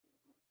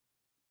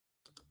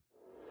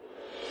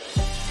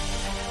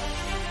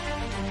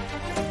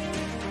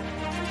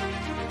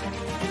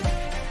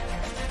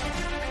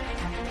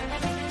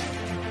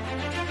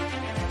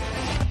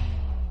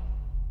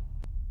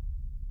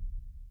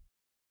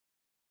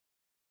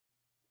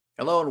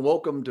Hello and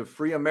welcome to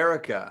Free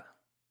America.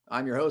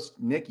 I'm your host,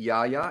 Nick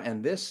Yaya,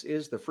 and this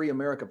is the Free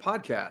America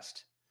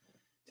podcast.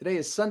 Today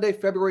is Sunday,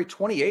 February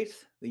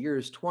 28th. The year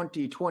is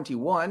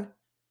 2021,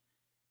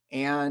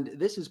 and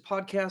this is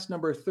podcast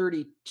number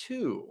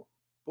 32.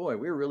 Boy,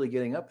 we're really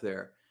getting up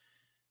there.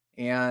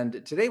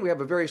 And today we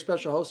have a very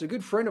special host, a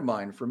good friend of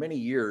mine for many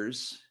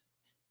years,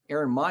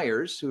 Aaron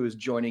Meyers, who is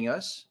joining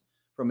us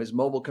from his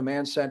mobile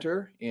command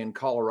center in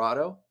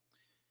Colorado.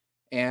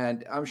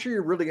 And I'm sure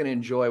you're really going to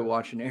enjoy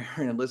watching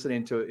Aaron and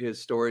listening to his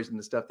stories and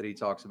the stuff that he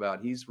talks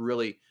about. He's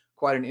really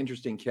quite an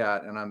interesting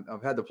cat, and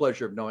I've had the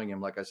pleasure of knowing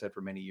him, like I said, for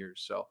many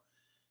years. So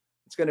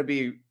it's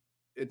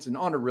an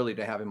honor really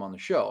to have him on the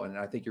show, and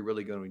I think you're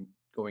really going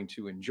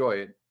to enjoy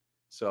it.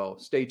 So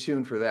stay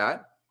tuned for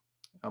that.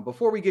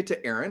 Before we get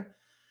to Aaron,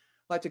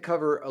 I'd like to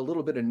cover a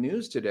little bit of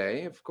news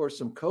today. Of course,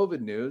 some COVID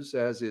news,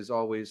 as is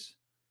always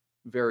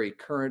very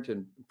current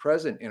and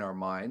present in our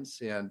minds.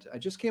 And I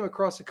just came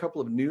across a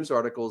couple of news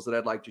articles that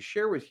I'd like to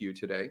share with you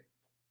today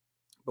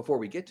before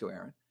we get to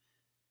Aaron.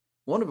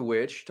 One of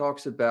which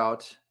talks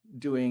about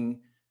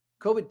doing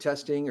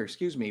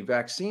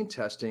vaccine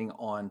testing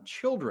on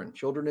children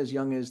as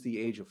young as the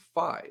age of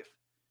 5.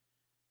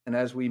 And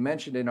as we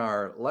mentioned in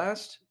our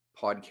last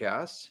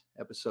podcast,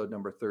 episode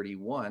number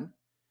 31,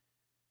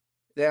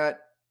 that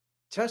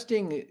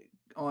testing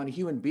on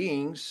human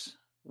beings,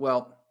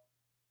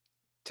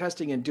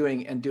 testing and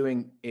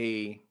doing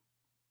a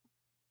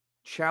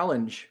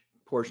challenge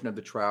portion of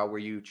the trial where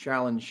you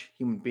challenge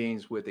human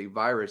beings with a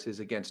virus is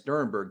against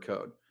Nuremberg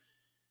Code.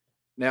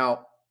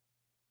 Now,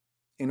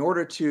 in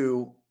order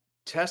to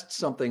test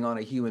something on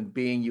a human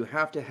being, you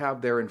have to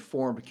have their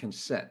informed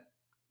consent.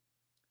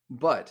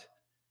 But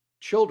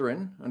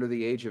children under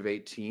the age of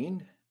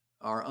 18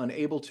 are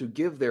unable to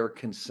give their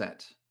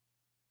consent.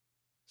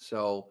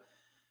 So,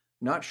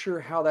 not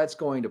sure how that's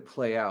going to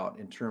play out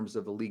in terms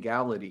of the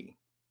legality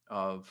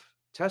of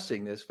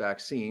testing this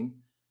vaccine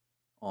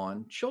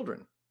on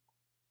children.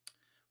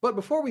 But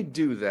before we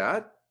do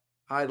that,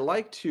 I'd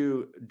like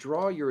to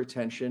draw your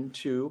attention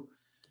to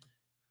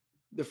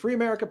the Free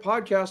America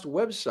Podcast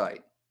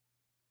website.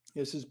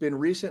 This has been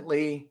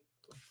recently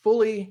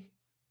fully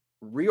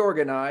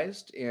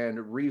reorganized and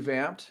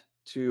revamped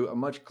to a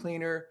much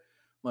cleaner,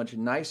 much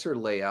nicer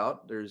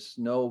layout. There's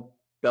no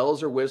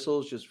bells or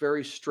whistles, just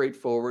very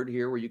straightforward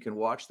here where you can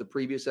watch the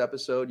previous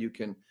episode. You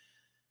can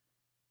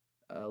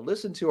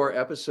listen to our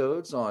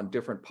episodes on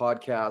different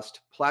podcast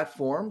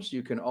platforms.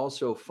 You can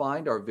also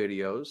find our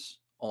videos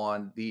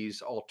on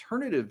these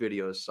alternative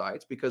video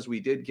sites because we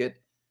did get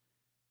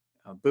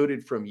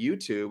booted from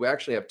YouTube. We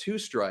actually have 2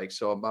 strikes,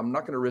 so I'm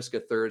not going to risk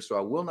a third, so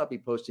I will not be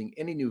posting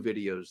any new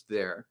videos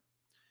there.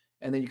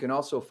 And then you can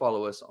also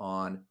follow us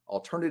on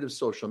alternative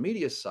social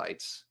media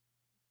sites,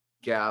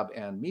 Gab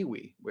and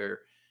MeWe,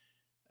 where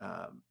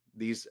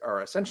these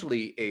are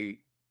essentially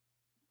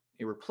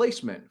a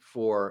replacement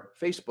for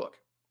Facebook.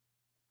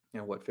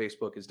 And what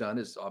Facebook has done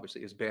is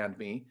obviously has banned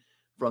me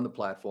from the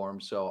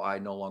platform. So I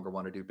no longer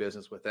want to do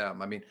business with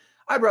them. I mean,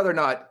 I'd rather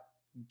not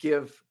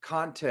give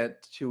content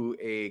to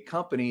a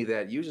company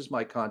that uses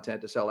my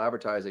content to sell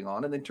advertising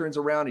on and then turns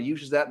around and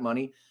uses that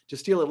money to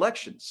steal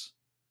elections.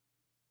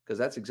 Because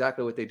that's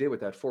exactly what they did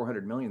with that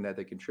 $400 million that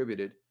they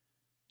contributed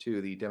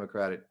to the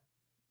Democratic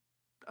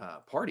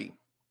Party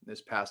this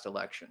past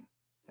election.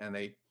 And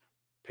they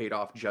paid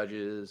off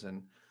judges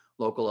and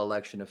local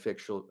election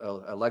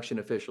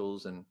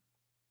officials and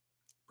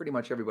pretty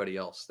much everybody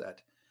else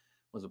that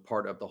was a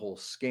part of the whole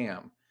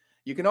scam.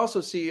 You can also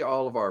see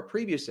all of our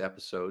previous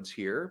episodes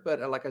here,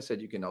 but like I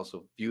said, you can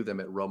also view them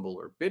at Rumble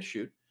or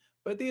BitChute.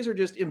 But these are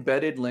just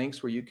embedded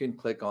links where you can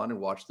click on and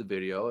watch the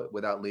video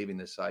without leaving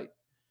the site.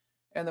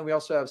 And then we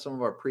also have some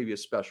of our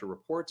previous special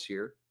reports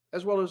here,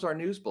 as well as our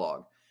news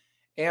blog.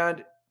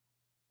 And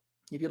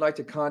if you'd like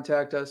to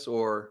contact us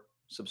or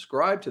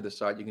subscribe to the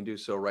site, you can do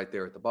so right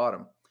there at the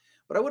bottom.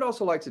 But I would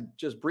also like to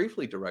just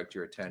briefly direct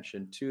your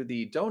attention to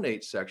the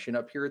donate section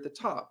up here at the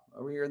top,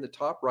 over here in the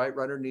top right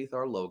underneath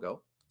our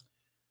logo.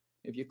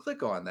 If you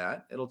click on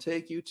that, it'll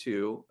take you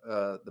to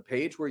the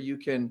page where you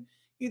can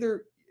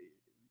either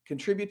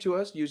contribute to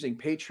us using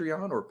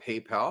Patreon or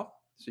PayPal.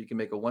 So you can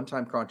make a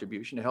one-time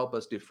contribution to help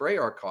us defray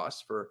our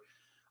costs for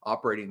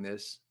operating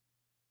this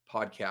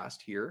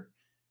podcast here.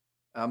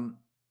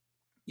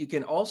 You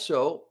can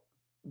also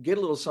get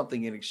a little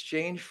something in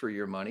exchange for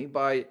your money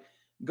by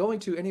going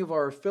to any of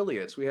our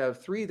affiliates. We have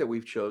 3 that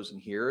we've chosen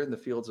here in the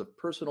fields of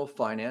personal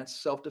finance,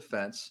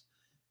 self-defense,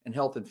 and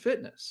health and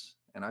fitness.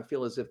 And I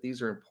feel as if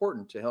these are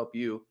important to help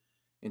you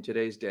in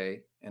today's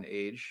day and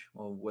age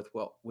with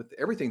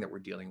everything that we're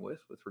dealing with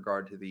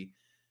regard to the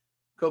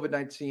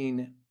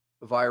COVID-19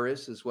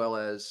 virus, as well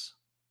as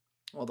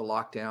all the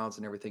lockdowns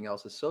and everything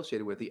else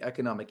associated with the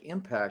economic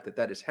impact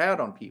that has had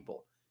on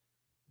people.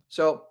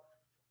 So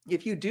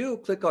if you do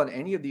click on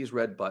any of these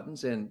red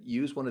buttons and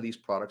use one of these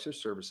products or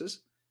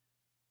services,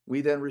 we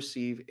then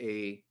receive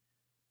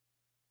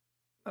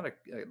not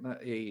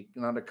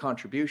a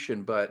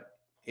contribution, but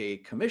a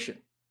commission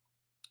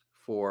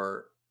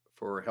for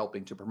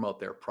helping to promote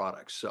their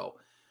products. So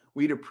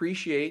we'd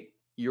appreciate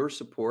your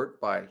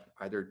support by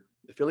either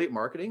affiliate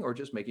marketing, or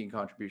just making a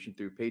contribution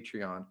through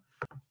Patreon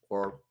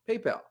or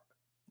PayPal.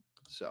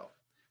 So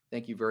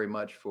thank you very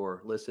much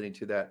for listening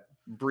to that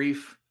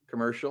brief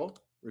commercial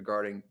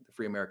regarding the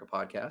Free America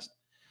podcast.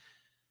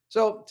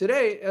 So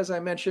today, as I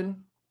mentioned,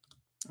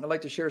 I'd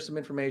like to share some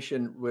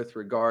information with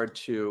regard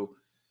to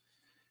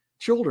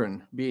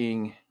children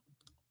being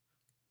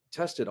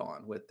tested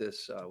on with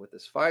this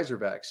Pfizer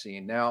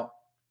vaccine. Now,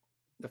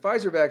 the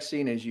Pfizer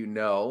vaccine, as you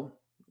know,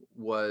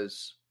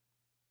 was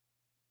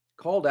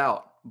called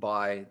out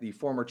by the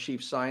former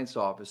chief science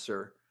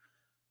officer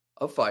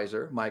of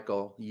Pfizer,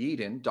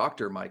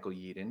 Dr. Michael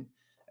Yeadon,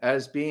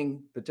 as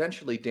being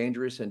potentially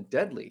dangerous and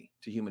deadly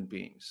to human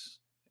beings.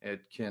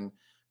 It can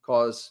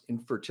cause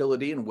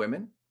infertility in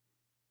women.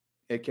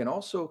 It can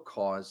also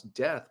cause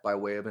death by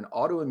way of an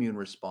autoimmune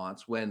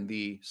response when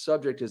the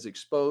subject is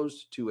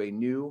exposed to a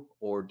new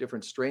or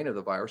different strain of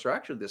the virus, or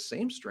actually the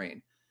same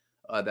strain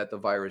that the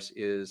virus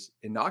is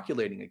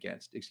inoculating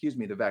against.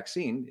 The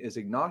vaccine is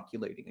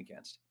inoculating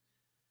against.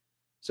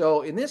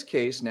 So in this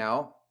case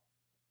now,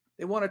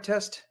 they want to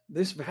test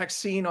this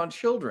vaccine on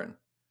children.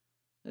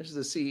 This is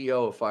the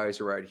CEO of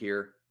Pfizer right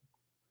here.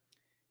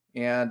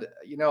 And,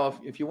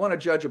 if you want to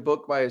judge a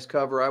book by its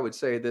cover, I would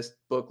say this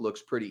book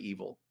looks pretty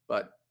evil,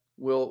 but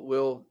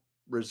we'll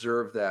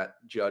reserve that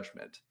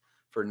judgment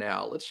for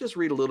now. Let's just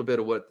read a little bit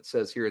of what it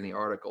says here in the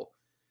article.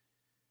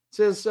 It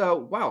says,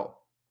 wow,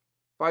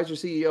 Pfizer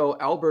CEO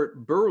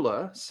Albert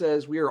Bourla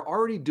says we are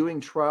already doing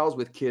trials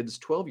with kids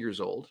 12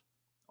 years old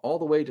all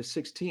the way to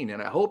 16,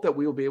 and I hope that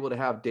we will be able to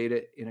have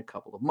data in a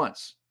couple of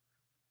months.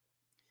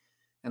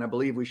 And I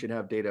believe we should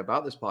have data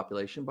about this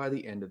population by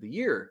the end of the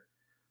year.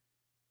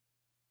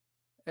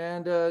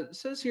 And it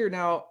says here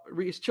now,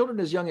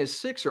 children as young as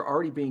 6 are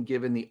already being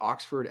given the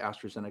Oxford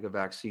AstraZeneca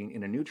vaccine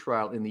in a new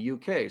trial in the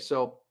UK.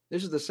 So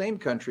this is the same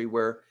country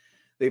where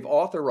they've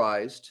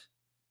authorized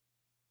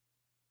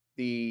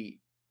the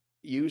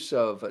use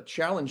of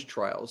challenge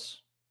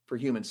trials for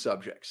human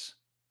subjects.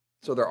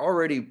 So they're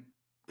already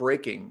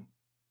breaking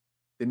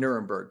the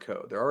Nuremberg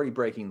Code. They're already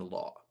breaking the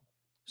law.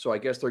 So I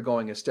guess they're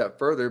going a step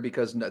further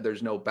because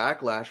there's no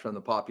backlash from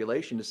the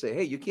population to say,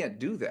 hey, you can't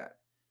do that.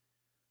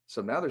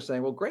 So now they're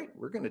saying, well, great,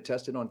 we're going to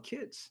test it on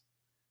kids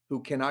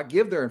who cannot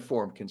give their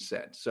informed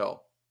consent.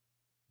 So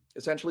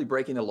essentially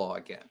breaking the law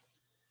again.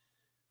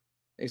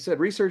 They said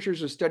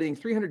researchers are studying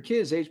 300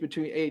 kids aged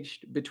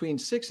between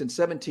 6 and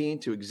 17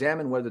 to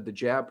examine whether the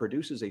jab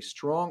produces a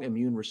strong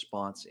immune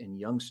response in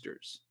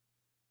youngsters.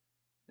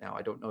 Now,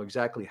 I don't know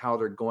exactly how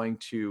they're going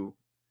to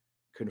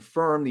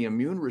confirm the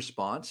immune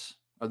response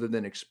other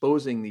than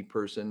exposing the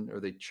person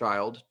or the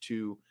child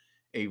to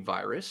a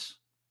virus.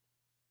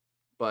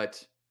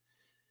 But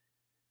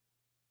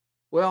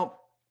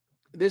well,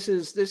 this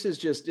is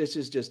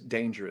just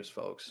dangerous,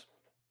 folks.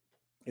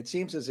 It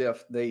seems as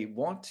if they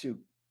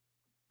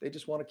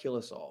just want to kill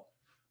us all.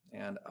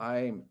 And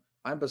I'm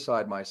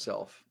beside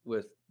myself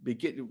with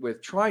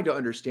trying to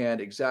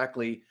understand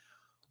exactly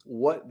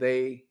what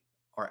they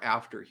are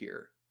after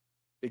here,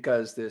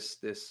 because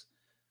this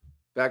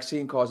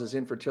vaccine causes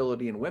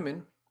infertility in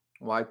women.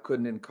 Why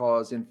couldn't it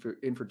cause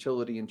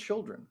infertility in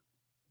children?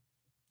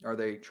 Are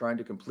they trying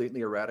to completely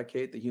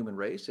eradicate the human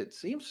race? It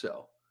seems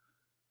so.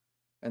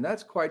 And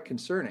that's quite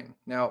concerning.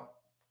 Now,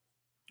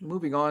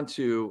 moving on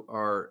to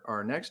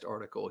our next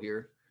article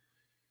here.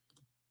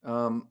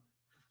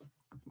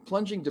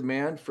 Plunging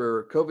demand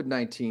for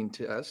COVID-19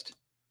 test.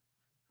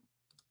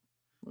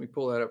 Let me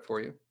pull that up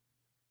for you.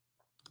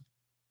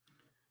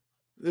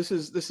 This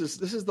is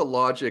the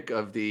logic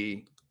of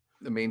the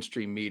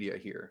mainstream media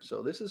here.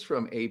 So this is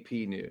from AP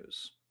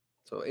News.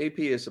 So AP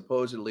is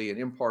supposedly an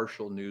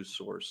impartial news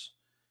source,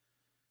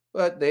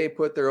 but they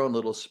put their own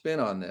little spin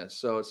on this.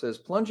 So it says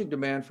plunging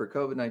demand for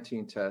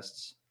COVID-19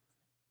 tests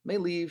may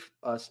leave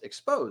us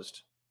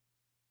exposed.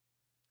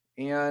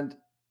 And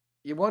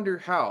you wonder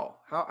how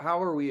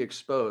are we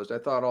exposed? I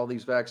thought all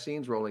these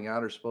vaccines rolling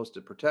out are supposed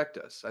to protect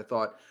us. I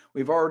thought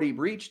we've already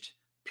reached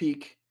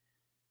peak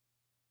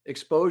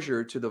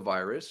exposure to the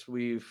virus.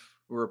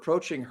 We're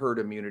approaching herd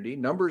immunity.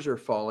 Numbers are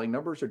falling,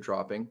 numbers are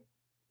dropping.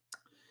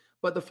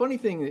 But the funny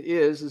thing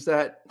is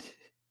that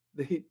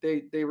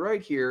they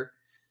write here,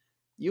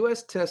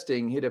 U.S.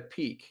 testing hit a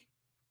peak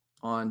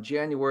on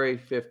January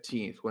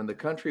 15th when the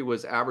country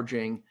was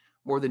averaging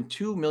more than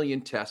 2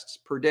 million tests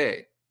per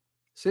day.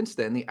 Since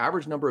then, the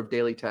average number of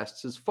daily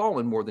tests has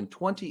fallen more than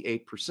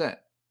 28%.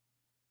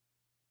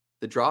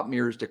 The drop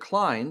mirrors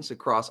declines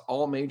across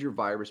all major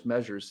virus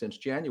measures since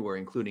January,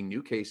 including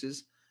new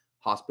cases,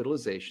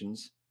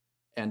 hospitalizations,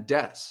 and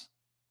deaths.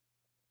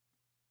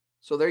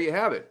 So there you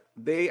have it.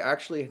 They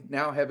actually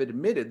now have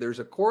admitted there's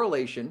a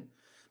correlation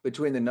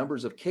between the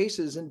numbers of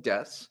cases and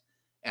deaths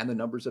and the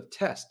numbers of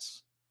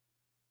tests.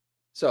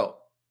 So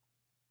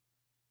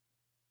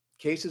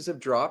cases have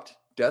dropped,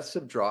 deaths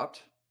have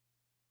dropped,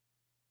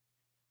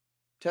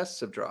 tests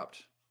have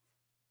dropped.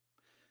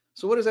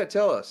 So what does that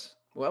tell us?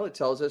 Well, it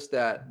tells us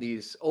that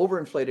these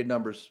overinflated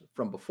numbers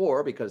from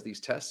before, because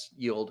these tests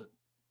yield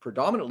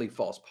predominantly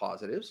false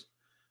positives,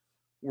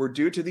 were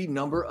due to the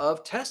number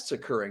of tests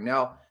occurring.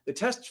 Now, the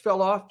tests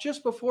fell off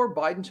just before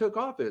Biden took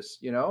office.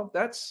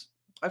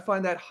 I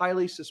find that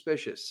highly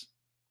suspicious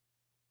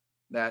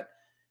that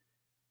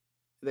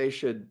they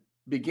should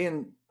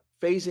begin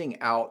phasing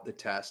out the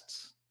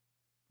tests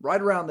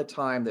right around the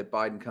time that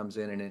Biden comes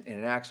in and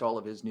enacts all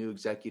of his new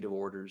executive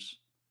orders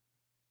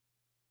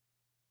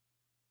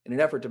in an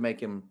effort to make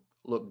him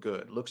look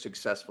good, look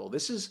successful.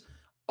 This has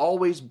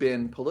always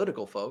been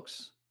political,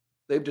 folks.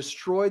 They've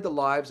destroyed the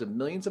lives of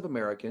millions of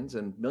Americans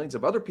and millions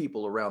of other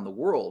people around the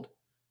world,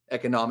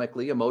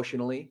 economically,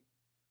 emotionally,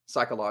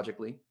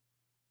 psychologically,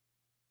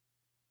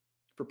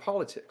 for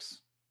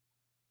politics,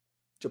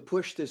 to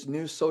push this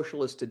new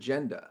socialist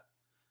agenda,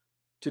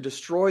 to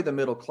destroy the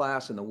middle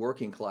class and the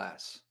working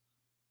class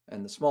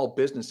and the small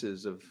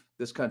businesses of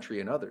this country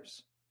and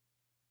others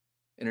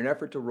in an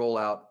effort to roll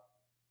out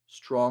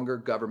stronger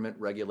government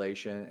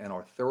regulation and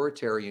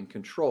authoritarian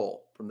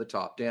control from the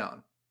top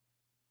down.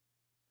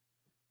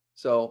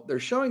 So they're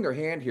showing their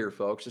hand here,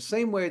 folks, the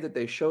same way that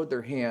they showed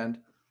their hand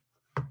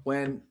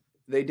when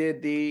they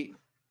did the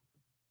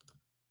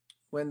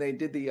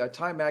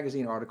Time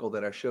magazine article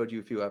that I showed you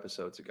a few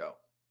episodes ago,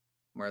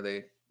 where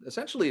they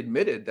essentially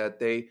admitted that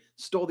they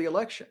stole the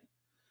election.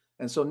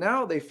 And so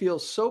now they feel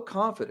so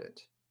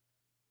confident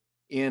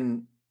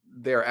in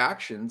their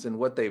actions and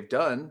what they've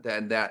done,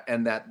 and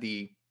that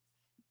the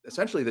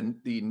essentially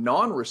the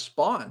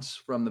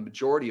non-response from the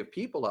majority of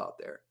people out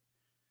there,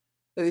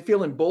 that they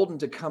feel emboldened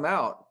to come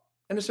out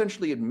and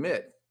essentially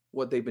admit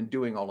what they've been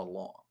doing all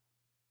along.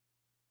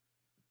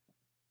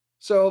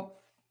 So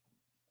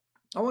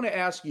I want to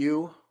ask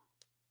you,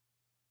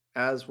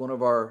 as one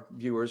of our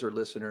viewers or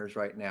listeners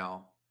right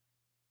now,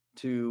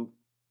 to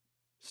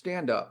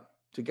stand up,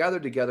 to gather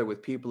together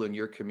with people in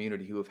your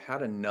community who have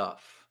had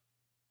enough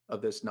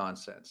of this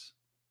nonsense,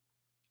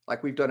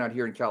 like we've done out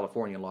here in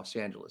California and Los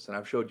Angeles. And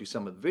I've showed you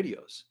some of the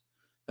videos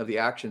of the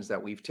actions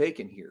that we've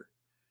taken here.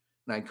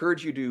 And I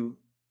encourage you to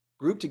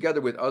group together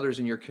with others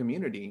in your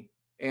community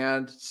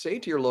and say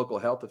to your local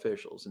health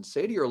officials and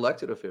say to your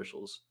elected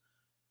officials,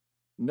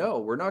 no,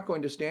 we're not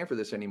going to stand for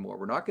this anymore.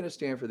 We're not going to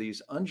stand for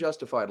these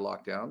unjustified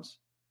lockdowns.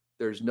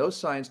 There's no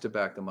science to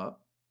back them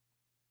up.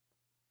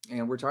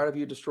 And we're tired of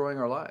you destroying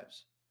our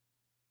lives.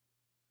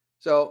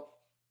 So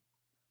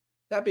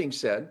that being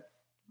said,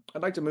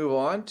 I'd like to move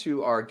on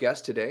to our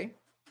guest today,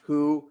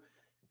 who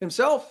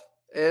himself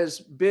has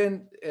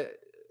been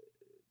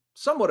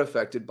somewhat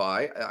affected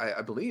by,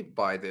 I believe,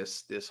 by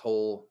this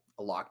whole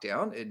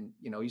lockdown. And,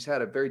 he's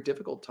had a very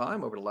difficult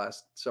time over the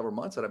last several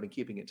months that I've been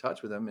keeping in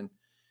touch with him. And,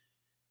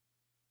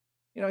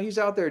 he's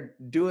out there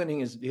doing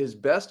his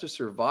best to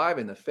survive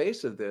in the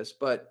face of this.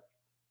 But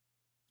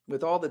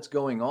with all that's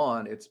going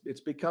on, it's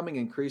becoming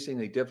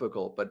increasingly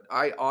difficult. But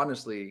I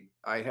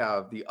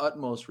have the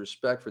utmost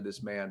respect for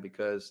this man,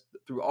 because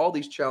through all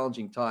these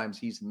challenging times,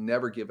 he's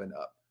never given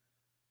up.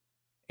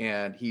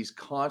 And he's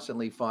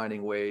constantly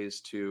finding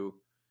ways to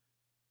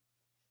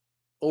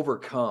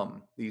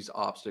overcome these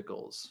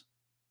obstacles.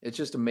 It's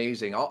just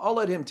amazing. I'll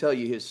let him tell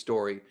you his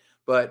story.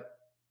 But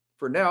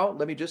for now,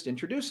 let me just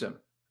introduce him.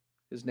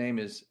 His name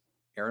is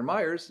Aaron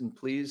Meyers, and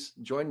please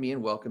join me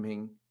in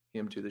welcoming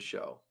him to the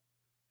show.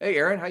 Hey,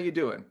 Aaron, how you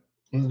doing?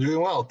 I'm doing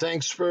well.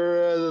 Thanks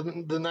for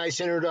the nice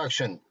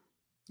introduction.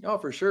 Oh,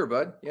 for sure,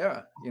 bud.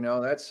 Yeah,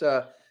 that's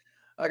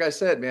like I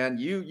said, man.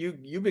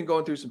 You've been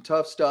going through some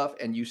tough stuff,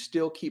 and you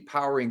still keep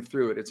powering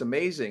through it. It's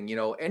amazing.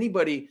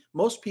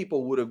 Most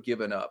people would have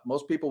given up.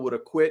 Most people would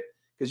have quit,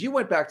 because you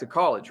went back to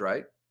college,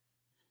 right?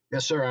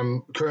 Yes, sir.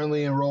 I'm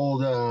currently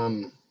enrolled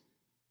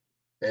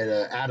at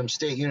Adams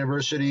State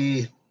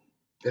University,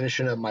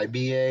 finishing up my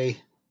BA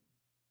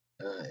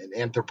in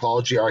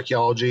anthropology,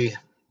 archaeology,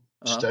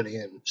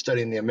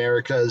 studying the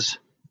Americas.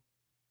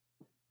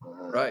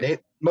 Right.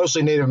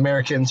 Mostly Native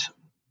Americans.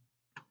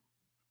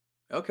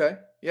 Okay.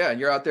 Yeah, and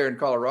you're out there in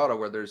Colorado,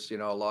 where there's a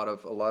lot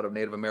of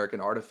Native American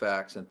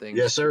artifacts and things.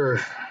 Yes,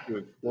 sir. To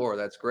explore.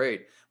 That's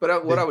great.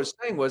 But what I was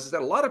saying was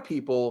that a lot of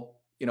people,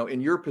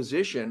 in your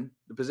position,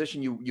 the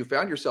position you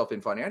found yourself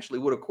in financially,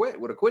 would have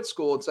quit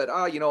school and said,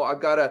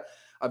 I've got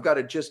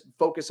to just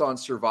focus on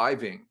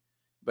surviving.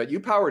 But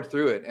you powered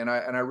through it, and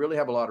I really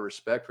have a lot of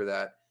respect for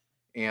that.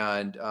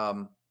 And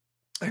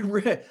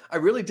I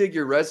really dig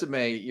your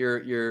resume.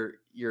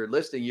 Your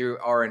listing. You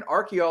are an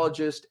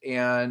archaeologist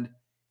and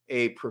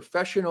a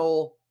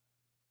professional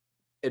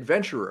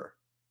adventurer.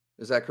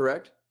 Is that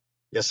correct?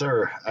 Yes,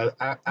 sir.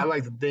 I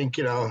like to think,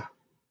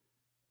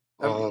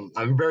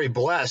 I'm very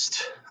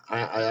blessed.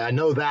 I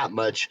know that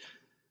much.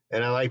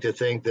 And I like to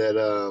think that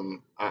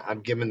I'm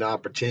given the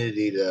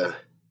opportunity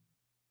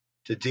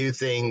to do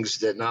things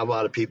that not a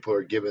lot of people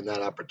are given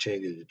that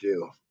opportunity to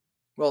do.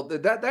 Well,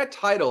 that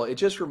title, it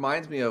just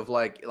reminds me of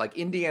like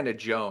Indiana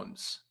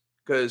Jones,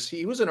 because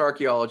he was an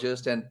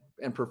archaeologist and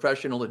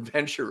professional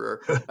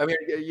adventurer. I mean,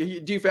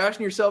 do you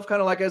fashion yourself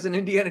kind of like as an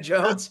Indiana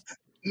Jones?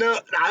 No,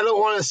 I don't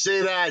want to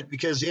say that,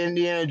 because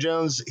Indiana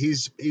Jones,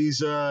 he's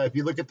if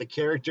you look at the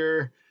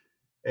character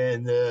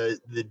and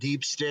the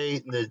deep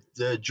state and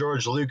the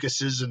George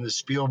Lucases and the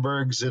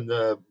Spielbergs and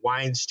the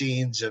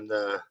Weinsteins and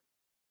the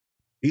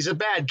he's a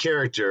bad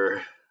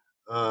character.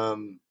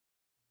 Um,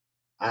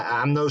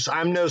 I'm no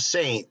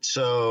saint,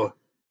 so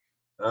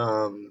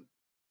um,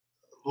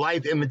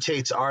 life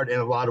imitates art in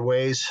a lot of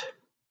ways.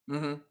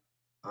 Mm-hmm.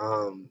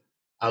 Um,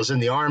 I was in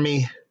the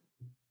army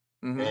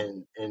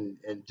Mm-hmm.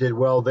 and did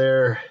well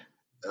there.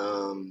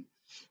 Um,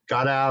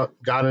 got out,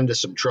 got into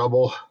some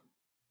trouble,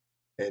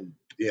 and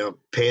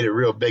paid a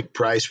real big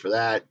price for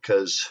that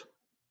because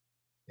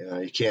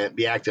you can't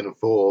be acting a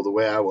fool the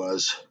way I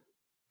was,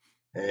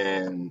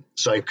 and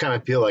so I kind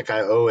of feel like I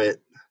owe it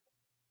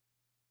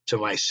to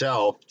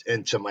myself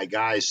and to my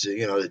guys,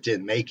 that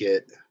didn't make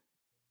it.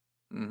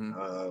 Mm-hmm.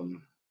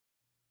 Um,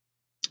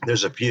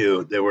 there's a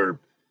few that were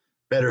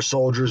better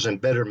soldiers and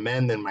better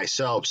men than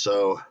myself,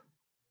 so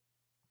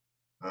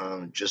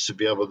just to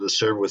be able to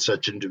serve with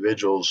such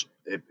individuals,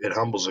 it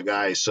humbles a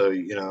guy. So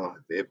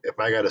if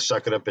I got to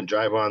suck it up and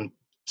drive on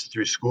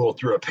through school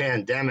through a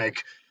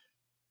pandemic,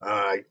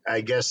 I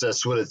guess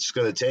that's what it's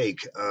going to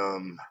take.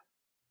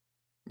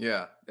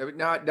 Yeah.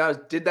 Now,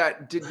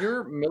 did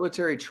your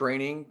military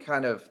training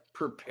kind of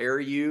prepare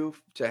you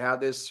to have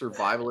this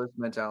survivalist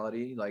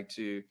mentality, like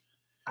to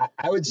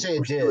I would say it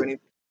push through did. any?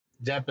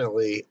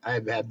 Definitely,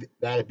 I've had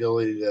that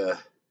ability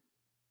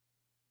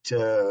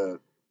to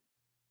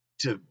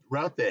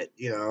rough it.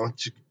 To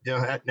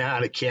know how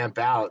to camp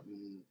out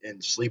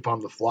and sleep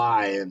on the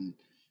fly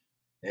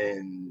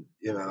and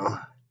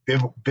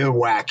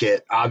bivouac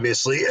it.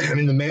 Obviously, I'm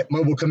in the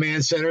mobile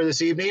command center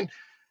this evening.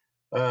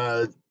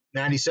 Uh,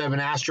 97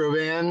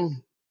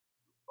 Astrovan,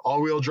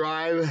 all-wheel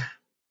drive,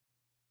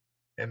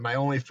 and my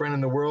only friend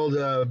in the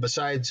world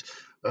besides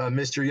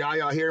Mr.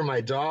 Yaya here,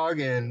 my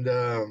dog, and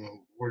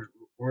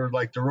we're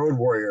like the road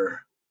warrior.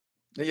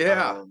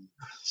 Yeah. Um,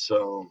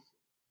 so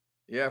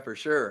Yeah, for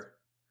sure.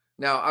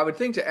 Now, I would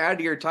think to add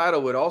to your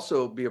title would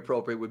also be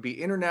appropriate would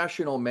be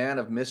International Man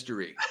of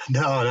Mystery.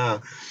 no,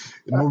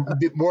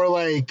 more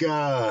like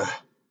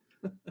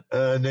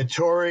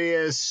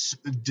notorious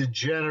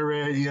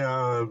degenerate.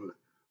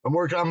 I'm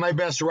working on my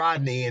best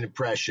Rodney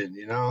impression.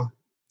 Hey, Um,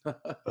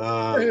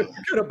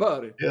 forget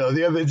about it.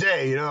 the other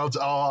day,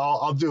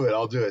 I'll do it.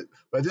 I'll do it.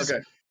 But this,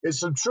 Okay. it's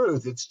some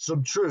truth. It's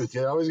some truth.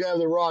 You always got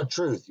the raw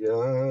truth.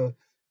 The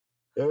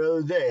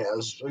other day, I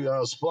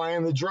was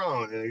flying the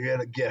drone, and I got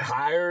to get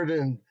hired,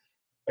 and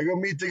I go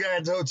meet the guy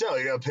at the hotel.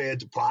 You got to pay a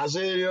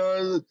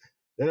deposit.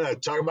 Then I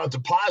talk about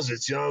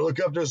deposits. I look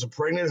up. There's a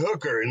pregnant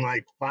hooker and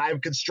like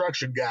 5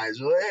 construction guys.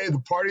 They're like, hey, the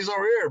party's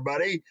over here,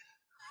 buddy.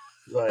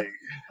 Like,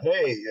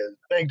 hey,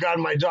 thank God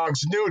my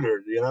dog's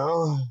neutered.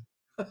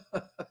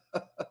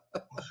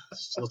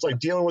 So it's like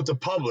dealing with the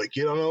public.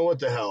 You don't know what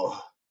the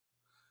hell.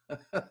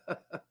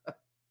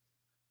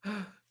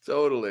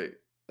 Totally.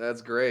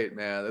 That's great,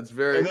 man. And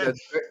then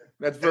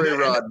That's and very then and then,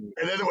 Rodney.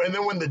 and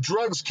then when the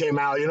drugs came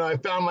out, I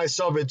found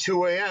myself at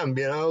 2 a.m.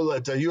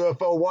 At the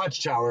UFO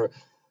watchtower,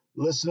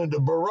 listening to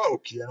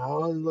Baroque.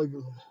 Like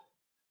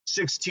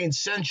 16th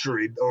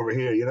century over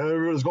here.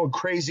 Everyone's going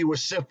crazy with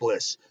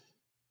syphilis.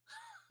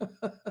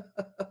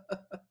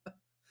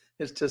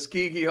 It's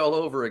Tuskegee all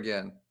over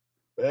again.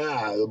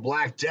 Yeah, the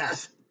Black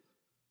Death.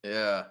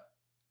 Yeah.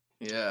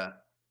 Yeah.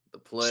 The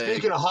plague.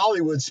 Speaking of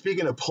Hollywood,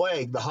 speaking of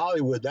plague, the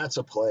Hollywood, that's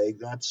a plague.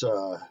 That's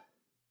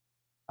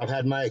I've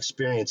had my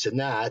experience in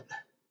that.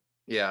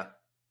 Yeah.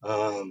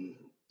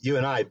 You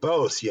and I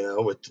both,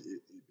 with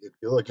if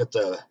you look at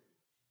the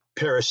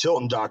Paris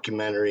Hilton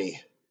documentary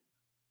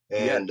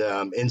Yes.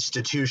 and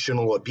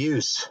institutional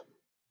abuse,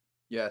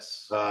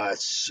 Yes.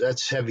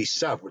 that's heavy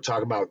stuff. We're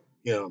talking about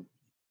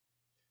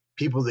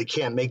people that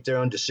can't make their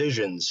own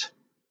decisions.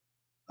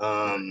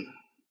 Right.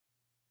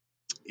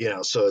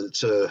 So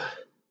it's a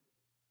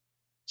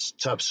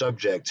tough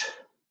subject.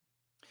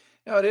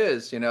 No, it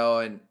is, and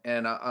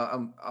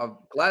I'm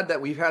glad that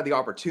we've had the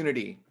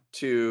opportunity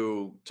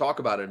to talk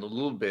about it a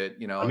little bit,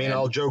 I mean, and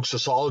all jokes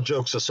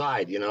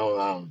aside, you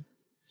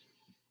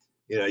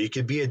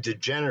could be a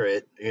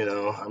degenerate.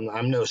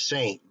 I'm no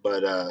saint,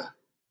 but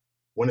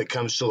when it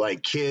comes to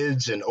like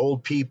kids and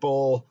old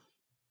people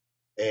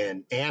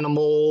and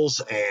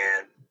animals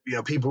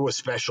and people with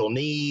special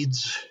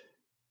needs,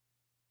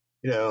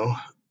 you know,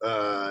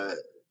 uh,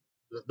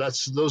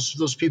 that's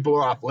those people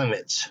are off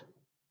limits.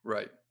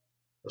 right.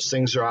 Those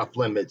things are off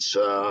limits,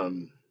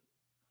 and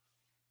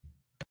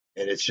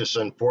it's just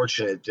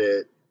unfortunate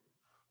that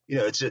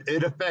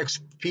it affects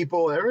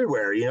people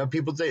everywhere.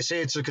 People they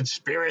say it's a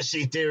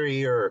conspiracy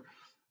theory or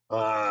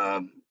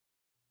um,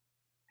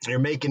 you're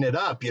making it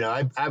up.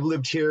 I've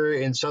lived here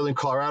in Southern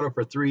Colorado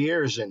for 3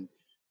 years, and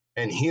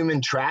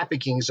human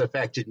trafficking has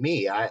affected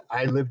me.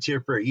 I lived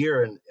here for a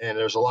year, and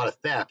there's a lot of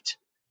theft,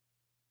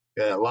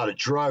 a lot of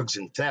drugs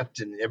and theft,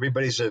 and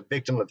everybody's a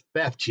victim of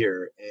theft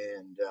here.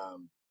 And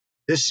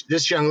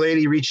this young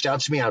lady reached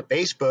out to me on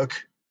Facebook,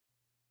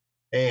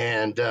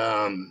 and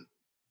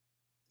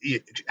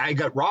I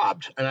got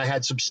robbed, and I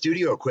had some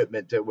studio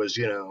equipment that was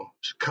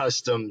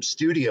custom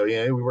studio.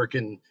 We work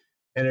in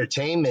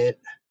entertainment.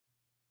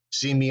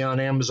 See me on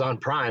Amazon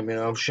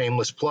Prime,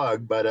 shameless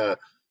plug, but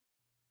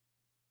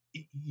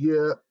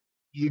you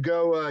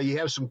go, you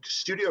have some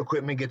studio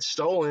equipment get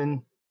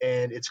stolen,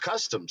 and it's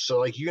custom. So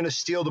like you're gonna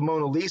steal the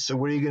Mona Lisa,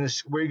 where are you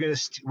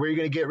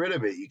gonna get rid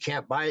of it? You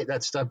can't buy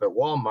that stuff at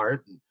Walmart.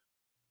 And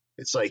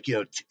it's like,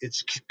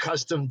 it's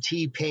custom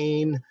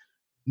T-Pain,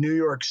 New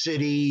York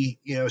City,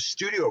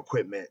 studio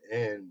equipment.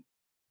 And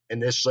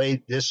this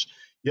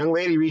young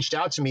lady reached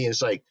out to me and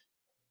is like,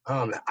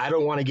 I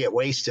don't want to get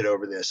wasted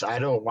over this. I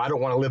don't want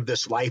to live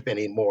this life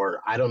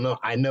anymore. I don't know.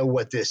 I know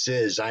what this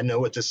is. I know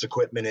what this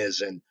equipment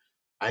is, and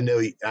I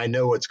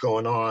know what's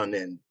going on,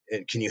 and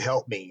can you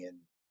help me?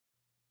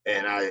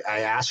 And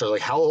I asked her,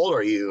 like, how old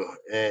are you?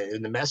 And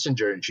in the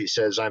messenger, and she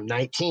says, I'm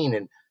 19.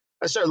 And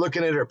I started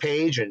looking at her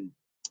page, and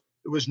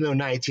there was no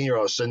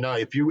 19-year-old. So no,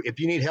 if you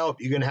need help,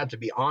 you're gonna have to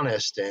be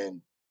honest.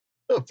 And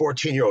a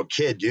 14-year-old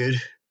kid,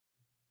 dude.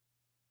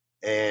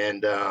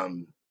 And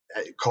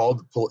I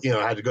called, I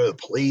had to go to the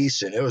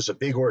police, and it was a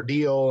big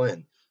ordeal,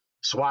 and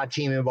SWAT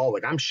team involved.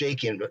 Like, I'm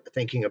shaking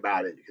thinking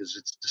about it because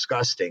it's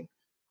disgusting.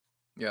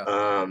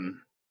 Yeah.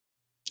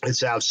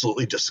 It's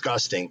absolutely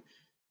disgusting.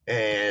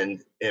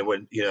 And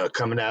when,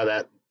 coming out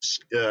of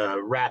that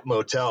rat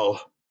motel,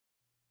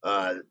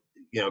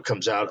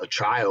 comes out a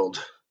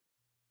child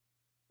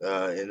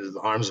into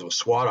the arms of a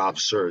SWAT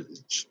officer.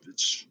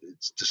 It's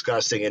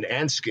disgusting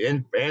and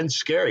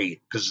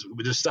scary, because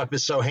this stuff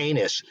is so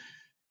heinous.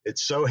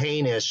 It's so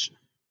heinous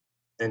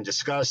and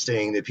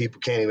disgusting that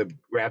people can't even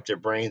wrap their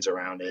brains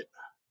around it.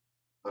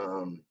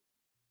 And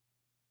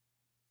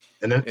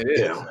then, It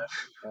is.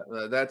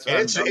 That's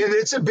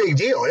it's a big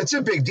deal. It's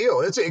a big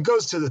deal. It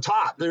goes to the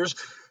top. There's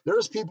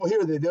people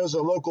here that there's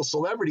a local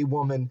celebrity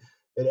woman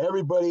that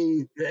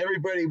everybody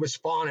was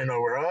fawning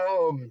over.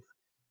 Oh,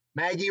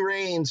 Maggie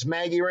Rains,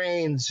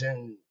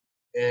 and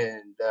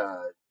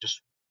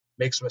just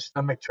makes my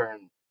stomach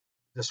turn.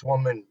 This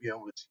woman,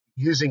 was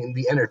using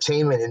the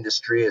entertainment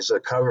industry as a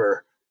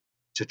cover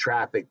to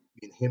traffic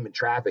in human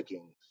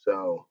trafficking.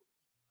 So,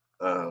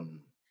 of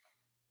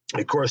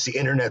course, the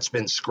internet's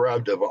been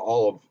scrubbed of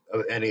all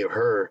of any of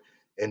her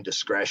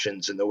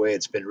indiscretions, and the way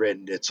it's been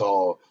written, it's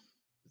all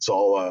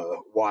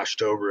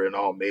washed over and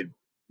all made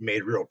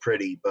real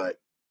pretty. But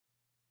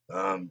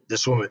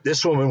this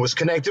woman was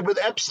connected with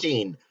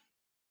Epstein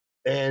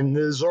and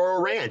the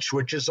Zorro Ranch,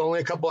 which is only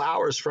a couple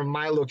hours from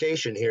my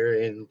location here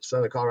in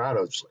Southern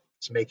Colorado. It's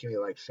making me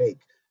like fake.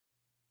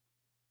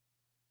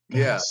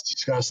 Yeah. It's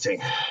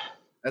disgusting.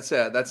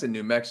 That's in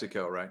New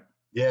Mexico, right?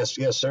 Yes,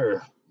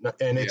 sir.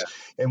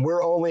 And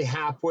we're only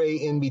halfway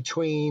in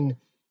between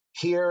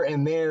here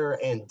and there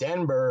and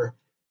Denver,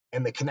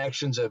 and the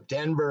connections of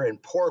Denver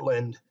and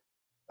Portland,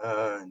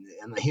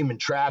 and the human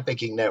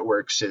trafficking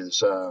networks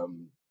is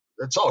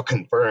it's all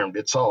confirmed.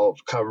 It's all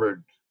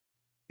covered,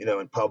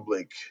 in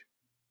public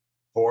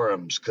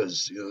forums,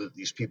 because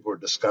these people are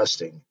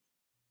disgusting.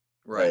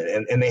 Right.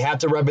 And they have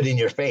to rub it in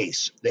your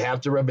face.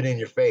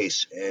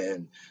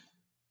 And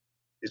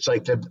it's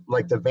like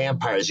the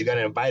vampires. You got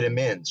to invite them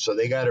in, so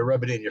they got to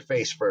rub it in your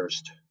face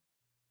first.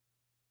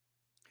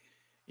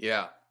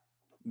 Yeah.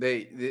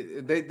 They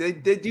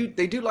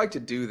do like to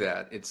do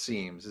that, it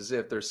seems, as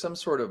if there's some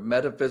sort of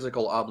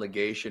metaphysical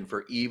obligation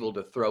for evil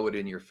to throw it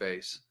in your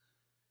face.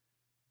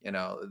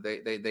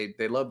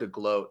 They love to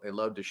gloat. They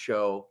love to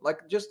show,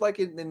 just like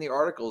in the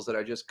articles that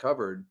I just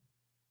covered,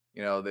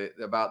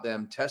 about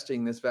them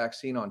testing this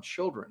vaccine on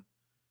children.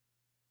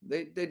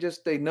 They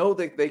know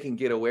that they can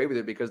get away with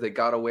it because they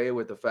got away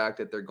with the fact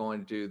that they're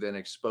going to then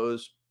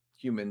expose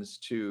humans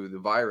to the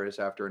virus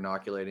after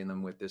inoculating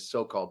them with this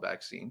so-called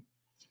vaccine,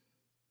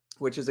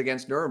 which is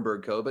against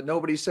Nuremberg Code. But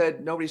nobody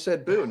said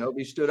boo.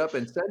 Nobody stood up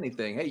and said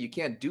anything. Hey, you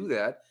can't do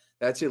that.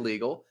 That's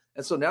illegal.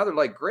 And so now they're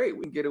like, great,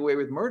 we can get away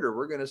with murder.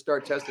 We're going to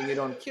start testing it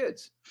on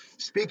kids.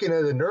 Speaking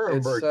of the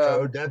Nuremberg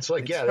Code, that's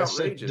that's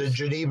the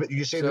Geneva.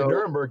 You say the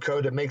Nuremberg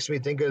Code, it makes me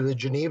think of the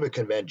Geneva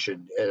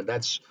Convention. And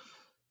that's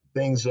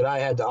things that I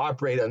had to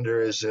operate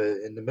under as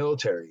in the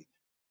military.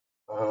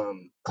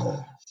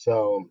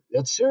 So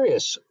it's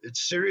serious.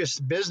 It's serious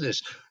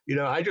business.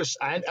 I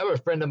have a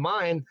friend of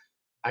mine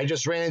I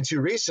just ran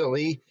into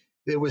recently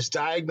that was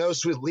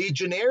diagnosed with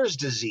Legionnaire's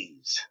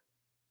disease.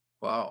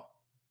 Wow.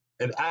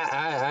 And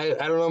I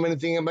don't know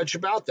anything much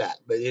about that,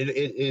 but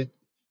it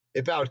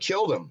about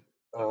killed him.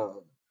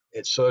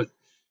 And so,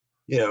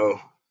 Yeah,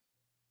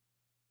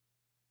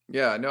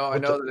 no, I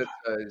know that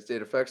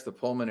it affects the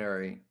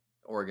pulmonary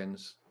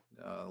organs,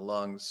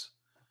 lungs,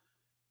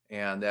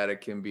 and that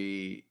it can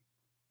be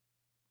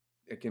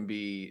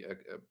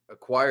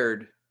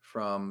acquired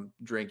from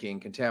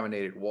drinking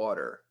contaminated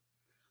water,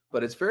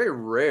 but it's very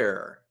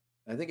rare.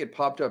 I think it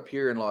popped up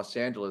here in Los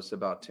Angeles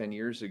about 10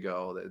 years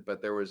ago,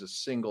 but there was a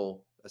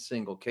single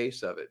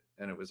case of it,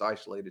 and it was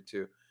isolated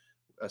to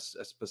a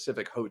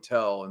specific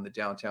hotel in the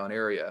downtown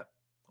area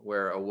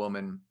where a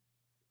woman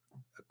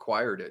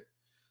acquired it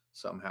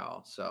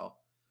somehow. So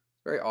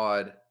very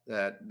odd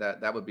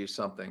that would be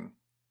something.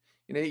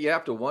 You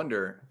have to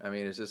wonder. I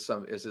mean, is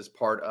this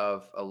part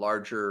of a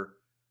larger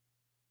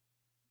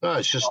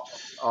it's just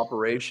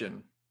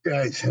operation?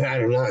 I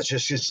don't know. It's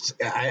just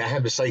I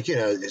have this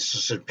it's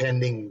just a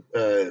pending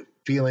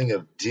feeling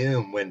of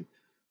doom when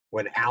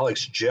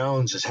Alex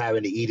Jones is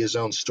having to eat his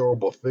own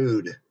storable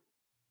food.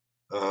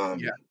 Yeah.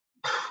 Um,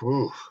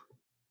 whew,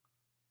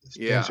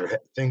 Yeah.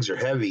 things are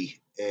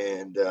heavy,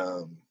 and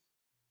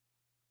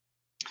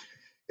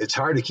it's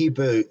hard to keep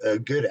a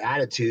good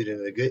attitude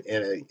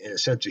and a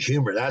sense of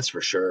humor. That's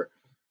for sure.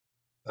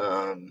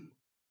 Um,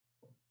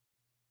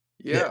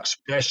 yeah, Yeah.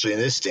 especially in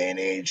this day and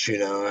age,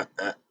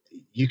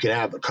 you can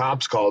have the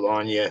cops called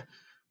on you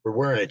for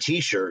wearing a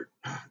T-shirt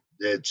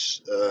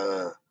that's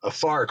a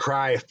far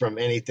cry from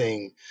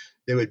anything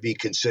that would be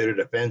considered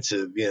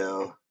offensive.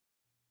 Really.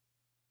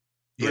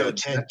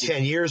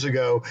 10 years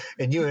ago,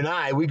 and you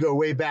and we go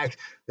way back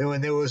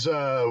when there was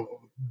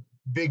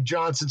big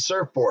Johnson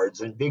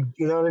surfboards and big,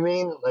 you know what I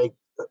mean? Like,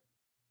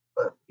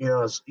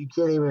 you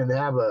can't even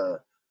have a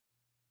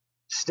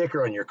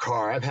sticker on your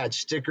car. I've had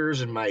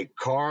stickers in my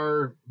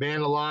car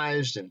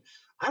vandalized, and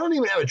I don't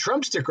even have a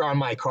Trump sticker on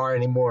my car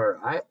anymore.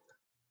 I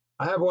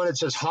have one that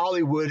says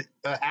Hollywood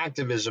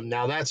activism.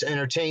 Now that's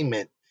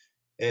entertainment,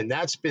 and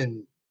that's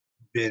been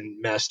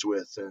messed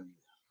with. And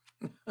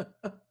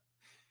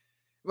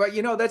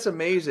Well, that's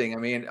amazing. I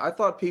mean, I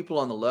thought people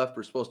on the left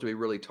were supposed to be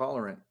really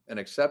tolerant and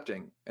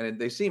accepting, and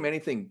they seem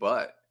anything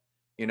but.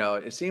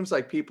 It seems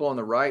like people on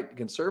the right,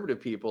 conservative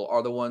people,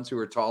 are the ones who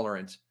are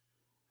tolerant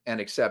and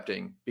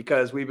accepting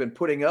because we've been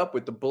putting up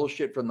with the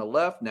bullshit from the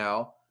left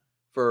now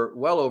for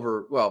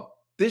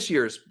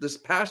this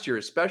past year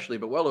especially,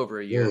 but well over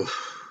a year, ugh.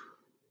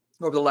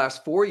 over the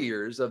last 4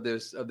 years of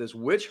this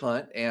witch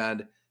hunt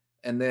and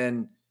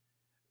then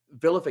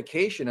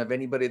vilification of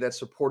anybody that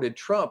supported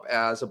Trump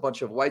as a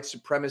bunch of white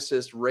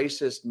supremacist,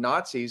 racist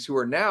Nazis who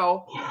are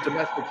now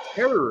domestic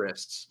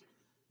terrorists.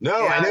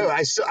 No, I know.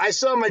 And I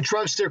saw my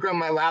Trump sticker on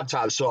my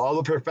laptop, so all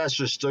the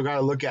professors still got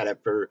to look at it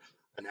for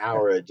an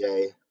hour a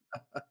day.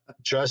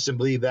 Trust and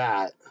believe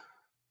that.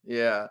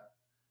 yeah,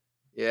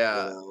 You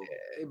yeah, know.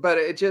 but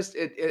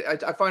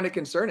I find it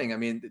concerning. I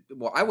mean,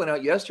 well, I went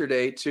out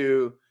yesterday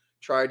to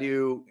try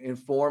to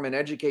inform and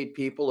educate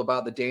people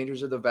about the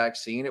dangers of the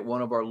vaccine at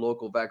one of our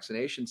local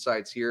vaccination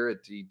sites here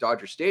at the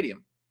Dodger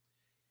Stadium.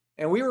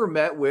 And we were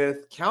met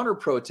with counter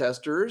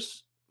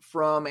protesters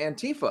from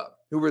Antifa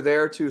who were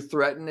there to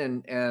threaten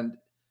and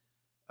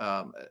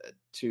um,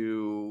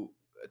 to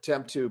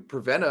attempt to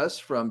prevent us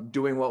from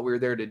doing what we were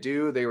there to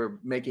do. They were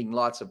making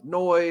lots of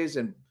noise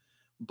and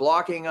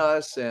blocking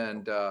us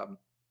and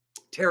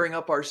tearing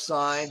up our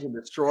signs and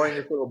destroying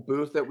this little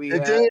booth that we The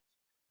had. thing,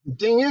 the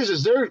thing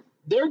is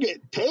they're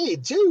getting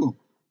paid too,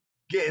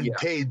 getting Yeah,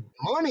 paid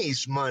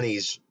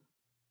monies.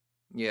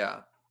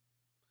 yeah.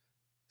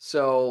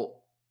 So,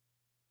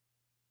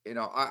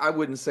 I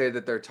wouldn't say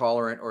that they're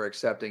tolerant or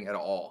accepting at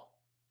all.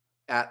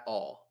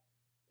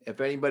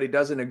 If anybody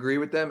doesn't agree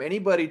with them,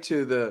 anybody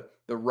to the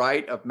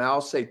right of Mao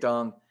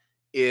Zedong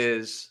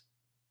is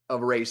a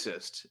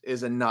racist,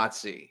 is a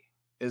Nazi,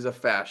 is a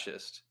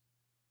fascist,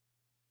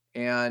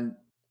 and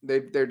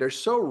they're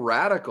so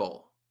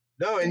radical.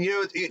 No, and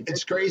it's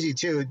Ridiculous. crazy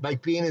too.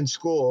 Like being in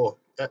school,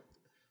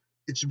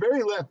 it's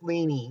very left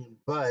leaning,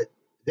 but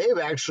they've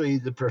actually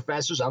the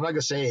professors. I'm not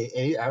gonna say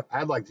any.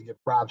 I'd like to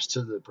give props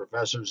to the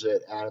professors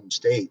at Adams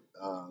State.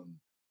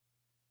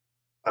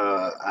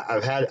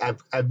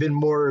 I've been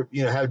more,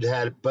 have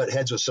had butt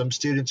heads with some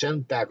students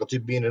and faculty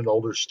being an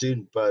older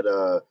student, but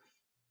uh,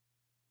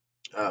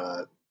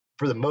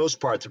 for the most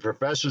part, the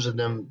professors and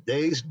them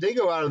they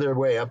go out of their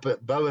way up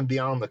above and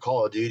beyond the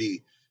call of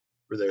duty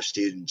for their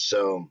students.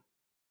 So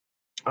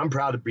I'm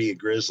proud to be a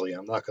Grizzly.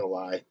 I'm not gonna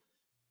lie.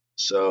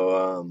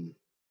 So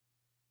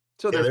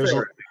So yeah, they're there's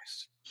fair a at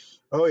least.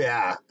 oh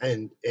yeah,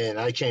 and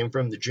I came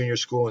from the junior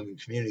school and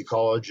community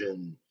college,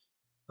 and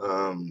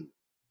um,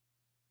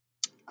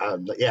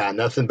 yeah,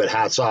 nothing but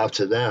hats off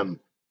to them.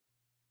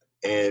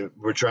 And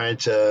we're trying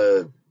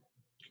to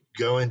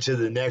go into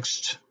the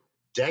next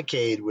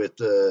decade with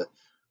our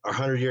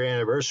 100-year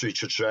anniversary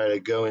to try to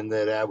go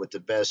into that with the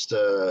best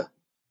of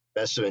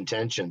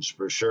intentions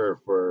for sure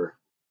for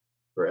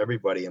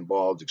everybody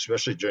involved,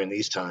 especially during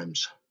these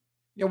times.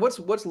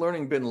 What's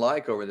learning been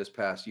like over this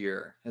past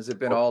year? Has it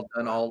been all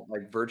done all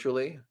like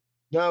virtually?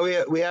 No, we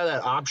have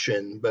that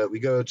option, but we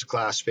go to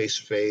class face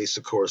to face.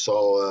 Of course,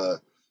 all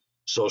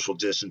social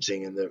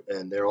distancing,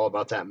 and they're all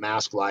about that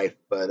mask life.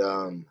 But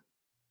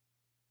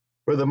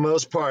for the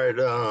most part,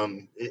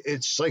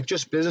 it's like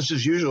just business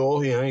as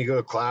usual. You go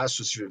to class,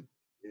 and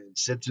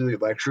sit through the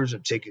lectures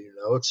and taking your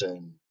notes,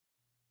 and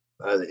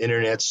the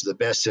internet's the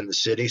best in the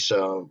city,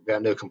 so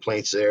got no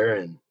complaints there.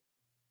 And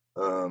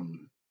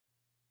um,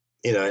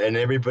 and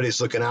everybody's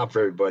looking out for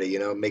everybody.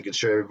 Making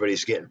sure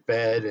everybody's getting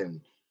fed.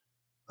 And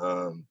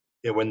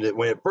when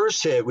it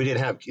first hit, we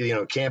didn't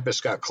have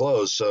campus got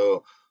closed,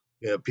 so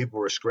people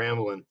were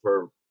scrambling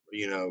for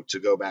to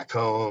go back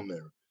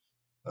home,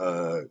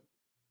 or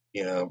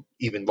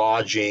even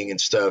lodging and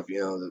stuff.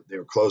 They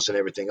were closing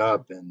everything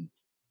up, and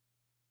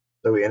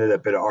so we ended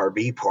up at an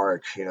RV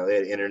park. They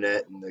had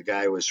internet, and the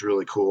guy was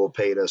really cool.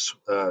 Paid us.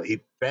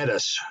 He fed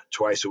us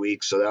twice a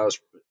week, so that was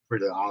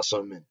pretty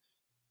awesome. And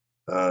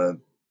uh,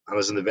 I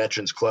was in the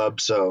Veterans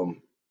Club, so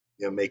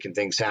making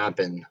things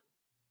happen.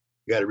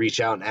 You got to reach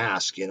out and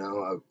ask.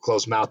 A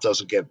closed mouth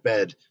doesn't get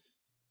fed.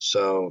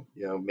 So,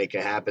 make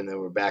it happen. Then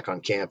we're back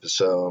on campus.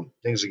 So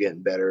things are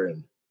getting better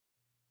and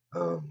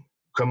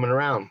coming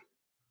around.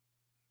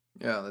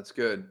 Yeah, that's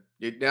good.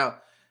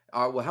 Now,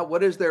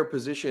 what is their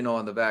position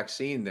on the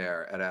vaccine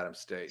there at Adams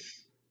State?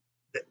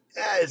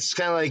 Yeah, it's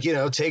kind of like,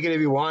 take it if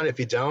you want. If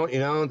you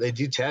don't, they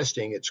do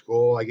testing at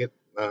school. I get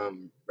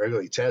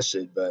regularly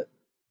tested, but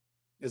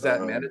Is that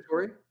um,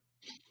 mandatory?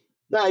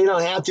 no, you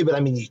don't have to. But I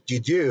mean, you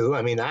do.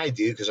 I mean, I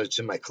do because it's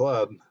in my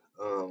club.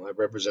 I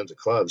represent the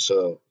club.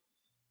 So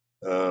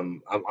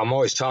I'm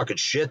always talking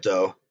shit,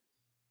 though.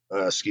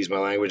 Excuse my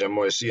language. I'm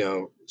always,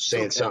 It's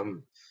okay.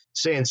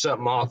 saying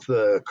something off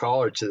the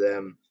collar to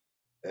them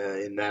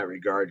in that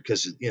regard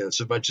because, it's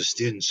a bunch of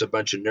students, a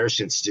bunch of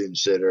nursing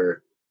students that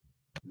are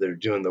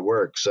doing the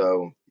work.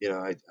 So,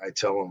 I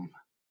tell them,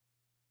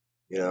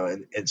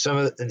 and some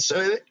of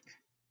it,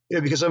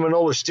 because I'm an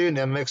older student,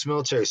 I'm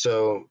ex-military.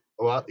 So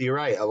you're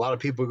right. A lot of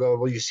people go,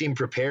 well, you seem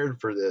prepared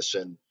for this.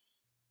 And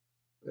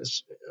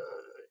this,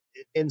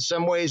 in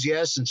some ways,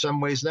 yes. In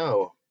some ways,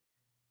 no.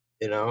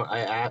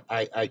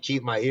 I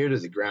keep my ear to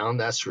the ground.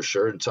 That's for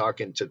sure. And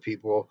talking to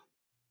people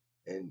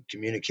and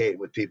communicating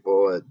with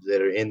people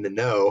that are in the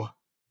know.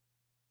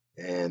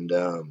 And,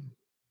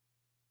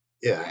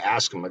 yeah, I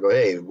ask them, I go,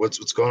 hey,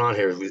 what's going on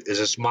here? Is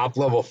this MOP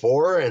level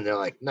 4? And they're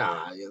like,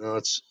 nah,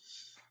 it's,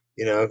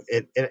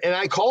 and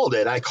I called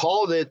it. I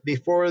called it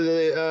before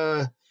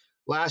the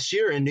last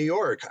year in New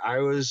York.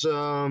 I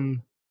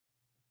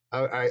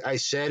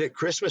said at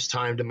Christmas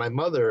time to my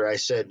mother, I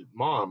said,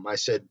 Mom, I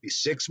said,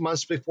 6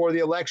 months before the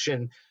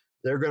election,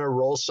 they're going to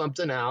roll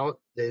something out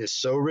that is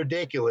so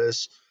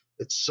ridiculous.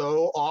 It's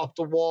so off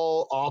the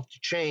wall, off the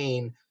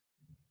chain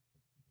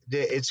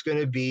that it's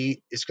going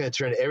to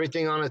turn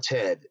everything on its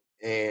head.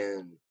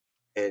 And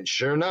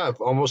sure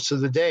enough, almost to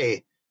the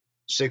day,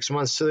 6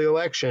 months to the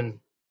election,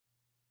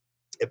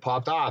 it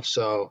popped off.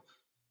 So,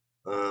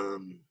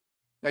 um,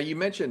 Now you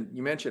mentioned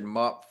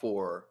MOP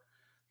 4.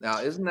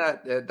 Now, isn't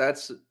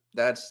that's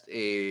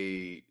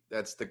the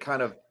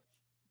kind of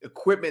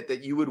equipment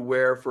that you would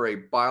wear for a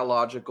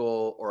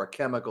biological or a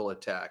chemical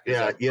attack? Is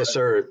yeah, that yes,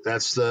 sir.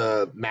 That's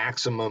the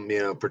maximum,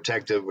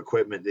 protective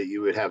equipment that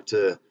you would have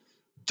to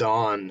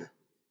don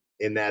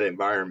in that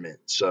environment.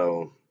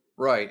 So,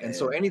 right? And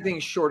so and anything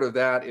short of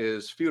that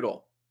is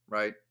futile,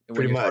 right? And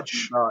pretty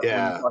much, when you're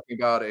yeah, talking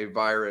about a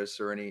virus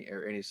or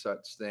any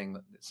such thing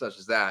such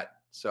as that,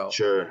 so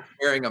sure,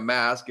 wearing a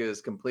mask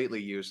is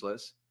completely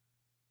useless.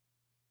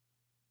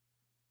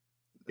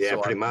 yeah, So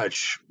I pretty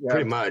much, yeah,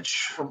 pretty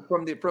much,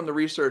 from the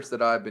research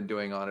that I've been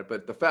doing on it,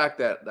 but the fact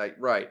that like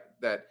right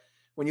that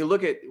when you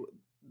look at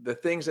the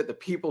things that the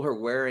people are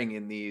wearing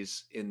in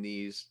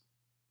these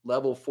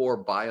level 4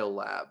 bio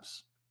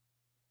labs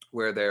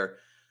where they're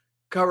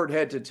covered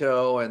head to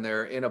toe and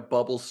they're in a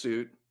bubble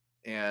suit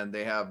and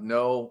they have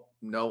no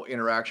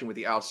interaction with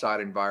the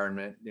outside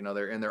environment,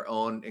 they're in their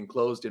own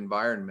enclosed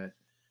environment.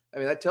 I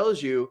mean, that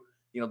tells you,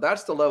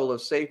 that's the level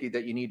of safety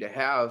that you need to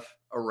have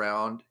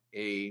around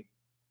a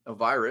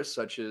virus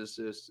such as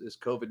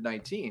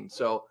COVID-19.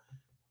 So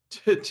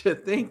to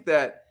think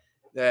that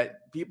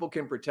people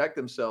can protect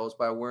themselves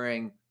by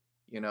wearing,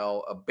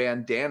 a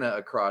bandana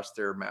across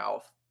their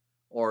mouth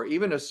or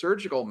even a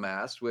surgical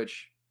mask,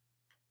 which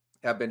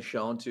have been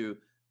shown to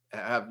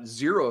have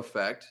zero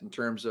effect in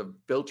terms of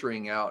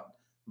filtering out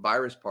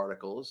virus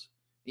particles.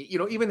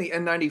 Even the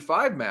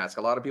N95 mask,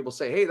 a lot of people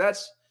say, hey, that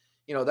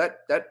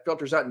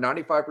filters out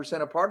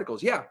 95% of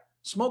particles. Yeah,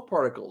 smoke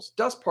particles,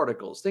 dust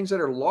particles, things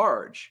that are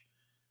large.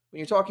 When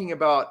you're talking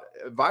about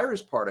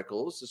virus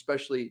particles,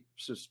 especially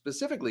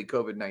specifically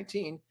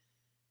COVID-19,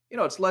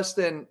 it's less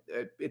than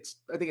I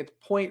think it's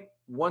 0.125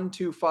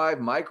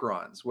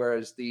 microns,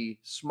 whereas the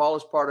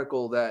smallest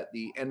particle that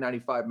the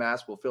N95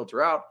 mask will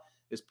filter out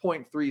is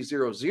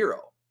 0.300.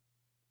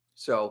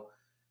 So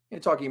you're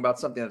talking about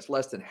something that's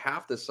less than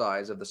half the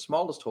size of the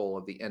smallest hole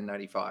of the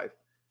N95.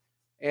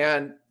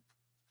 And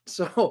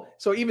so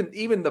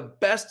even the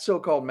best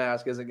so-called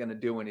mask isn't going to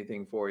do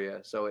anything for you.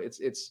 So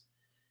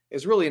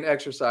it's really an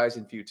exercise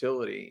in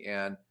futility.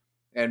 And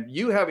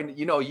you having,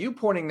 you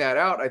pointing that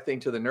out, I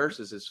think, to the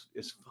nurses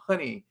is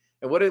funny.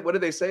 And what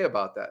did they say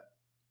about that?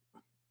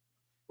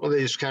 well,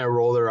 they just kind of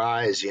roll their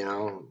eyes,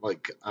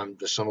 like I'm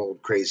just some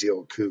old crazy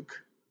old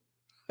kook.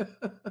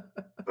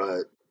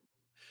 But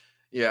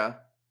Yeah,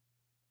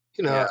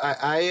 yeah,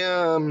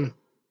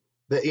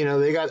 that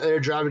they got their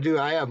job to do.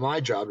 I have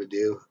my job to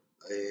do,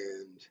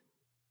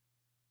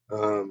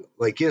 and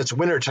like it's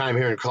winter time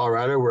here in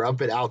Colorado. We're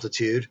up at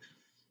altitude,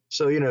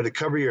 so to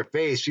cover your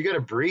face, you got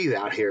to breathe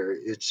out here.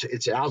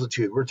 It's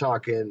altitude. We're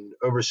talking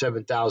over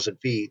 7,000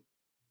 feet.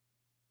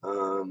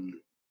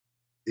 Um,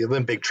 the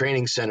Olympic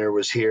Training Center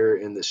was here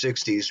in the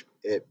 '60s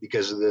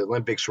because the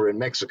Olympics were in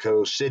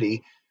Mexico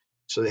City,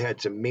 so they had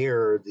to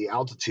mirror the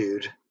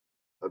altitude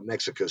of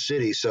Mexico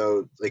City.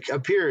 So like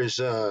up here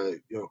is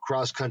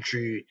cross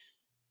country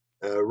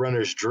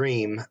runner's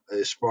dream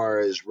as far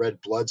as red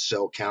blood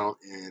cell count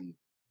and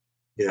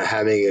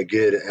having a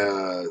good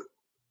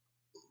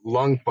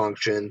lung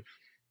function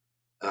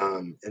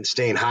and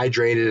staying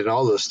hydrated and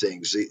all those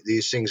things.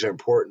 These things are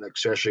important,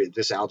 especially at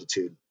this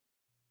altitude.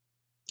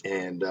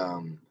 And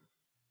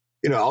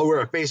I'll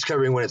wear a face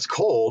covering when it's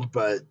cold,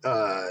 but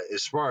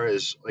as far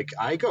as like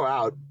I go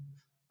out,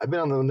 I've been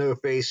on the no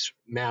face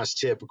mask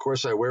tip. Of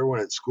course, I wear one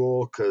at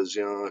school because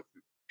if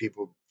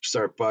people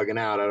start bugging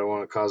out, I don't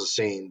want to cause a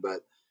scene.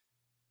 But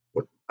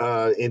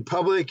in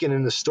public and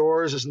in the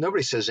stores,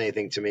 nobody says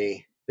anything to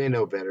me. They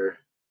know better.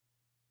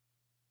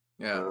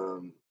 Yeah.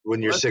 When Well,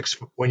 you're that's,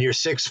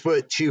 6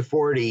 foot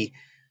 240,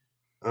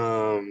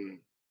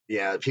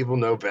 yeah, people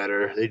know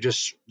better.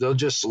 They'll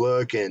just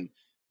look and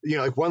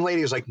like one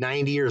lady was like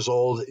 90 years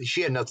old.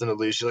 She had nothing to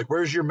lose. She's like,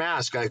 "Where's your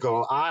mask?" I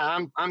go,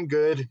 I'm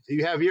good.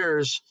 You have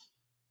yours.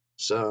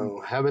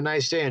 So have a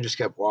nice day," and just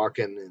kept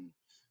walking, and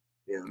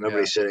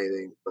nobody yeah. said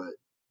anything. But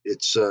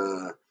it's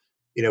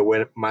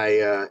when my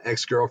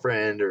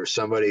ex-girlfriend or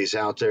somebody's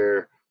out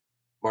there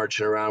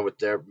marching around with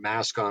their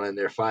mask on and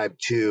they're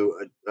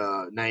 5'2",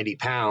 90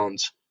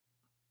 pounds,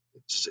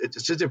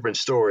 it's a different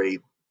story.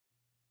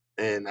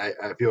 And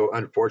I feel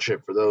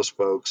unfortunate for those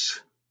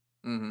folks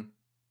Hmm.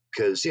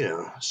 because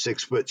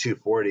 6 foot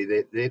 240,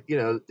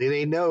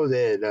 they know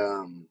that.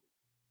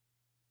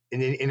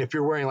 And if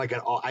you're wearing like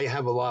I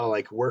have a lot of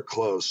like work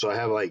clothes, so I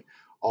have like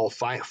all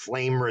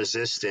flame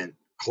resistant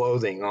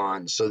clothing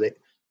on, so they're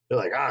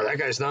like, that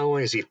guy's not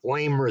only is he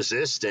flame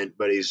resistant,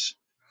 but he's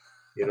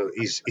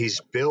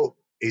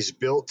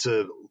built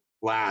to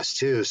last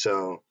too.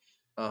 So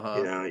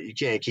Uh-huh. you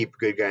can't keep a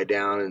good guy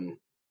down, and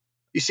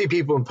you see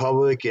people in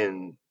public,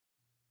 and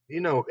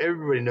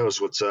everybody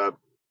knows what's up.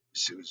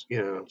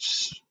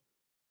 It's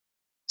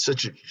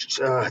such a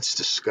it's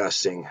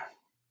disgusting.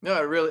 No,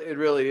 it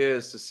really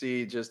is to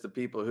see just the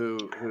people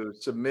who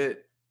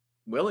submit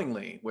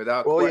willingly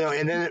without Well, question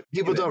and then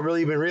people even. don't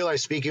really even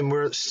realize. Speaking,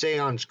 we're staying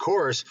on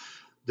course.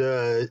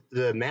 The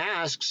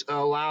masks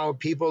allow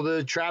people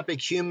to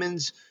traffic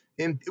humans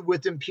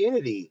with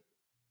impunity.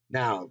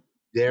 Now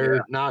Yeah,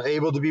 they're not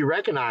able to be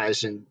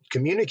recognized and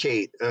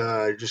communicate.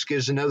 Just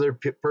gives another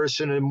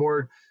person a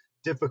more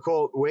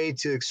difficult way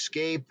to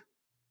escape.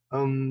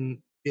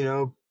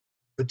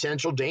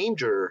 Potential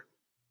danger.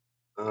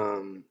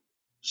 Um,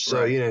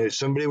 so right,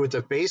 somebody with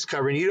a face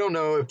covering, you don't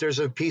know if there's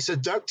a piece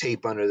of duct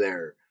tape under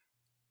there.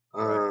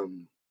 right.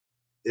 Um,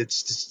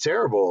 it's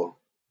terrible.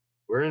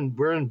 We're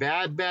in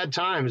bad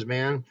times,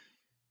 man.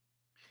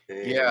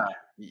 Yeah,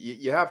 And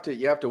you have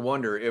to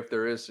wonder if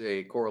there is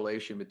a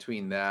correlation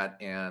between that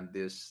and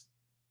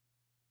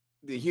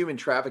the human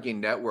trafficking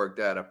network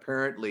that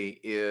apparently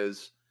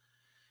is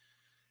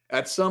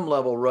at some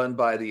level run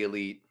by the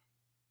elite.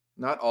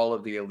 Not all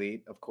of the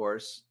elite, of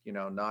course.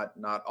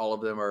 Not all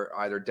of them are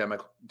either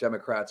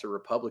Democrats or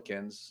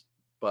Republicans,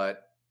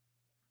 but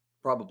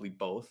probably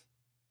both.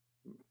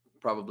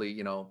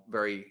 Probably,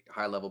 very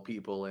high level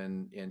people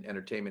in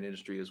entertainment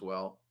industry as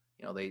well.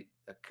 They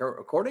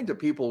according to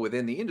people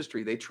within the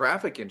industry, they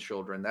traffic in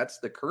children. That's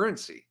the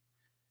currency.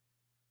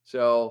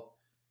 So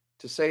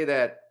to say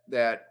that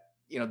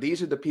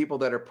these are the people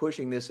that are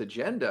pushing this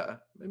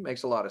agenda, it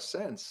makes a lot of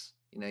sense.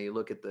 You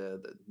look at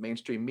the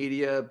mainstream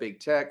media, big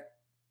tech,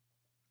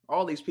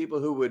 all these people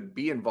who would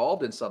be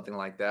involved in something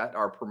like that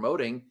are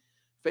promoting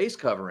face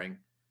covering,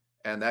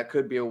 and that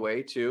could be a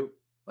way to,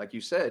 like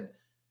you said,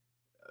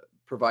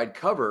 provide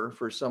cover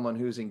for someone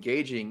who's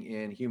engaging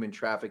in human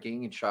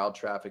trafficking and child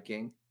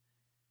trafficking,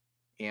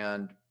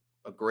 and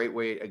a great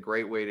way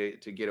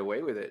to get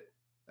away with it.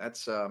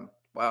 That's wow,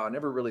 I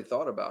never really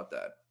thought about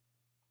that.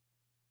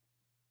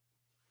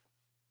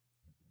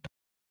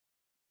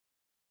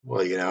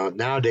 well,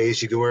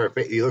 nowadays you can wear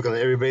you look on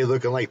everybody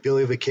looking like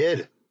Billy the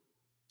Kid.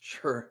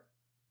 Sure,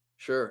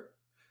 sure.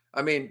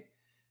 I mean,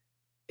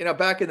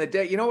 back in the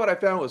day, what I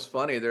found was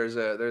funny. There's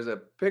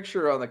a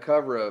picture on the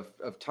cover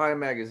of Time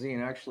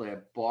magazine. Actually, I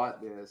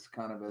bought this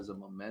kind of as a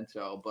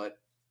memento, but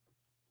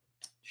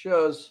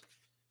shows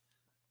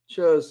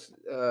shows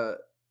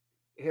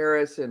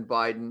Harris and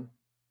Biden.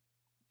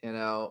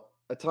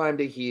 A time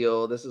to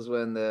heal. This is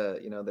when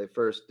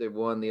they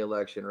won the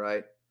election,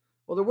 right?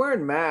 Well, they're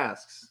wearing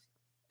masks,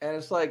 and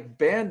it's like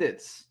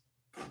bandits,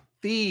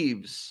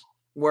 thieves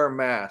wear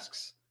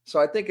masks. So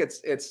I think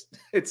it's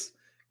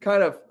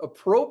kind of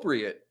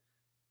appropriate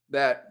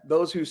that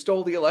those who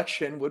stole the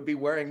election would be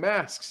wearing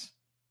masks.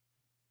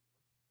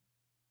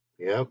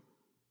 Yep,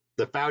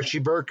 the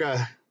Fauci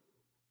burqa.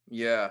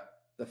 Yeah,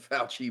 the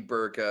Fauci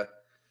burqa.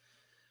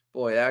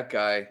 Boy, that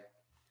guy.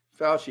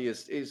 Fauci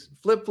is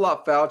flip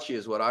flop. Fauci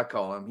is what I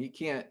call him. He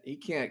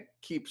can't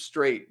keep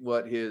straight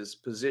what his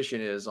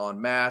position is on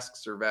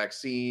masks or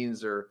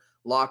vaccines or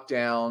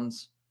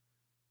lockdowns.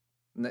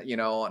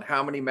 On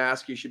how many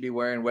masks you should be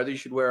wearing, whether you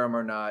should wear them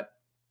or not.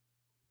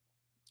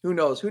 Who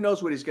knows? Who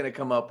knows what he's going to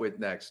come up with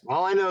next?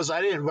 All I know is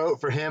I didn't vote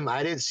for him.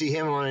 I didn't see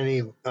him on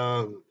any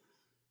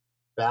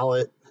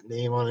ballot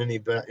name on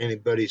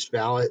anybody's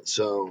ballot.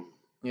 So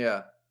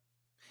Yeah,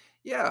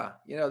 yeah.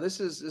 This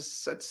is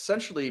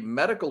essentially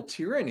medical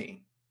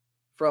tyranny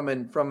from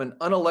an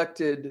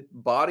unelected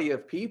body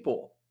of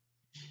people.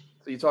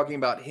 So you're talking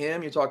about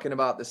him. You're talking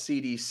about the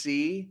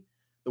CDC,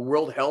 the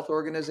World Health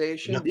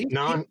Organization. These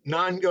people,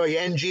 non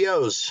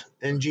NGOs.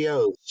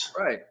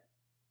 right?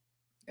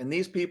 And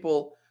these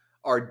people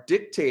are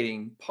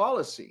dictating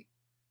policy.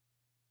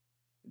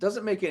 It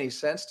doesn't make any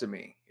sense to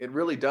me. It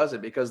really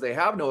doesn't, because they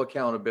have no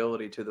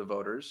accountability to the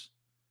voters.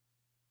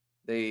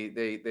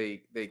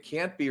 They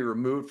can't be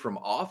removed from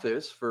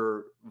office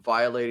for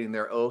violating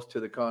their oath to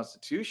the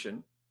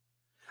Constitution.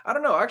 I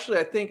don't know. Actually,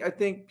 I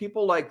think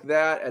people like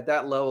that at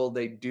that level,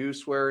 they do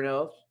swear an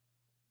oath.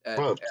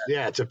 Well, At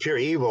yeah, it's a pure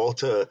evil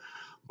to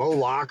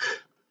Moloch.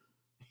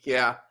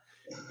 yeah,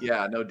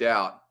 yeah, no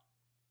doubt,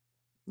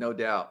 no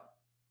doubt.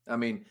 I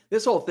mean,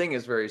 this whole thing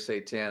is very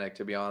satanic,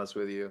 to be honest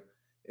with you.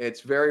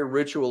 It's very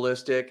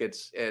ritualistic.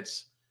 It's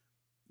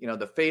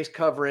the face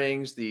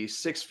coverings, the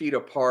 6 feet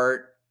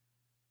apart.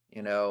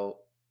 You know,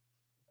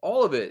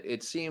 all of it.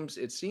 It seems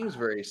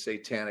very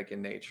satanic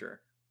in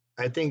nature.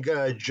 I think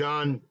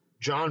John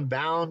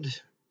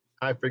Bound,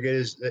 I forget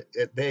his.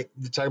 They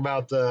talk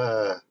about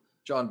the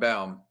John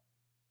Baum.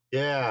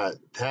 yeah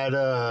had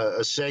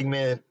a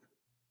segment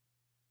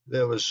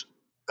that was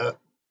a,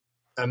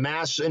 a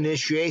mass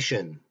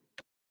initiation.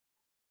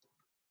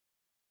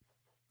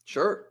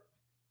 Sure.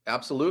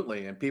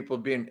 Absolutely. And people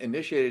being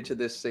initiated to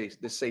this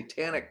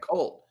satanic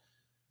cult,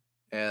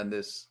 and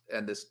this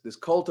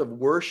cult of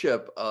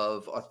worship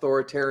of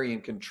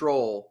authoritarian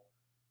control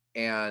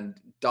and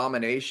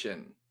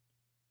domination,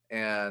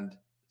 and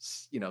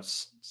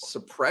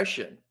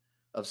suppression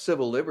of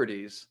civil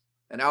liberties,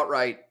 and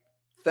outright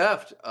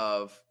theft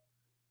of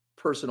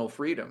personal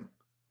freedom.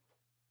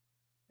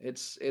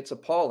 It's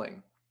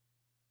appalling.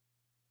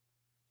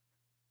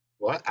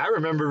 Well, I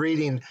remember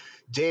reading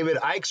David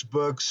Icke's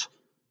books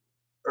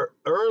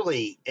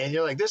early, and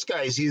you're like, this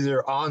guy's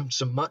either on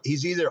some,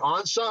 he's either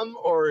on some,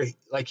 or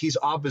like he's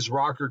off his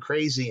rocker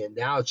crazy, and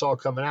now it's all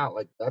coming out.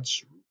 Like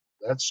that's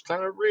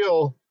kind of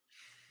real,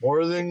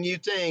 more than you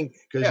think,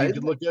 because Yeah, you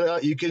can look it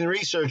up, you can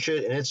research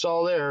it, and it's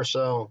all there.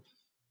 So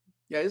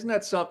yeah, isn't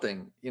that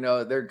something?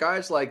 There are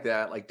guys like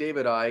that, like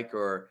David Icke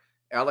or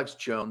Alex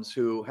Jones,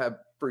 who have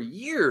for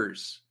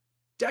years,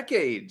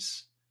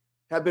 decades,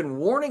 have been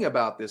warning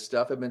about this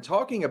stuff, have been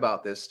talking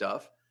about this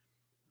stuff,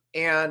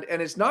 and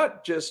it's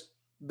not just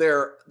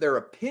their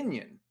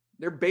opinion.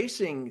 They're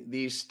basing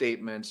these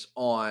statements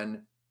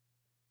on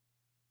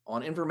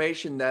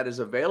information that is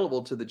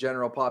available to the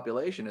general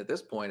population at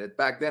this point.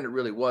 Back then, it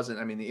really wasn't.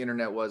 I mean, the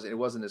internet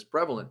wasn't as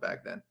prevalent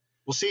back then.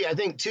 we'll see. I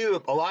think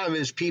too, a lot of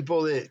it is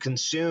people that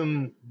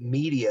consume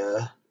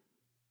media,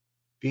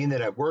 being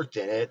that I've worked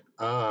in it.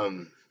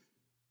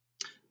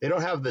 They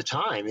don't have the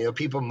time.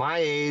 People my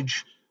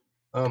age,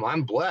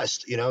 I'm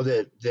blessed,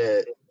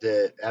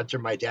 that after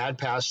my dad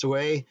passed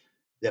away,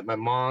 that my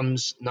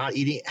mom's not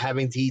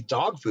having to eat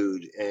dog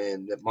food,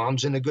 and that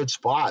mom's in a good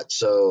spot.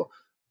 So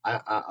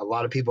a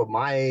lot of people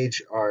my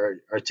age are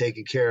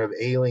taking care of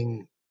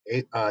aging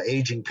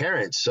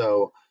parents.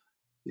 So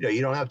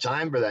you don't have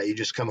time for that. You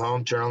just come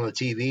home, turn on the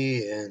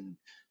TV, and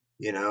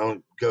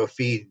go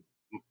feed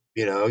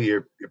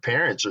your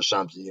parents or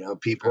something. Sure.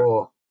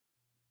 People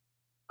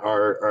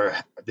are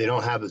they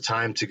don't have the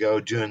time to go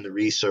doing the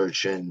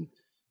research and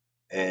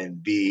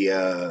be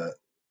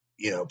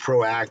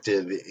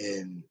proactive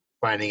in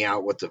finding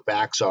out what the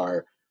facts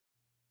are,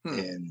 Hmm.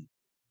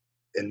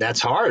 and that's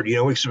hard.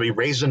 We should be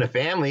raising a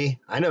family.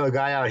 I know a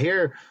guy out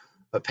here,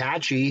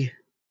 Apache,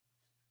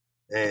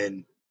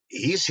 and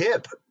he's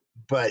hip,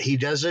 but he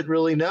doesn't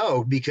really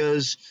know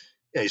because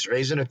he's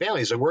raising a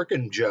family. He's a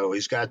working Joe.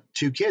 He's got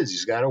 2 kids.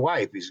 He's got a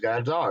wife. He's got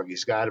a dog.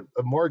 He's got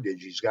a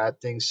mortgage. He's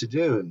got things to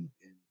do, and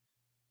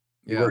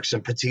Yeah.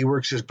 he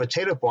works as a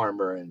potato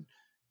farmer and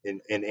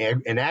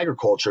in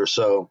agriculture.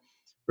 So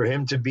for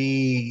him to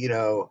be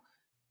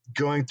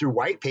going through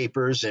white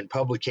papers and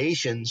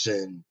publications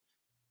and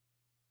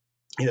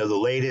the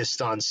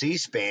latest on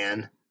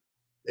C-SPAN,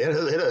 they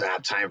don't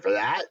have time for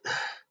that.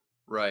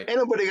 Right. Ain't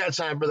nobody got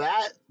time for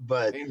that.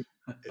 But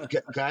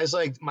guys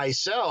like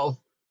myself,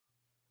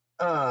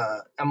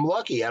 I'm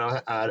lucky.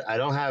 I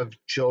don't have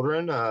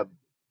children.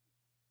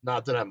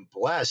 Not that I'm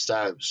blessed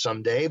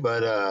someday,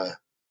 but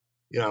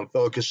I'm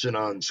focusing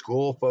on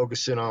school,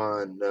 focusing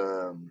on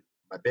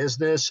my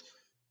business,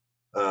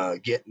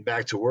 getting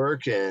back to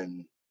work,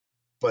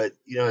 but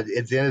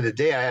at the end of the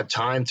day, I have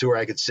time to where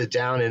I could sit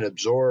down and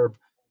absorb,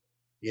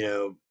 you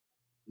know,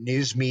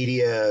 news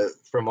media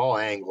from all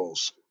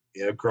angles.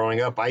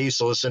 Growing up, I used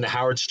to listen to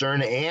Howard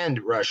Stern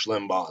and Rush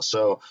Limbaugh.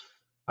 So,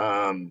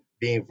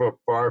 being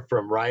far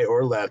from right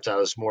or left, I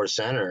was more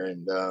center,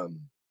 and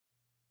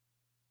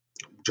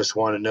just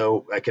want to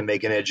know I can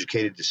make an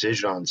educated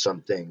decision on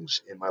some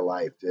things in my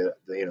life that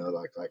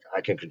like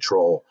I can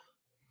control.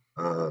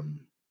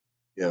 Um,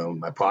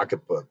 my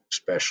pocketbook,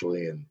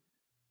 especially, and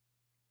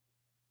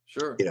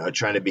Sure.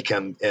 trying to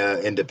become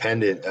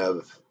independent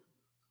of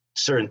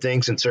certain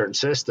things and certain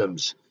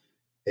systems.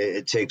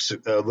 It takes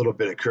a little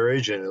bit of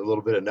courage and a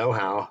little bit of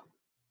know-how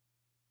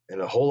and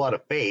a whole lot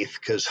of faith,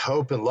 because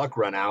hope and luck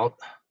run out.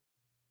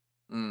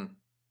 Mm.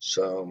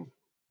 So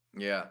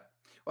Yeah.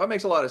 Well, that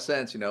makes a lot of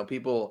sense.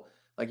 People,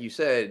 like you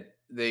said,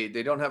 they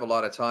don't have a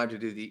lot of time to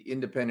do the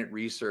independent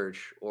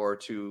research or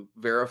to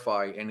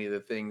verify any of the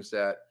things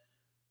that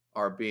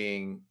are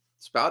being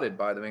spouted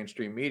by the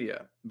mainstream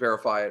media.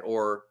 Verify it,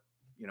 or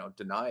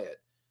deny it.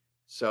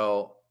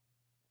 So,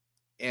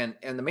 and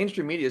the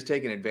mainstream media has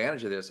taken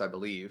advantage of this, I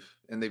believe,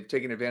 and they've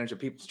taken advantage of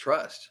people's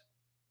trust.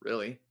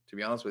 Really, to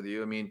be honest with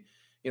you, I mean,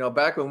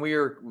 back when we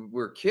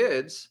were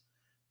kids,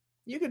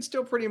 you could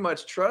still pretty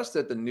much trust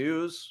that the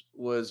news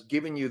was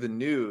giving you the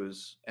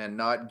news and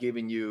not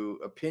giving you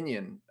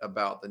opinion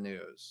about the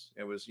news.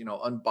 It was,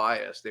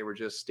 unbiased. They were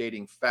just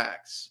stating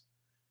facts.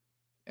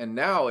 And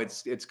now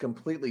it's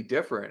completely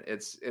different.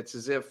 It's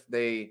as if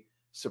they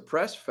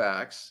suppress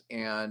facts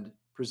and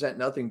present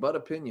nothing but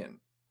opinion,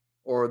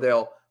 or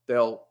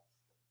they'll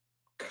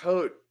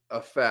coat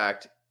a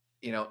fact,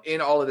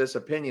 in all of this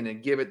opinion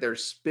and give it their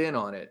spin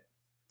on it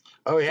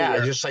Oh to yeah,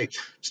 where, just like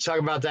let's talk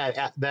about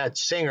that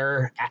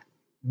singer,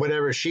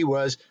 whatever she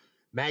was,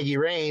 Maggie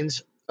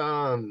Rains.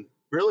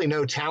 Really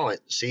no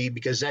talent. See,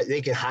 because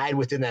they can hide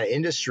within that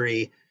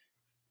industry.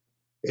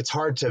 It's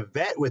hard to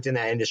vet within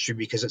that industry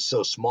because it's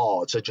so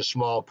small. It's such a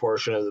small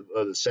portion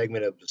of the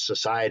segment of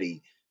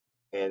society.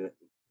 And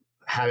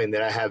having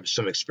that, I have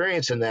some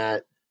experience in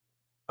that.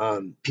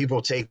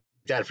 People take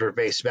that for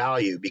face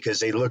value because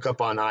they look up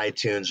on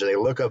iTunes or they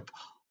look up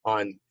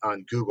on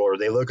Google or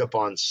they look up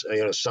on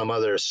some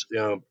other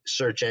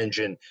search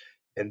engine,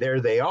 and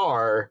there they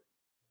are.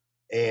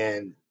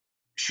 And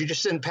she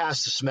just didn't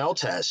pass the smell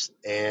test,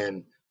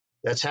 and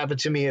that's happened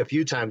to me a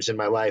few times in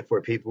my life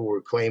where people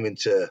were claiming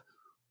to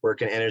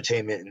work in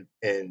entertainment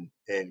and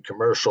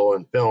commercial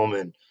and film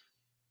and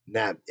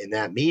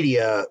that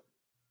media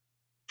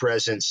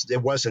presence.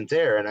 It wasn't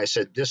there, and I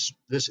said, this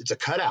it's a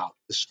cutout.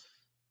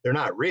 They're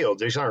not real.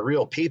 These aren't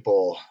real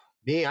people.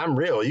 Me, I'm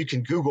real. You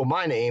can Google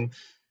my name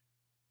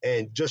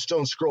and just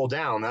don't scroll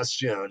down. That's,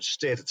 just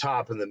stay at the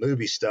top in the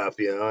movie stuff.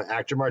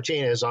 Actor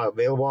Martinez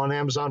available on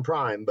Amazon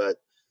Prime, but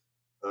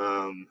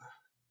and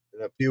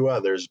a few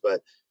others.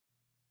 But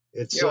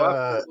it's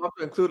yeah, we'll have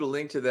to include a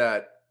link to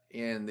that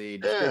in the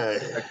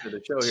description yeah, section of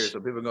the show here, so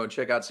people go and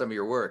check out some of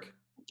your work.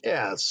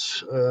 yeah,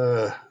 it's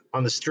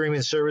on the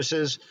streaming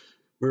services.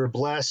 We were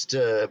blessed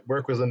to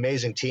work with an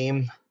amazing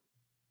team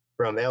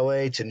from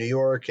LA to New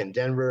York and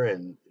Denver,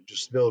 and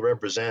just to be able to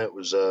represent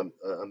was an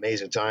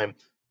amazing time.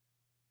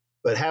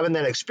 But having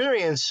that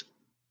experience,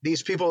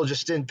 these people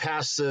just didn't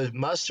pass the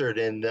mustard,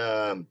 and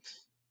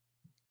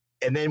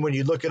then when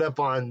you look it up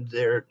on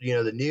their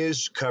the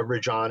news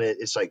coverage on it,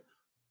 it's like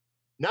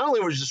not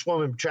only was this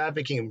woman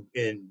trafficking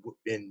in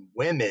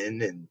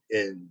women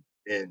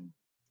and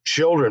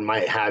children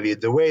might have you,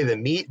 the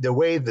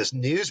way this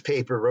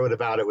newspaper wrote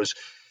about it was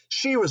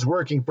she was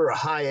working for a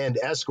high end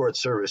escort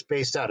service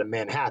based out of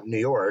Manhattan, New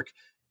York,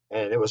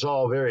 and it was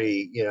all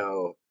very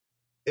it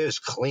was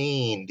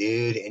clean,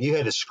 dude, and you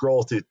had to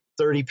scroll through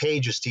 30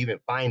 pages to even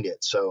find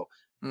it. So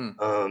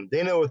Hmm.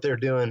 they know what they're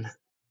doing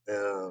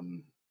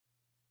when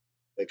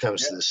it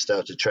comes to Yeah, this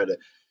stuff to try to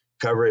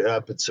cover it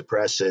up and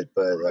suppress it.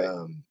 But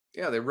right.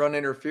 Yeah, they run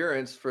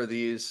interference for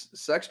these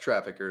sex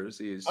traffickers.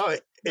 These, oh, you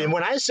and know,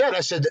 when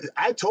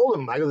I told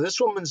him, I go, this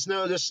woman's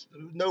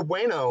no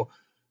bueno.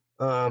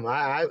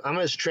 I'm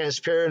as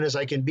transparent as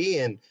I can be,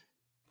 and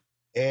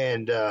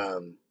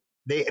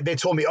they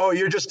told me, oh,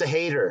 you're just a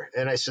hater,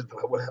 and I said,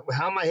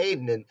 how am I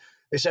hating? And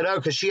they said, oh,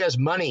 because she has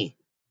money.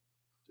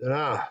 I said,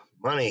 oh,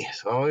 money,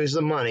 it's always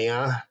the money,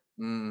 huh?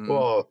 mhm.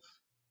 Well,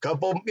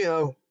 couple,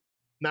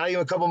 not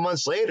even a couple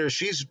months later,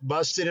 she's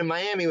busted in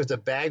Miami with a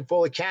bag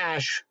full of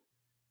cash,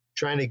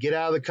 trying to get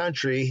out of the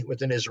country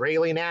with an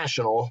Israeli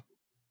national.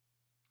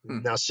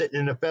 Hmm. Now sitting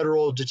in a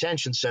federal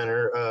detention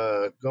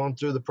center, going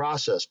through the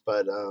process.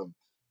 But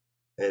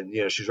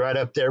and she's right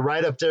up there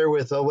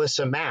with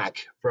Alyssa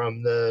Mack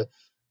from the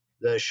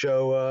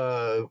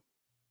show.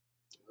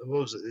 What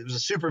was it? It was a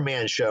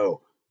Superman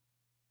show.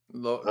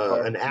 An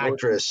Lotion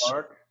actress.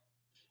 Clark.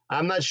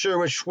 I'm not sure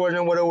which one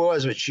and what it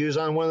was, but she was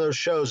on one of those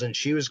shows, and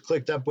she was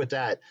clicked up with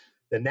the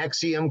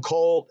Nexium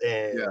cult,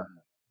 Yeah, and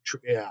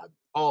yeah,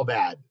 all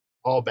bad,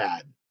 all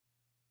bad.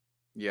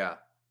 yeah.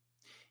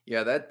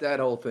 Yeah, that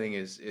whole thing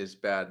is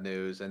bad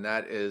news, and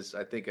that is,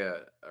 I think,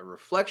 a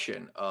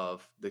reflection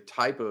of the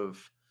type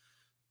of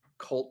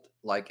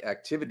cult-like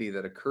activity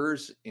that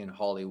occurs in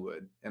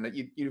Hollywood. And that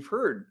you've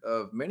heard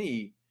of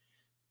many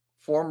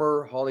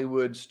former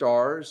Hollywood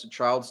stars,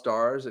 child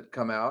stars that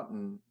come out,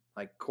 and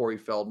like Corey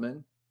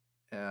Feldman,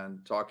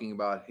 and talking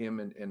about him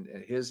and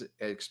his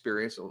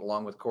experience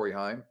along with Corey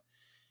Haim.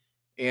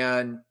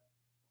 And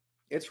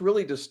it's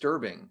really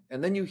disturbing.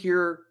 And then you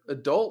hear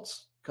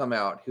adults come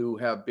out who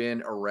have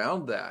been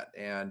around that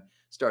and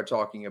start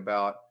talking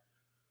about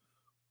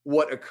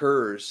what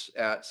occurs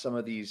at some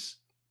of these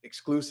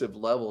exclusive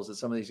levels, at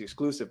some of these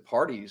exclusive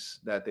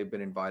parties that they've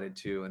been invited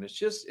to. And it's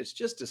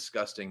just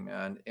disgusting,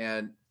 man.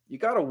 And you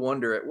got to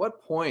wonder, at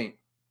what point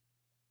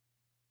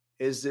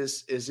is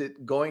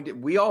it going to,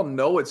 we all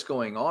know what's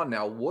going on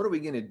now. What are we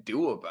going to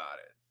do about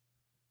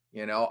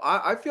it?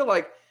 I feel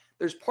like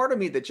there's part of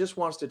me that just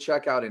wants to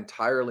check out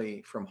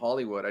entirely from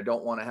Hollywood. I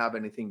don't want to have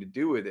anything to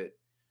do with it.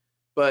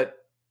 But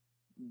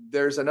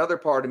there's another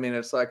part of me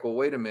that's like, well,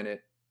 wait a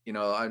minute.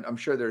 I'm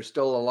sure there's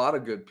still a lot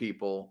of good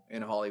people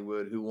in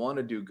Hollywood who want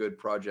to do good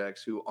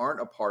projects, who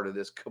aren't a part of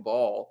this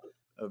cabal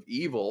of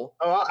evil.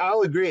 Oh,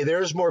 I'll agree.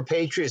 There's more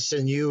patriots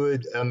than you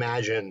would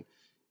imagine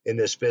in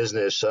this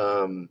business.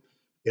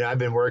 I've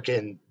been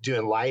working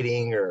doing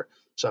lighting or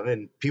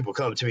something. People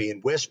come to me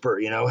and whisper,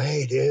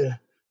 hey, dude,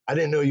 I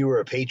didn't know you were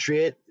a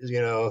patriot.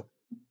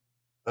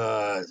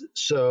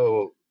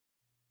 So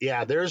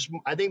yeah,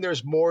 I think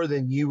there's more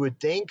than you would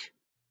think.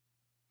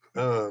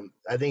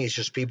 I think it's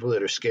just people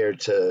that are scared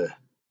to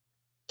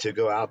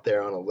go out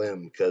there on a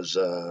limb because,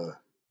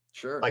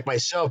 Sure. like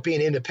myself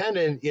being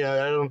independent,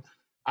 I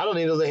don't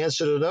need to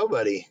answer to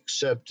nobody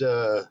except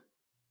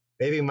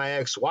maybe my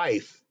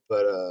ex-wife.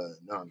 But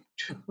no,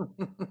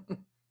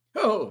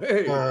 Oh,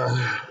 hey,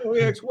 uh, oh,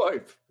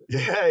 ex-wife.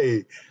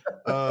 hey,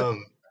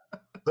 um,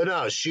 but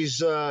no,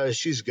 she's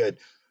good.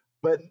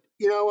 But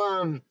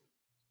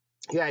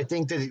yeah, I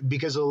think that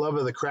because of the love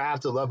of the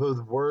craft, the love of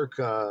the work,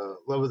 love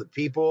of the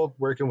people,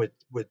 working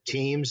with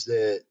teams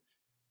that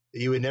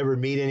you would never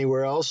meet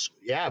anywhere else.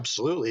 Yeah,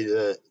 absolutely.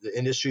 The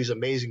industry's an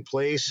amazing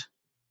place,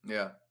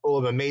 Yeah. full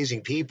of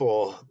amazing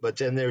people. But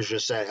then there's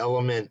just that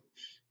element.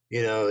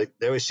 They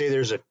always say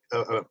there's a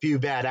few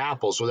bad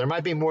apples. Well, there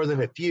might be more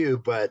than a few,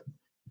 but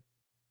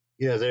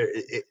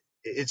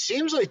it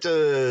seems like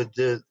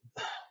the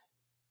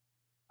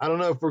I don't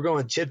know if we're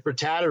going tit for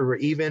tat or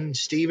even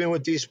Steven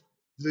with these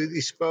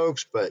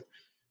folks, but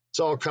it's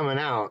all coming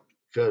out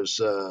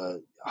because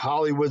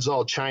Hollywood's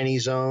all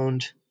Chinese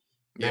owned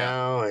Yeah.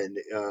 now, and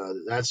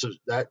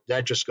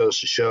that just goes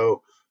to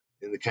show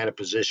in the kind of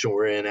position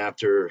we're in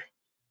after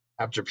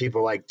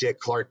people like Dick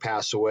Clark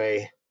pass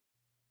away.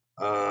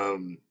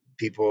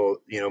 People,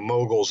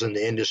 moguls in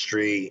the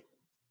industry,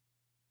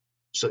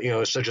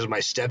 so such as my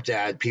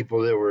stepdad,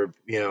 people that were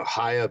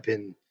high up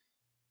in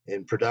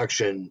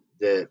production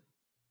that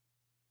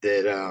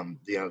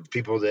the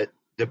people that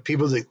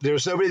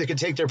there's nobody that could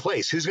take their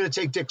place. Who's going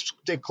to take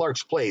Dick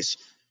Clark's place?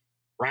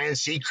 Ryan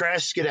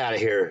Seacrest, get out of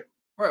here.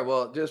 All right.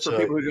 Well, just for So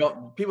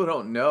people who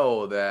don't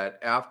know that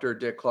after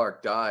Dick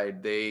Clark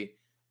died, they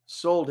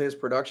sold his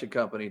production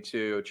company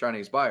to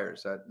Chinese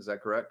buyers. Is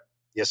that correct?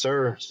 yes,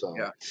 sir. So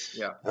Yeah.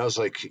 Yeah. I was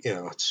like,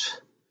 it's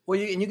Well,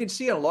 you can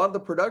see in a lot of the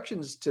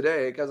productions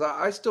today, because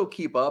I still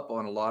keep up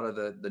on a lot of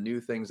the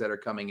new things that are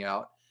coming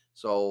out.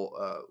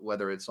 So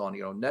whether it's on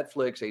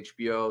Netflix,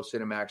 HBO,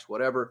 Cinemax,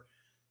 whatever.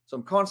 So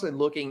I'm constantly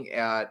looking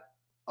at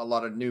a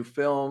lot of new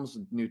films,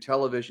 new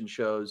television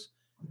shows,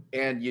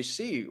 and you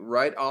see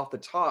right off the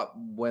top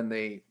when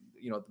they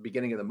at the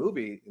beginning of the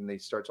movie and they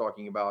start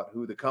talking about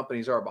who the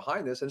companies are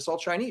behind this, and it's all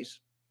Chinese.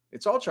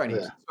 It's all yeah,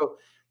 Chinese. So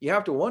you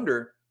have to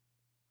wonder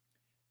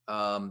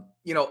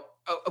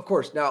of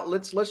course, now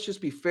let's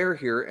just be fair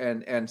here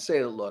and say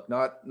that look,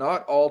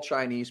 not all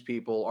Chinese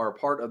people are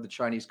part of the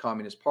Chinese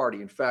Communist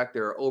Party. In fact,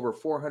 there are over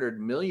 400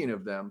 million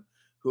of them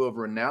who have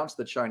renounced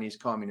the Chinese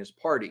Communist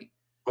Party.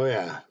 oh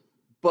yeah,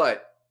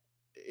 But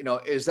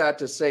is that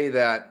to say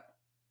that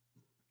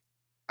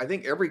I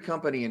think every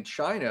company in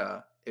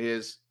China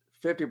is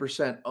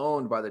 50%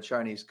 owned by the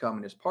Chinese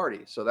Communist Party.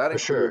 So that for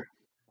includes sure.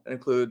 that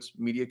includes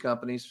media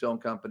companies, film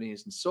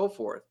companies, and so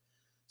forth.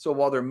 So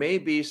while there may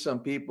be some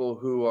people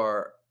who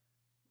are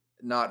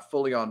not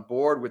fully on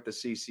board with the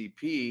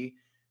CCP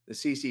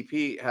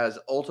has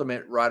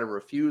ultimate right of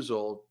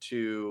refusal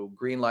to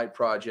greenlight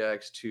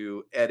projects,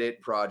 to edit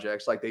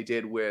projects, like they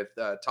did with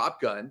Top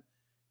Gun.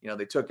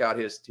 They took out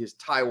his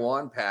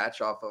Taiwan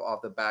patch off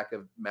the back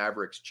of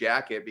Maverick's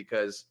jacket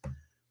because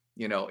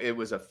it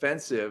was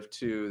offensive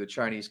to the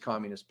Chinese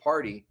Communist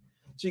Party.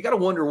 So you got to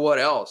wonder what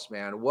else,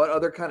 man. What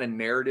other kind of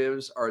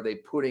narratives are they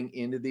putting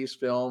into these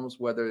films?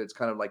 Whether it's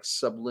kind of like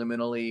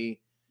subliminally,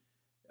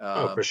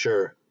 Oh, uh, for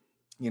sure.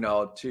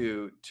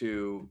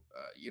 to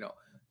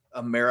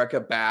America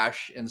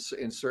bash in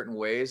certain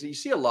ways. You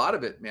see a lot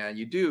of it, man.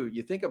 You do.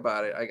 You think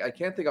about it. I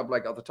can't think of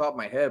like off the top of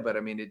my head, but I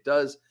mean, it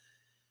does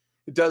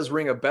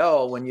ring a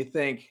bell when you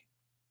think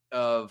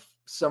of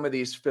some of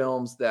these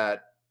films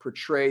that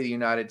portray the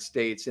United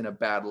States in a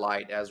bad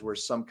light as we're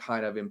some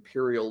kind of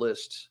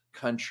imperialist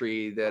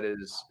country that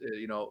is,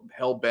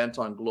 hell bent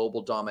on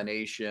global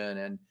domination,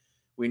 and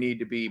we need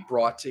to be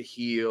brought to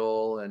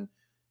heel, and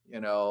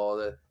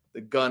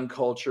the gun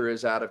culture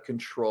is out of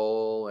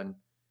control, and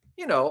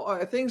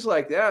things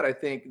like that. I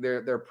think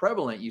they're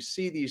prevalent. You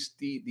see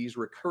these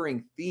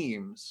recurring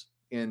themes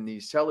in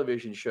these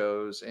television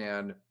shows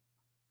and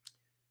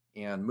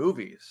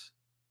movies.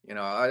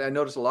 I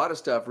noticed a lot of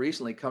stuff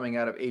recently coming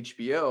out of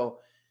HBO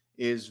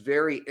is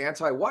very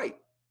anti-white.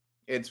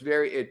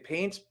 It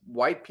paints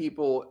white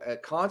people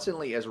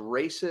constantly as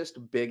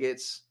racist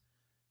bigots,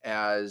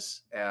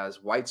 as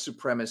white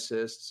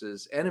supremacists,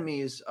 as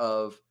enemies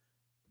of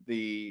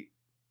the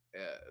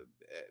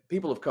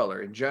people of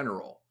color in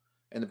general.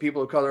 And the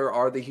people of color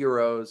are the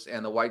heroes,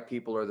 and the white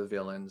people are the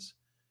villains.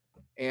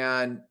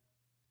 And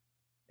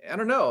I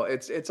don't know.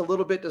 It's a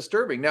little bit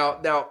disturbing. Now,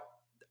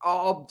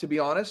 to be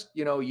honest,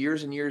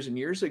 years and years and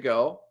years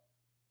ago,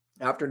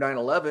 after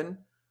 9/11,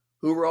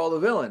 who were all the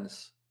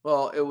villains?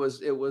 Well, it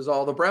was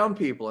all the brown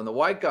people and the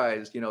white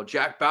guys.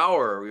 Jack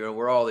Bauer.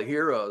 We're all the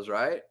heroes,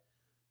 right?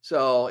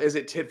 So is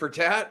it tit for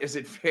tat? Is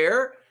it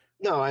fair?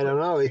 No, I don't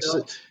know. You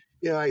know?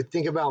 I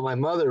think about my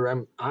mother.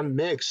 I'm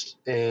mixed,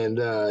 and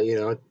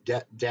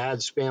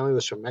dad's family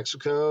was from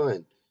Mexico,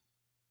 and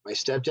my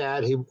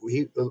stepdad. He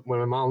when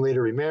my mom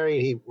later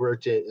remarried, he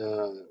worked at.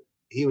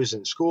 He was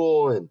in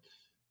school, and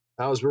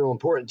that was real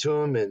important to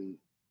him. And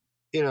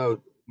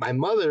my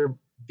mother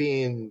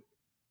being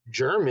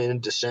German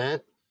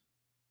descent,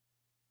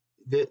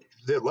 that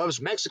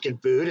loves Mexican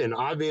food, and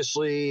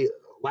obviously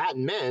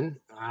Latin men.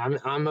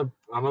 I'm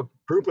a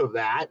proof of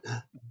that.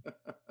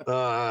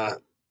 Uh,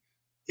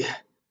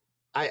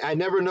 I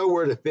never know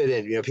where to fit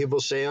in. People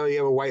say, "Oh, you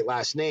have a white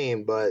last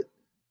name," but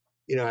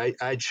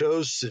I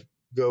chose to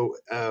go.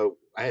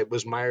 I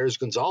was Myers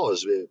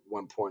Gonzalez at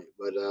one point,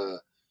 but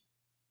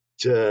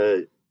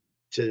to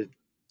to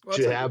Well, it's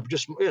to like, have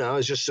just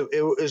it's just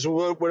it was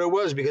what it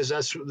was, because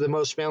that's the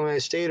most family I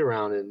stayed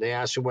around, and they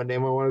asked me what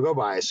name I want to go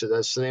by, so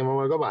that's the name I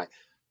want to go by.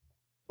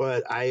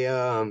 But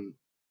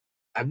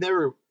I've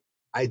never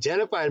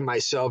identified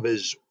myself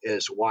as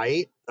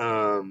white. I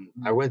mm,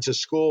 went to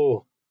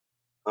school,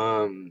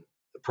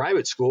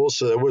 private school,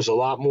 so there was a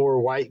lot more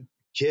white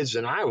kids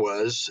than I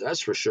was.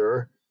 That's for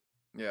sure.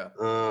 yeah.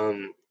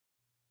 Um,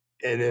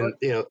 and But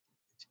then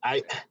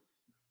I,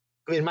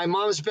 I mean, my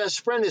mom's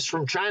best friend is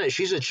from China.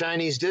 She's a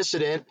Chinese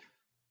dissident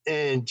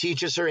and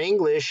teaches her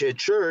English at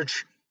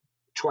church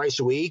twice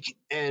a week.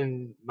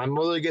 And my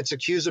mother gets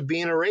accused of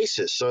being a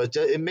racist. So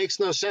it makes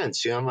no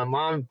sense. My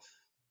mom,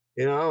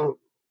 you know,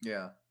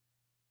 yeah,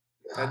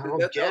 I that, don't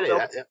that get it.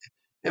 And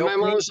they'll my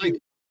paint mom's like you.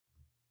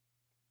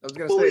 I was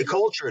gonna say,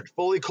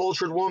 fully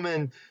cultured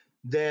woman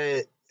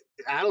that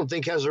I don't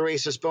think has a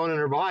racist bone in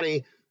her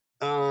body.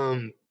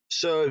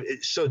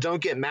 So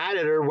don't get mad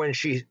at her when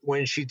she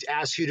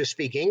asks you to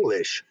speak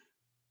English,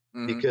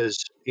 mhm,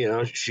 because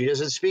she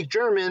doesn't speak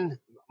German.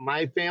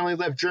 My family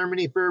left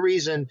Germany for a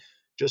reason,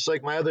 just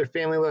like my other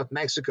family left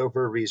Mexico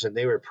for a reason.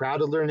 They were proud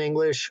to learn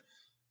English.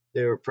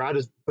 They were proud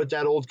to put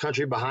that old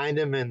country behind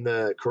them and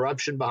the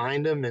corruption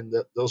behind them and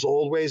those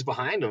old ways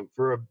behind them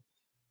for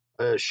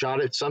a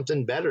shot at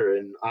something better.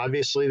 And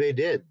obviously they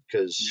did,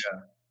 because yeah.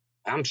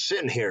 I'm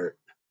sitting here.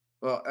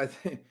 Well, I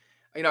think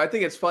I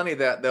think it's funny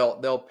that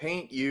they'll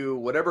paint you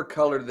whatever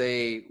color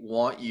they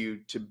want you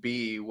to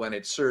be when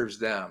it serves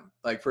them.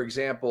 Like for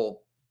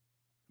example,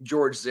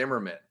 George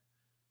Zimmerman.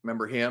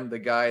 Remember him, the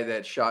guy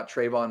that shot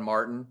Trayvon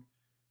Martin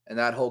and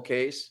that whole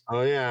case?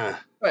 Oh, yeah.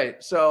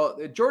 Right.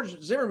 So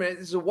George Zimmerman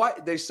is a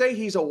white. They say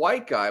he's a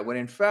white guy when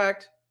in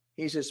fact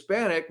he's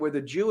Hispanic with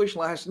a Jewish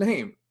last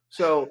name.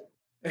 So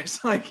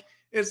it's like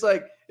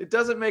it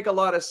doesn't make a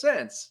lot of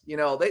sense.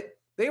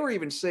 They were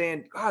even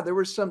saying, God, there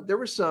was some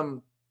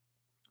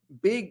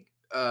big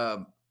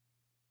You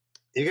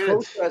gotta,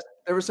 protest.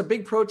 There was some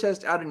big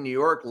protest out in New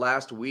York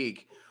last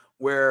week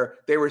where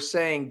they were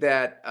saying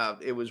that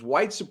it was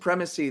white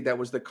supremacy that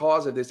was the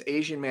cause of this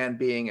Asian man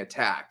being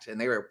attacked, and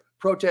they were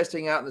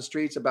protesting out in the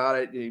streets about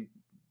it,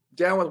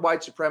 down with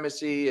white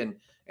supremacy and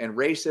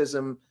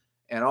racism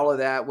and all of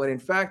that. When in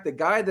fact the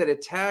guy that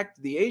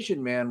attacked the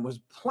Asian man was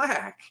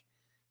black,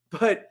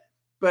 but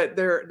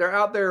they're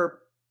out there yeah,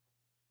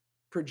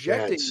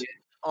 projecting it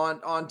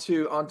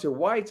onto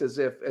whites as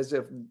if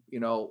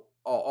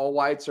all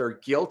whites are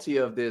guilty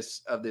of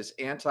this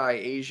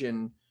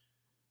anti-Asian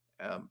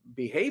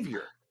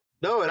behavior.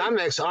 no, and I'm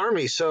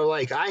ex-army, so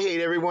like I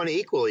hate everyone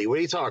equally. What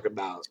are you talking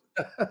about?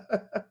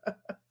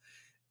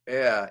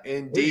 Yeah,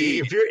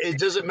 indeed. If you're, it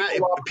doesn't matter.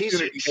 Equal A piece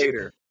of opportunity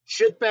hater.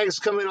 shit bags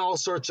come in all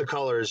sorts of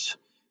colors.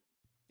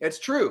 It's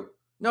true.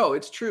 No,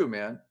 it's true,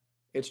 man.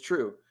 It's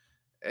true.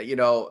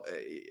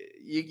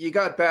 You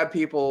got bad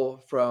people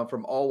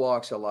from all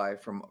walks of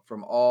life,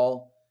 from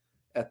all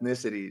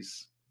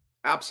ethnicities.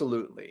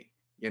 Absolutely.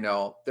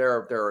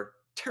 There are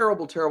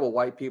terrible, terrible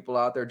white people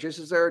out there, just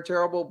as there are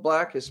terrible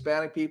black,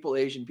 Hispanic people,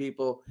 Asian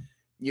people,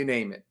 you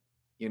name it.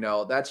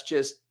 That's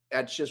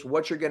just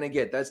what you're gonna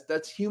get.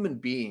 That's human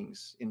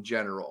beings in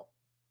general.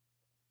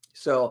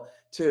 So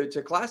to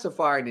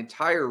classify an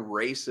entire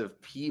race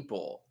of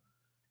people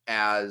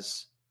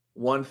as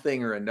one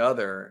thing or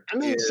another I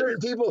mean, is certain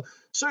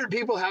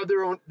people have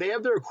their own. They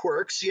have their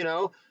quirks.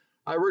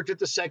 I worked at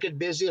the second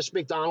busiest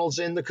McDonald's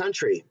in the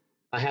country.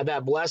 I had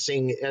that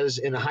blessing as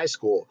in high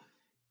school,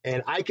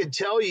 and I could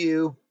tell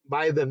you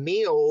by the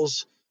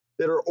meals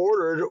that are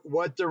ordered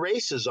what the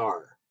races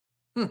are.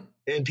 hmm,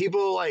 And people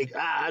are like,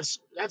 that's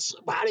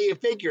how do you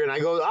figure? And I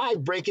go, I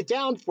break it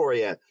down for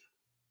you.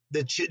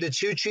 The two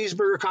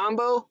cheeseburger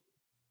combo,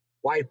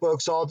 white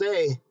folks all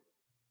day.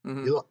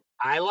 mhm,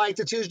 I like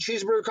the two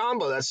cheeseburger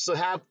combo. That's the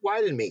half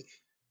white in me.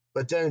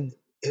 But then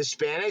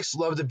Hispanics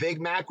love the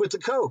Big Mac with the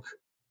Coke.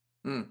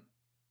 hmm.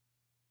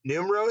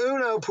 Numero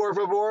uno, por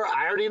favor.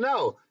 I already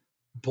know.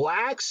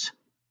 Blacks,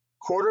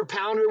 quarter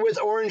pounder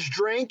with orange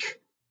drink.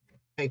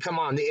 And come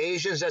on, the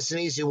Asians, that's an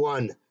easy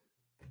one.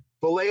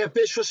 Fillet of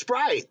fish with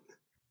Sprite.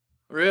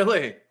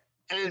 Really?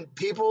 And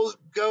people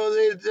go,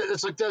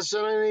 it's like there's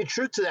not any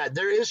truth to that.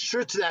 There is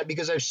truth to that,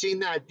 because I've seen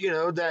that,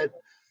 that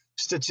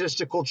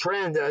statistical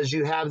trend as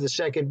you have the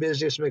second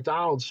busiest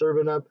McDonald's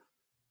serving up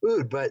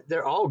food, but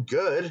they're all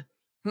good.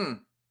 Hmm.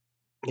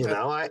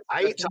 I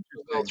That's eat Taco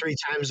Bell interesting. 3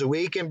 times a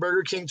week and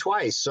Burger King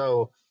twice.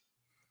 So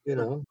You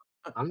know,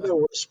 I'm no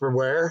worse for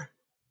wear.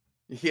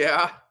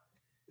 Yeah.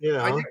 You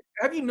I know, think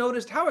have you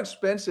noticed how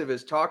expensive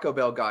has Taco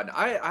Bell gotten?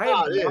 I have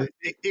oh, one.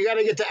 dude, you got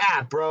to get the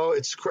app, bro.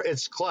 It's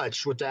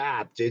clutch with the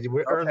app, dude.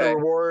 We earn the Okay.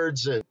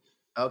 rewards, and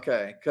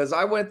Okay. Because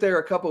I went there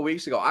a couple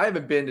weeks ago. I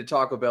haven't been to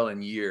Taco Bell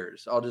in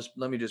years.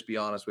 Let me just be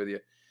honest with you.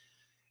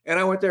 And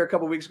I went there a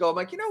couple weeks ago. I'm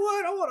like, you know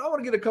what? I want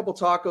to get a couple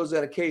tacos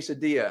and a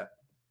quesadilla.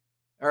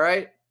 All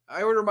right.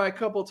 I order my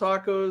couple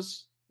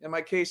tacos and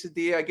my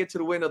quesadilla. I get to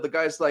the window. The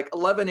guy's like oh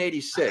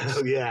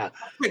 11.86. yeah,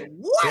 Like,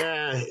 what?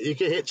 yeah, you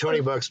can hit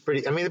 $20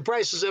 pretty. I mean, the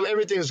prices of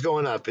everything's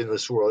going up in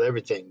this world,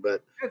 everything.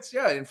 But That's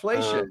yeah,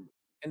 inflation. um,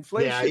 yeah,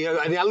 Inflation.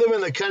 I mean, I live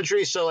in the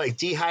country, so like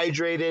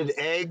dehydrated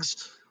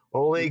eggs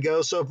only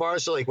go so far.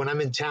 So like when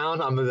I'm in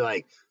town, I'm gonna be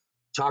like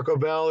Taco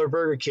Bell or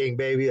Burger King,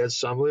 baby.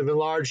 That's I'm living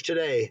large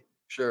today.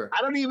 Sure.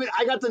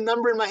 I got the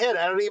number in my head.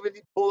 I don't even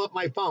pull up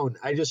my phone.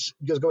 I just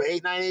go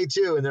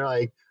 8982, and they're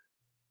like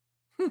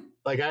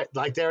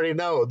they already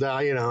know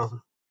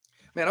that,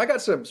 Man, I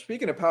got some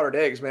speaking of powdered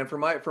eggs, man, for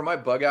my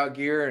bug out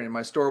gear and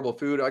my storable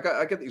food, I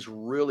got these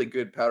really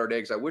good powdered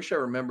eggs. I wish I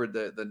remembered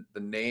the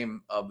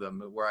name of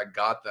them where I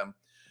got them.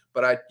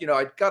 But I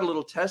got a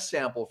little test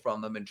sample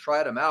from them and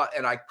tried them out,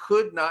 and I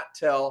could not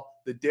tell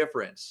the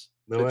difference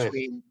no way.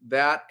 between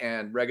that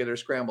and regular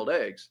scrambled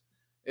eggs.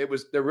 They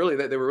were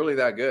really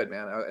that good,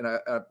 man.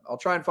 I'll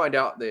try and find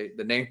out the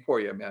name for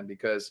you, man,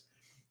 because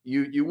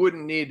you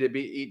wouldn't need to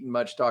be eating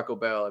much Taco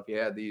Bell if you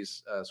had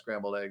these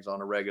scrambled eggs on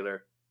a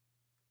regular.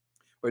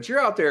 But you're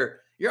out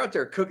there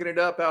cooking it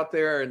up out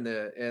there in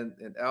the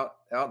and out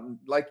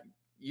like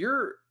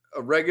you're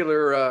a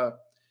regular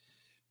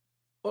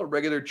well, a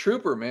regular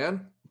trooper,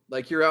 man.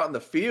 Like you're out in the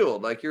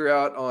field, like you're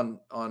out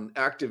on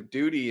active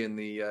duty in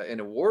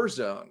a war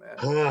zone,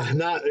 man.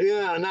 Not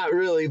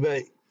really,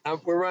 but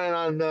we're running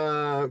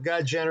on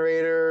got a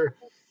generator,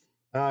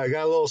 got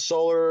a little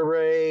solar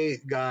array,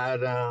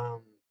 got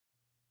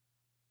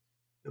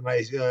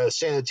my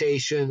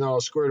sanitation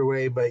all squared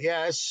away. But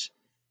yeah, it's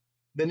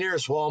the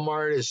nearest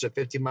Walmart is a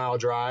 50-mile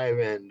drive,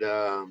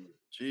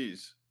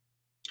 Jeez.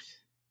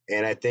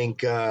 and I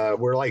think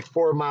we're like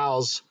 4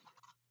 miles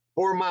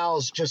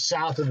just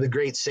south of the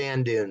Great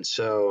Sand Dunes.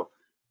 So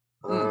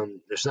Hmm.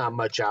 there's not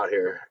much out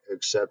here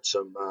except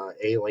some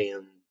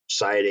alien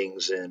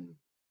sightings and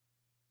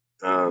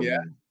Yeah. um,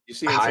 You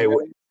seeing some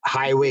highway you see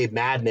highway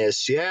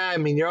madness. Yeah, I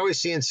mean you're always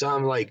seeing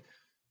something like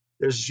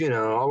there's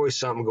always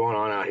something going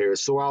on out here.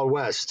 It's the Wild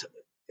West.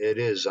 It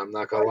is. I'm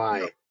not gonna you know,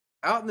 lie.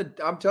 out in the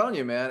I'm telling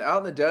you, man, out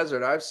in the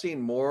desert, I've seen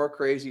more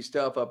crazy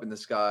stuff up in the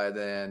sky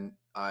than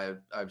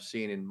I've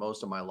seen in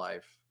most of my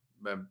life.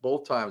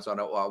 Both times I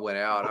went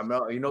out. I'm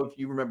not, if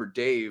you remember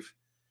Dave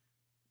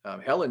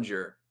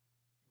Hellinger,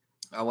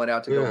 I went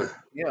out to go Yeah. visit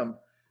him,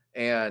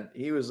 and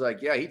he was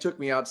like, "Yeah." He took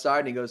me outside,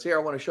 and he goes, "Here,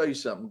 I want to show you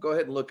something. Go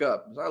ahead and look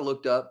up." So I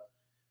looked up,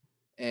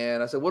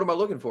 and I said, "What am I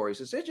looking for?" He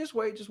says, "Hey, just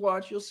wait, just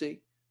watch, you'll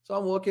see." So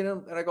I'm looking at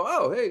him, and I go,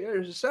 "Oh, hey,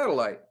 there's a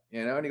satellite,"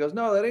 And he goes,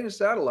 "No, that ain't a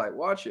satellite.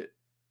 Watch it."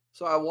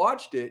 So I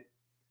watched it,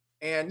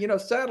 and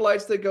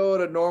satellites they go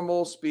at a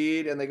normal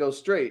speed and they go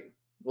straight.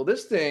 Well,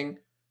 this thing,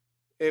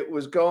 it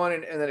was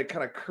going, and then it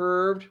kind of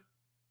curved,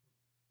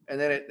 and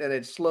then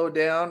it slowed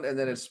down, and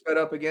then it sped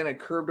up again and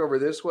curved over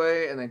this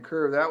way and then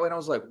curved that way. And I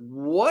was like,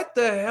 what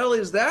the hell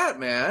is that,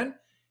 man?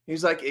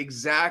 He's like,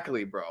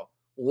 exactly, bro.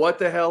 What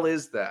the hell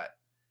is that?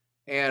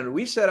 And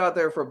we sat out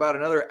there for about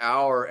another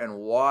hour and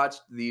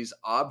watched these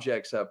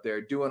objects up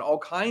there doing all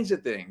kinds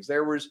of things.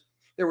 There was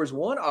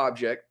one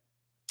object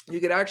you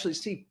could actually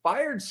see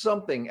fired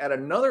something at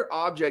another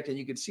object, and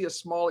you could see a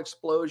small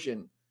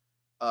explosion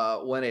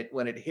when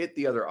it hit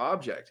the other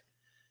object.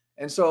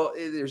 And so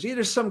there's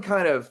either some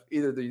kind of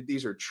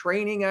these are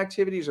training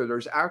activities or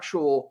there's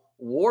actual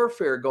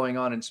warfare going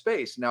on in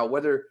space. Now,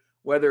 whether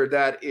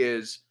that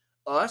is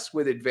us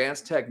with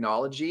advanced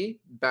technology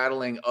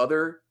battling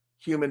other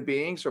human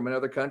beings from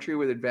another country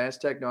with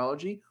advanced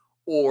technology,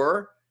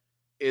 or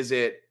is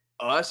it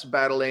us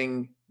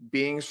battling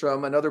beings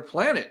from another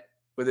planet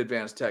with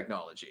advanced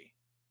technology,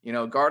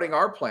 guarding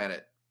our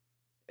planet?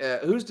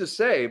 Who's to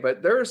say?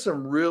 But there is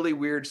some really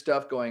weird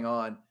stuff going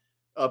on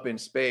up in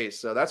space.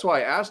 So that's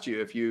why I asked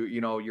you if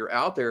you're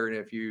out there and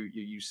if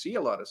you see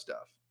a lot of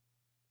stuff.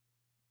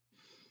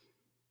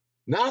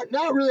 Not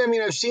really. I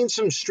mean, I've seen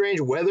some strange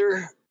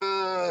weather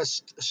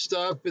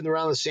stuff in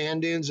around the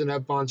sand dunes and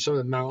up on some of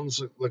the mountains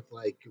that looked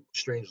like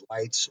strange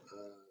lights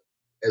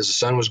as the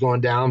sun was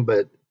going down.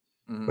 But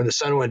when Hmm. the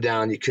sun went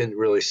down, you couldn't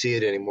really see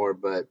it anymore.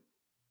 But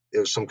it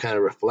was some kind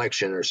of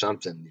reflection or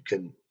something. You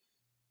couldn't.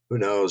 Who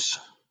knows?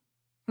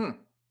 Hmm.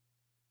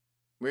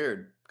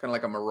 Weird. Kind of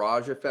like a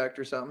mirage effect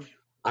or something.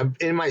 I'm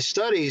in my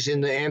studies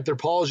in the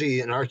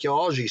anthropology and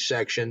archaeology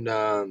section.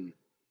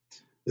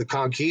 The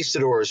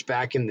conquistadors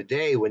back in the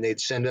day when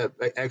they'd send up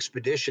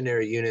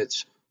expeditionary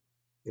units,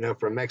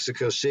 from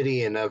Mexico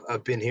City and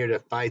up in here to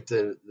fight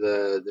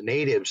the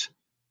natives.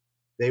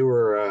 They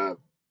were,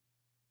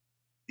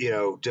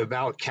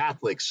 devout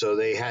Catholics, so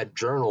they had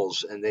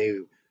journals, and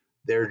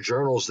their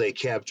journals they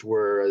kept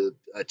were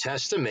a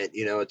testament,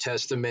 a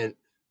testament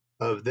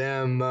of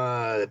them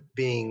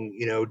being,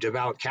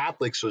 devout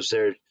Catholics was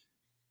their,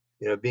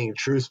 being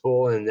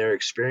truthful in their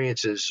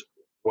experiences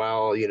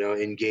while,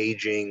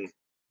 engaging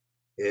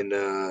in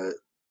their,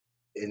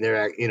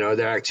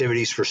 their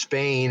activities for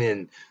Spain.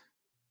 And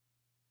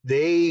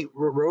they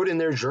wrote in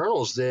their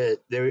journals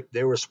that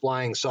there was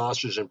flying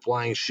saucers and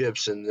flying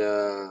ships, and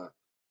the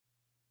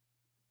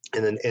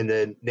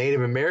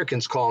Native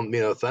Americans call them,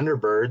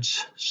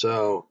 Thunderbirds.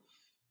 So,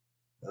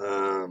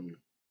 um,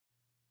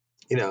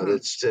 Hmm.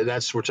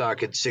 that's we're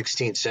talking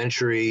 16th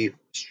century,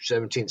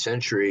 17th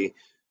century.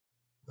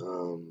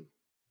 Um,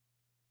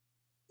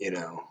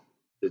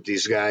 that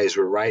these guys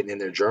were writing in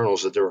their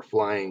journals that they were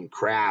flying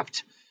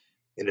craft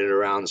in and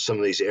around some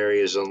of these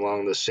areas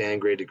along the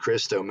Sangre de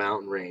Cristo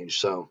mountain range.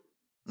 So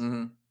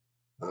Hmm.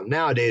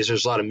 nowadays,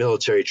 there's a lot of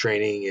military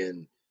training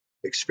and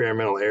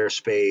experimental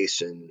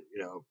airspace and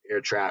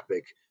air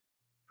traffic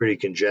pretty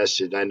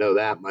congested. I know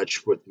that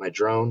much with my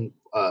drone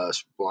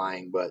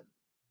flying, but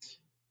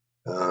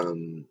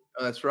um,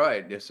 Oh, that's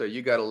right. Yeah, so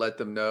you got to let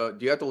them know.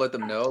 Do you have to let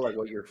them know like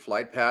what your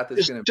flight path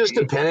is just going to just be?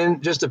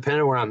 depending just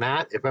depending where I'm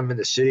at. If I'm in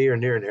the city or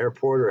near an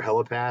airport or a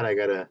helipad, I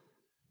gotta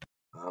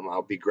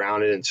I'll be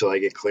grounded until I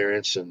get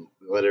clearance and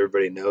let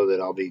everybody know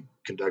that I'll be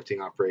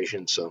conducting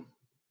operations. So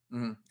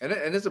Mhm. And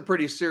it's a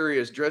pretty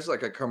serious dress,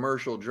 like a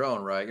commercial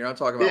drone, right? You're not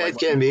talking about yeah, like it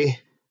can be.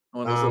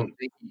 one of those little Um,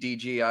 dinky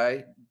DJI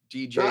uh,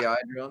 DJI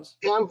drones.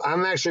 yeah,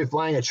 I'm actually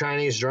flying a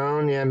Chinese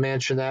drone. Yeah,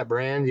 mention that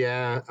brand.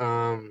 Yeah,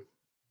 I mean,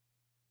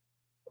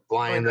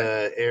 flying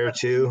the Air that's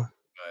cheap, 2.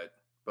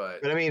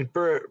 but But I mean,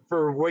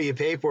 for what you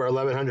pay for,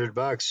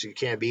 $1,100, you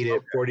can't beat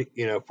it.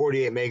 okay.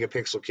 48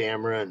 megapixel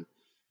camera, and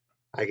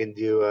I can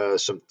do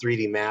some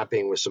 3D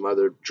mapping with some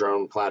other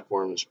drone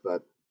platforms.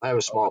 But Oh,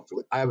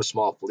 I have a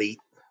small fleet.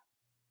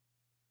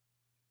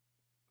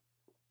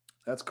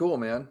 that's cool,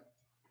 man.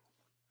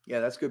 Yeah,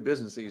 that's good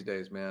business these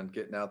days, man.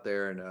 Getting out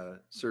there and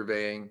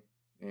surveying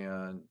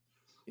and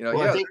Well,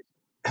 I yeah. think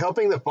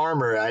helping the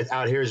farmer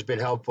out here has been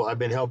helpful. I've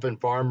been helping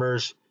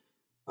farmers,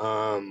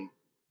 um,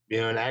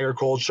 in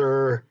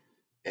agriculture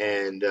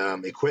and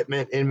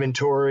equipment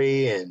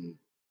inventory and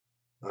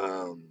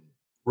um,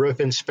 roof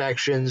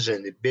inspections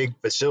and the big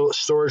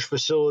storage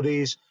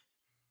facilities.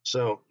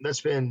 So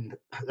that's been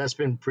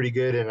pretty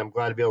good, and I'm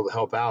glad to be able to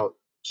help out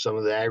some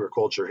of the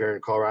agriculture here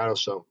in Colorado.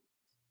 So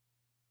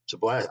it's a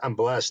bless. I'm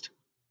blessed.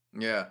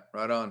 Yeah,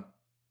 right on.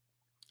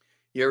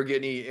 You ever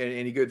get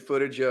any good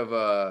footage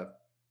of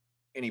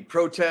any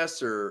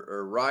protests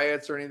or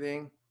riots or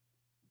anything?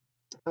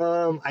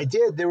 I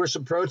did. There were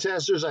some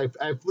protesters. I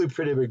flew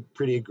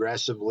pretty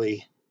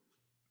aggressively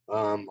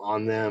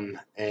on them,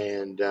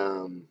 and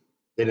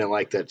they didn't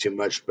like that too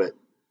much. But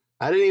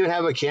I didn't even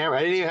have a camera.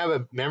 I didn't even have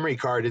a memory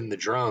card in the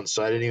drone,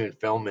 so I didn't even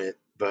film it.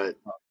 But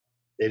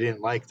they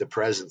didn't like the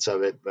presence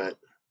of it. But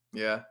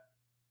Yeah.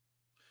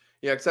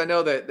 Yeah, because I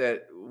know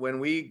that when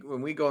we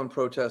go and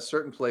protest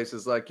certain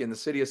places, like in the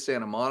city of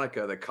Santa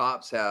Monica, the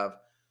cops have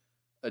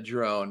a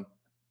drone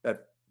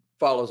that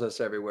follows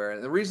us everywhere.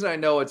 And the reason I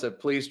know it's a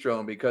police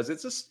drone because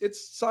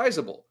it's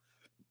sizable.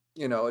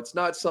 It's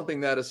not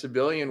something that a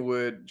civilian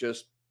would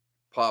just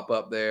pop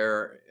up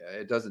there.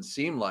 It doesn't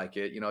seem like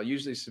it.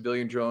 Usually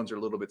civilian drones are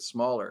a little bit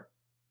smaller,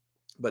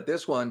 but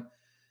this one,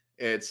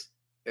 it's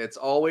it's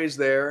always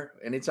there.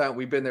 Anytime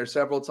we've been there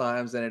several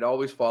times, and it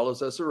always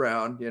follows us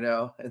around.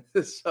 And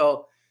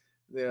so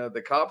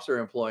the cops are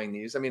employing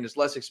these. I mean, it's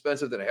less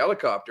expensive than a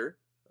helicopter.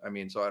 I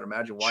mean, so I'd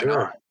imagine why not?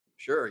 sure,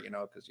 Sure,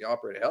 because you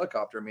operate a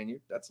helicopter. I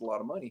mean, that's a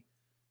lot of money.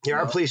 yeah, You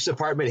our know? police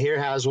department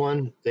here has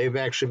one. They've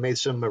actually made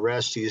some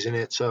arrests using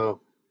it,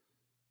 so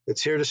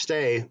it's here to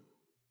stay.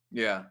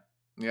 Yeah,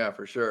 yeah,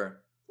 for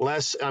sure.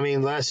 Less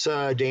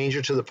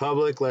danger to the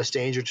public, less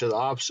danger to the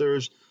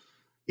officers,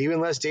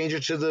 even less danger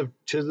to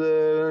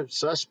the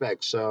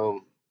suspects.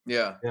 So,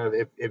 Yeah,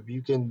 if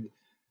you can,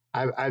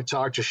 I've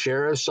talked to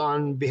sheriffs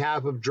on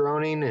behalf of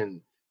droning,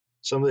 and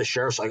some of the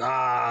sheriffs like,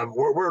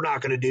 we're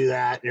not going to do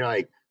that. And you're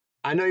like,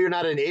 I know you're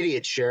not an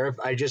idiot, sheriff.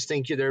 I just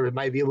think there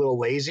might be a little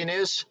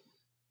laziness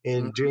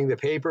in mhm, doing the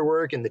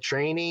paperwork and the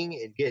training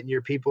and getting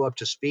your people up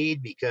to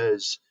speed,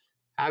 because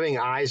having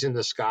eyes in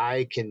the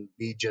sky can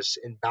be just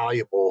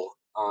invaluable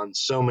on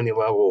so many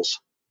levels.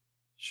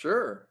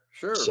 sure,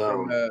 sure.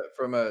 From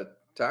So a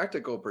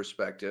tactical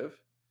perspective,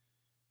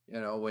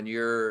 when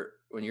you're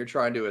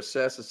trying to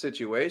assess a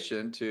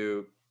situation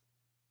to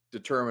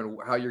determine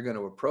how you're going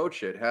to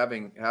approach it,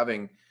 having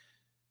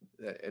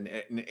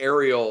an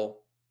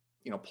aerial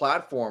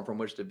platform from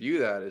which to view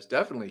that is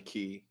definitely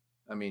key.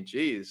 I mean,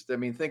 geez, I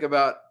mean, think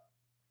about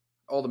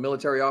all the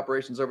military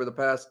operations over the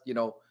past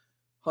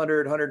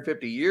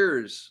 100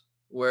 years,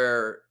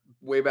 where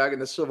way back in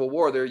the Civil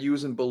War they're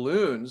using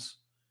balloons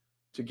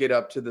to get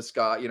up to the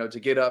sky, to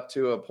get up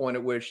to a point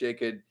at which they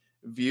could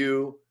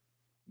view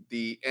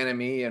the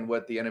enemy and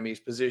what the enemy's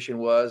position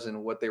was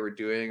and what they were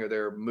doing or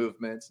their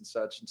movements and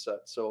such,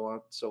 so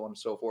on and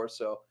so forth.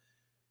 So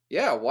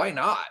yeah, why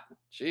not?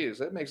 Jeez,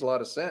 that makes a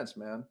lot of sense,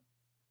 man.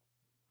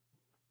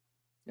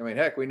 I mean,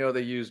 heck, we know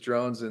they use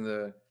drones in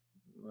the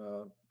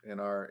in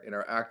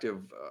our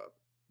active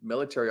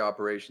military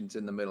operations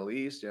in the Middle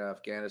East,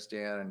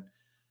 Afghanistan and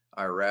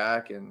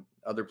Iraq and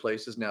other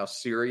places. Now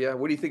Syria.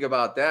 What do you think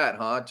about that?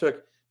 Huh?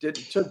 It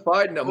took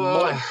Biden a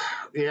month.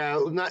 Yeah,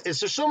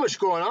 there's so much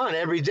going on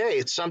every day.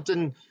 It's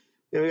something.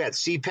 We got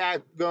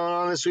CPAC going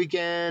on this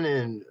weekend,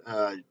 and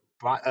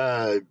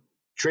uh,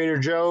 Trader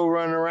Joe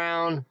running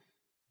around.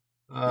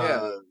 Yeah,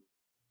 Uh,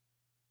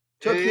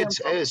 took him it's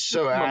took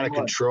so him a out of month.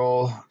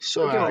 control.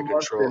 So Took him out a of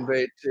month to control.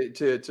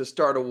 invade to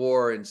start a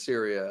war in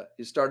Syria.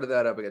 He started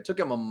that up again. Took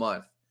him a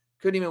month.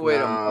 Couldn't even wait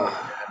a month,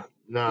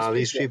 No, man. These no,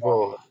 these people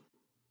are people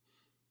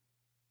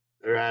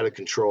awful. are out of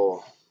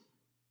control.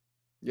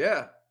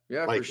 Yeah,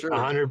 yeah, for Like sure.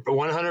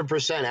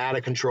 100% out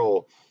of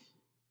control.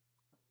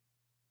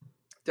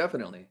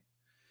 Definitely.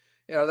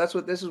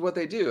 This is what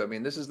they do. I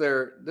mean, this is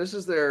their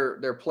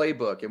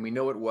playbook, and we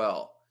know it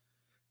well.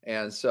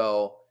 And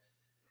so,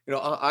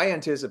 I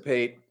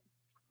anticipate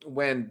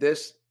when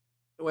this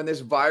when this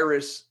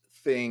virus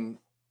thing,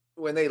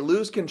 when they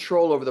lose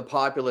control over the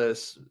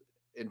populace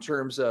in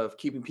terms of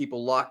keeping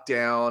people locked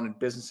down and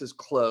businesses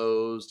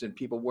closed and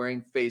people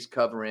wearing face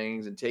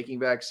coverings and taking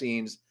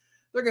vaccines,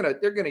 they're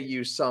gonna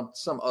use some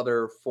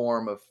other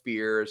form of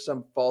fear,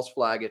 some false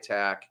flag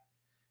attack,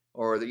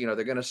 or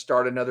they're gonna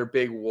start another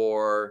big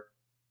war.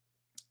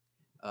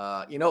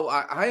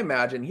 I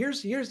imagine here.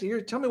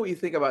 Tell me what you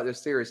think about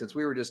this theory, since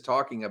we were just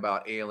talking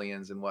about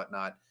aliens and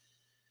whatnot.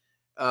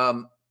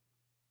 Um,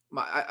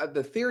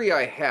 the theory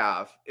I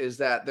have is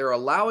that they're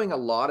allowing a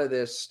lot of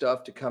this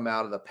stuff to come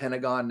out of the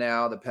Pentagon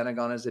now. The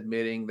Pentagon is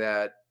admitting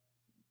that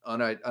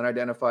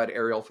unidentified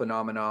aerial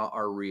phenomena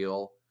are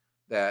real,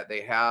 that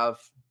they have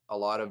a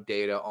lot of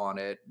data on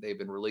it. They've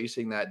been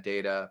releasing that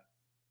data.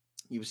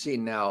 You've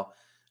seen now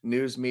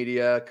news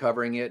media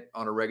covering it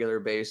on a regular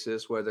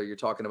basis, whether you're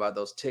talking about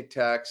those Tic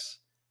Tacs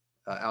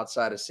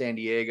outside of San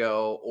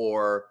Diego,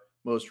 or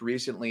most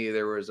recently,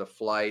 there was a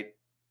flight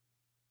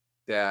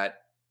that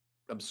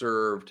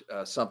observed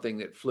something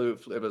that flew.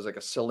 It was like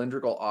a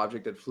cylindrical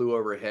object that flew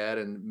overhead,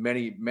 and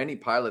many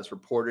pilots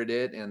reported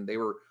it, and it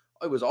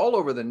was all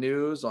over the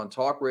news on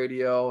talk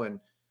radio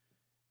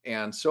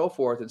and so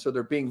forth. And so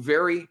they're being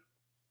very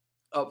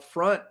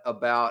upfront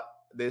about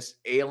this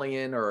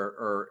alien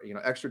or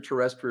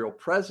extraterrestrial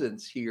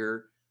presence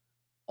here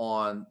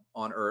on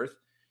Earth.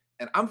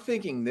 And I'm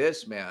thinking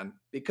this, man,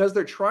 because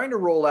they're trying to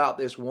roll out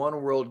this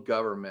one world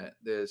government,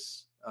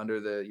 this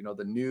under the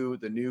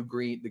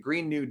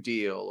Green New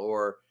Deal,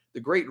 or the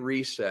Great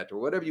Reset, or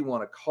whatever you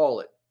want to call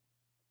it.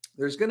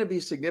 There's going to be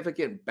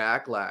significant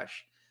backlash,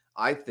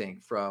 I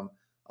think, from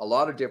a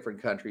lot of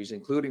different countries,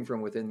 including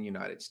from within the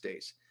United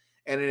States.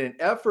 And in an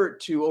effort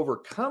to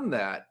overcome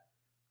that,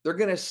 they're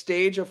going to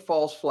stage a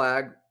false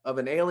flag of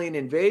an alien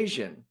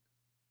invasion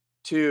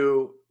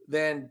to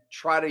then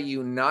try to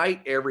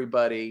unite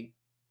everybody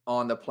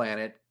on the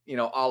planet, a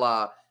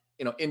la,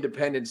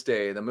 Independence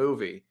Day, the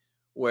movie,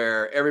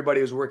 where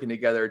everybody was working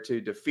together to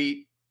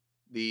defeat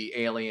the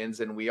aliens,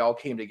 and we all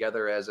came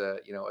together as a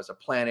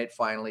planet,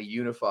 finally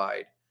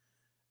unified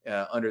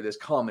under this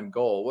common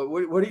goal.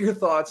 What are your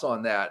thoughts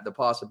on that? The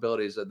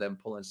possibilities of them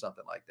pulling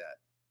something like that?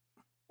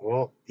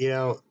 Well,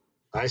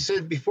 I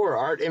said before,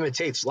 art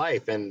imitates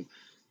life, and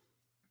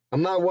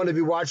I'm not one to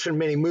be watching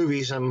many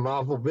movies. I'm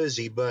awful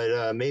busy, but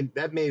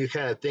that made me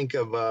kind of think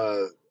of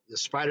the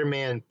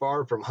Spider-Man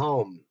Far From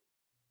Home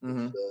with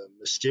Hmm.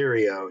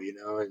 Mysterio,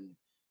 and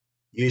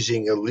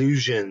using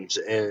illusions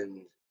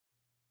and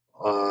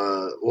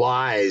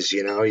lies.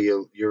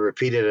 You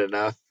repeat it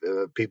enough,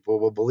 people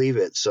will believe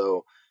it.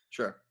 So,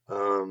 Sure.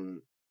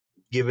 um,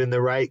 given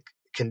the right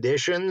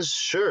conditions,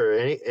 sure,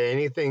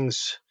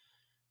 anything's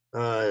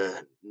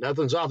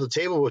nothing's off the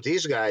table with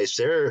these guys.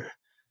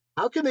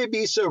 How can they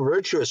be so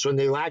virtuous when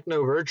they lack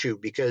no virtue?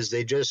 Because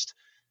they just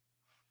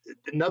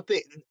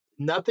nothing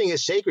nothing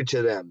is sacred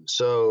to them.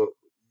 So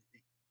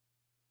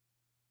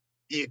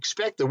you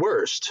expect the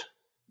worst.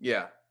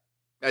 Yeah.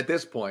 At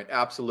this point,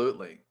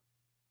 absolutely.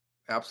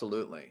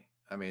 Absolutely.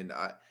 I mean,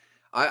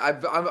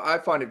 I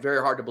find it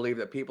very hard to believe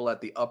that people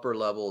at the upper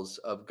levels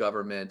of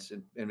government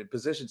and in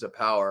positions of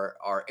power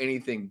are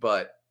anything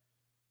but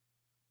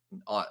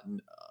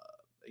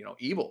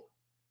evil,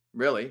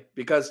 really,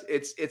 because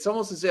it's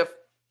almost as if,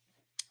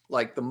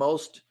 like, the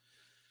most,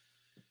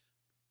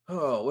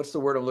 what's the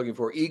word I'm looking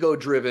for, ego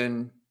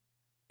driven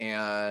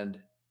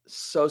and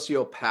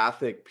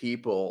sociopathic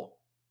people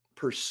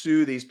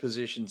pursue these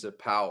positions of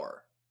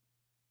power.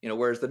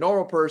 Whereas the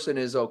normal person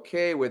is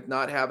okay with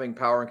not having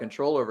power and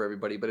control over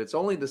everybody, but it's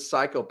only the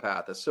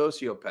psychopath, the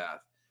sociopath,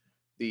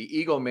 the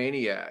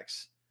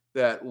egomaniacs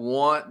that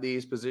want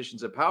these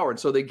positions of power. And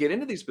so they get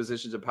into these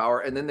positions of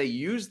power, and then they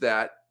use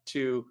that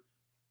to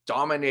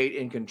dominate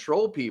and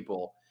control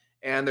people.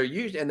 And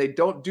they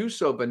don't do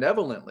so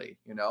benevolently.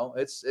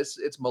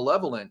 It's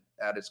malevolent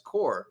at its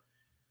core.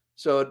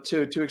 So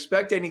to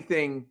expect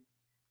anything,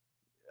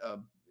 uh,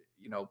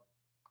 you know,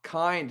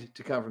 kind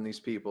to come from these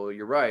people,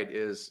 you're right,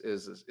 is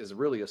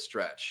really a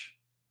stretch.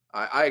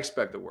 I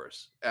expect the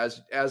worst,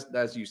 as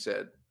you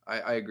said.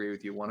 I agree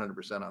with you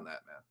 100% on that,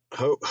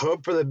 man.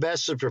 Hope for the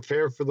best and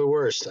prepare for the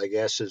worst, I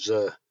guess, is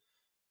uh,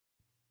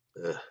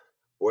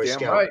 Boy Damn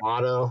Scout right.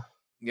 motto.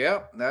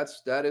 Yeah,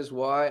 that is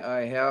why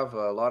I have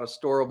a lot of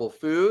storable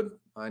food.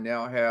 I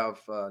now have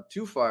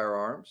 2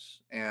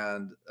 firearms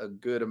and a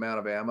good amount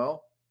of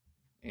ammo,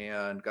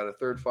 and got a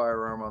 3rd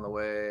firearm on the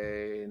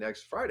way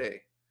next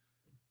Friday.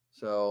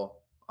 So,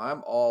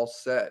 I'm all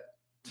set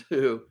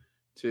to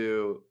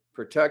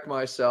protect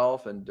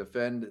myself and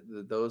defend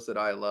those that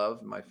I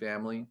love, my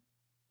family,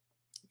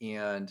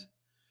 and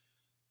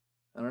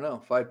I don't know,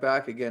 fight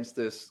back against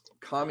this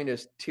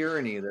communist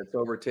tyranny that's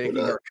Well, overtaking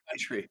no, our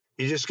country.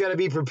 you just got to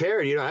be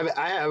prepared.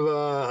 I have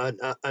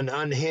an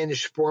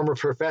unhinged former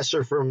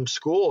professor from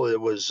school that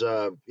was,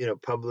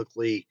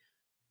 publicly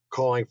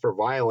calling for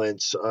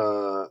violence,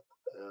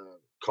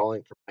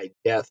 calling for my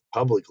death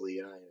publicly.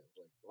 And I was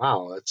like,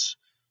 wow,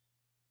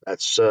 that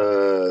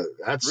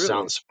Really?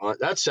 sounds fun.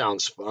 That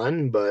sounds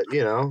fun, but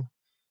For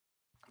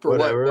what?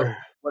 whatever.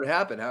 What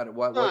happened? How did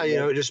what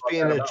Just brought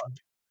that about?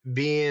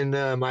 being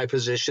my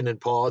position in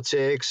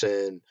politics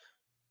and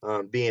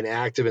being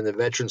active in the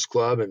Veterans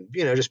Club, and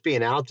just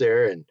being out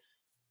there. And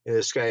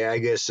this guy, I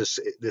guess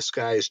this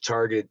guy's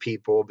targeted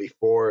people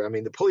before. I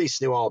mean, the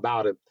police knew all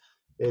about him.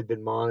 They'd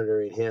been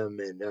monitoring him,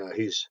 and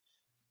he's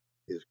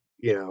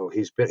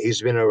he's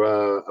been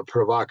a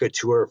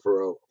provocateur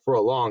for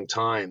a long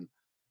time.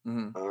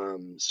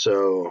 Mhm.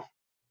 So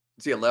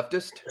Is he a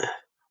leftist?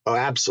 oh,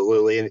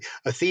 absolutely, and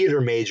a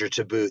theater major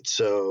to boot.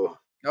 So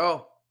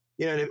Oh,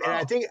 and wow.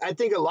 I think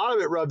a lot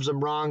of it rubs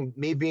them wrong.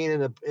 Me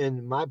being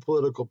in my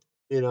political,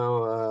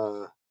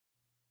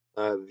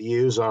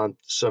 views on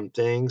some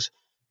things,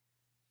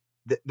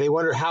 they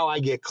wonder how I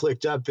get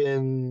clicked up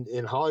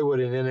in Hollywood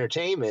and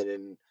entertainment,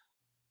 and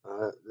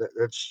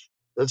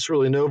that's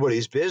really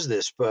nobody's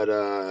business. But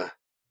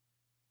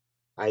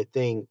I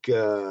think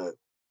they're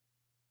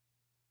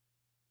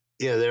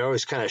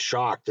always kind of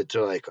shocked that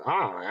they're like,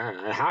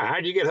 oh,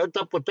 how'd you get hooked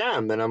up with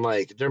them? And I'm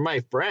like, they're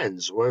my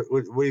friends. What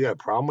you got a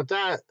problem with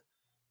that?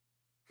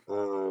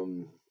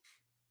 Um,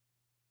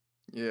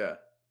 Yeah.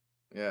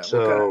 Yeah.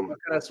 so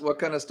What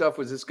kind of stuff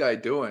was this guy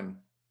doing,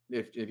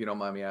 if you don't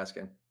mind me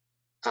asking?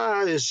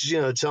 just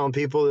telling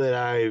people that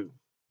I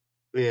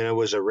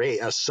was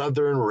a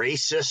Southern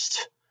racist.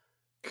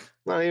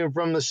 Not even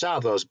from the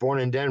South. I was born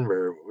in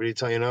Denver. What do you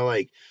tell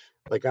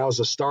like I was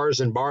a stars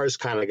and bars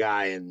kind of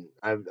guy, and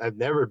I've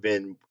never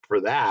been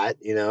for that.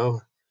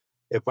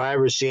 If I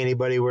ever see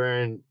anybody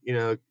wearing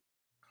a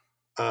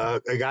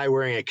guy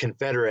wearing a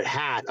Confederate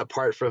hat,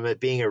 apart from it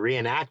being a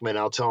reenactment,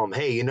 I'll tell him,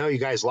 hey, you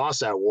guys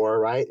lost that war,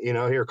 right?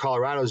 Here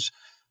Colorado's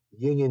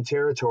Union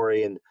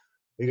territory, and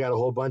we got a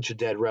whole bunch of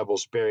dead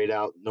rebels buried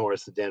out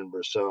north of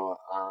Denver. So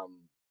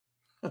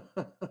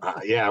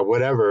yeah,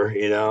 whatever.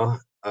 Yeah.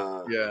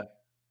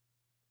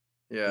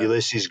 Yeah.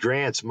 Ulysses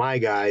Grant's my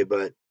guy,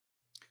 but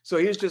So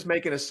he's just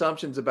making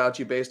assumptions about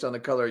you based on the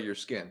color of your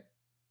skin.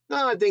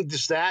 no, I think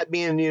just that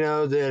being,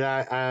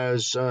 that I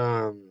was,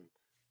 that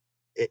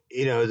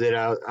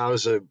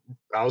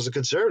I was a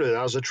conservative,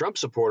 I was a Trump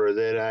supporter,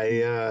 that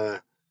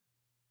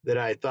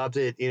I thought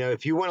that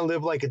if you want to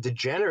live like a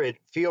degenerate,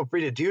 feel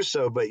free to do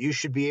so, but you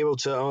should be able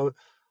to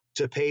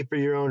pay for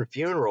your own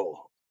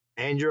funeral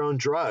and your own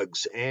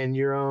drugs and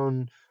your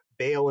own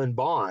bail and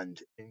bond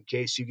in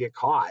case you get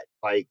caught.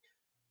 Like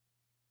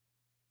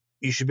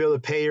you should be able to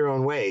pay your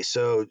own way.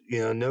 So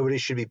nobody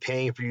should be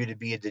paying for you to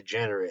be a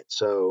degenerate.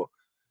 So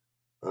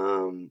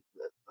um,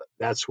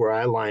 that's where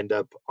I lined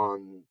up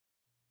on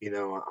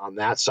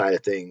that side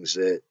of things.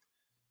 That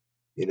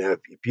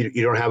if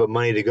you don't have the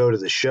money to go to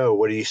the show,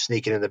 what are you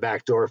sneaking in the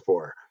back door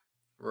for?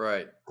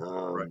 Right.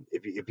 Right.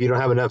 If you don't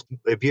have enough,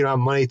 if you don't have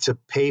money to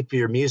pay for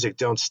your music,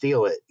 don't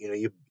steal it.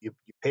 You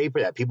pay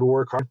for that. People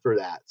work hard for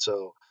that.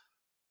 So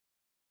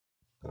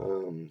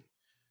um,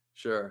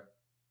 Sure.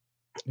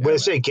 what Yeah, I man.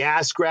 say,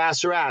 gas,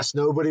 grass, or ass,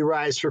 nobody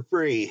rides for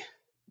free.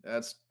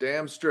 That's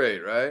damn straight,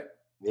 right?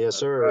 Yes, That's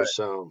sir. right.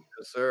 So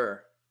Yes,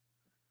 sir.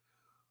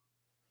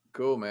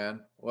 Cool,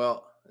 man.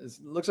 Well, it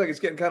looks like it's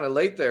getting kind of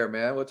late there,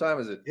 man. What time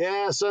is it?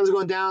 yeah, sun's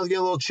going down. It's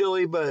getting a little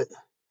chilly, but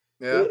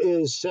Yeah. it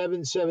is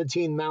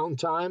 7:17 Mountain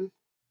Time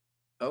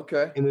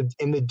Okay.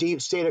 in the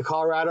deep state of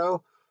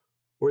Colorado,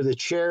 where the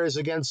chair is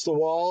against the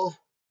wall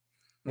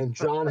and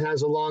John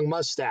has a long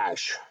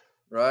mustache.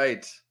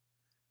 Right.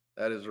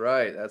 That is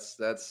right.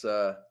 That's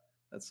a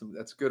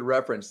good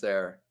reference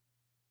there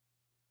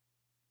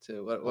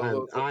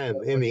to I am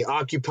in what the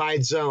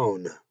occupied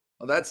zone.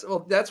 that's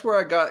where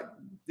I got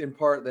in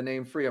part the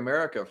name Free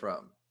America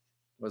from.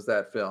 Was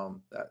that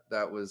film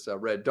that was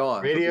Red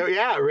Dawn for Radio, people?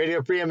 yeah,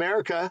 Radio Free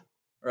America.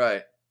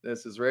 Right.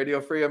 This is Radio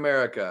Free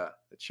America.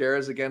 The chair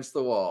is against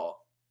the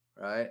wall.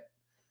 Right.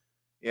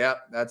 Yeah.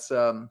 That's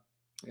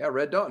yeah,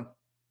 Red Dawn.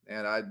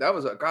 And that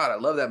was a God. I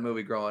love that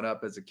movie growing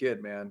up as a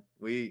kid, man.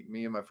 Me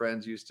and my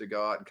friends used to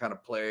go out and kind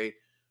of play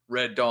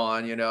Red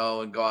Dawn,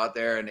 and go out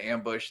there and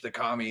ambush the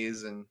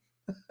commies and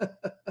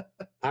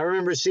I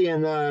remember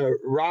seeing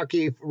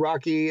Rocky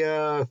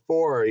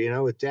 4,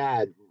 with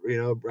Dad,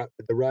 the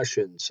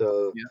Russian.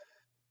 So yeah.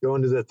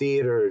 going to the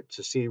theater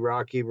to see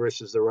Rocky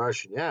versus the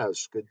Russian, yeah, it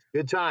was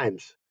good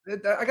times.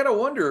 I gotta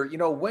wonder,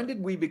 when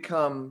did we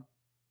become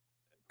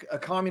a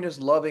communist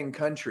loving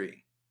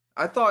country?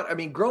 I thought, I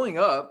mean, growing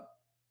up,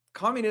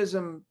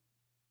 communism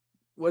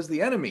was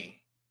the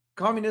enemy.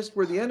 Communists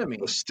were the Well, enemy.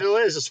 still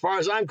is, as far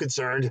as I'm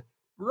concerned.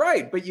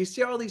 Right. But you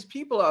see all these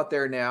people out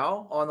there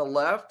now on the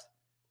left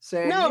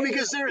saying, No, yeah,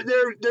 because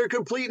they're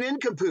complete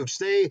nincompoops.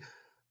 They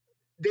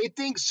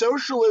think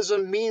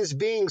socialism means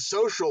being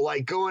social,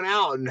 like going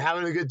out and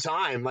having a good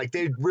time. Like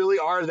they really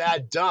are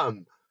that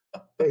dumb.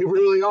 They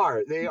really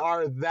are. They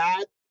are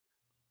that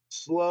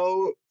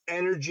slow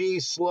energy,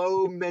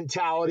 slow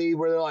mentality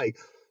where they're like,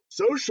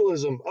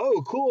 socialism.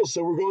 Oh, cool.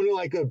 So we're going to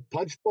like a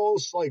punch bowl.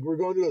 Like we're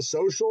going to a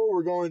social.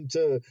 We're going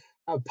to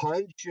have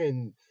punch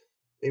and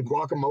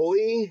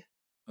guacamole.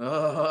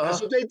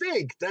 That's uh, what they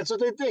think. That's what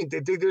they think.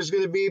 They think there's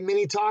going to be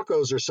mini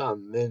tacos or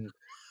something, and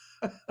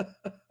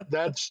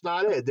that's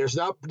not it. There's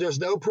no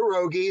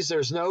pierogies.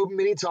 There's no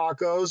mini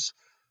tacos.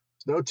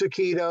 No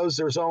taquitos.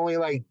 There's only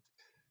like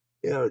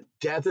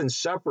death and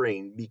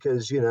suffering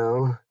because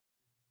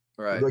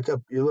right.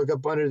 you look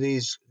up under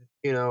these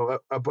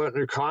up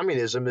under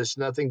communism. It's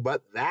nothing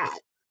but that.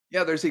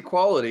 Yeah, there's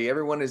equality.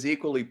 Everyone is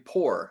equally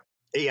poor.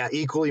 Yeah,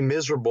 equally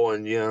miserable,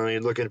 and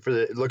you're looking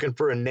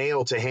for a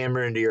nail to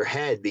hammer into your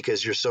head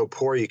because you're so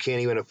poor you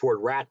can't even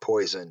afford rat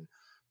poison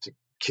to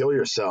kill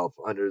yourself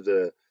under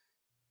the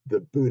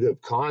boot of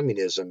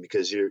communism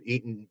because you're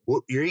eating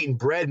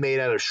bread made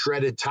out of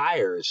shredded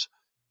tires.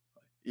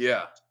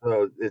 Yeah.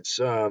 So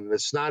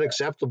it's not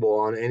acceptable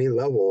on any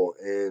level.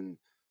 And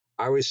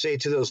I always say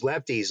to those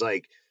lefties,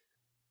 like,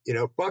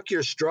 fuck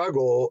your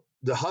struggle.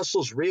 The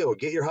hustle's real.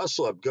 Get your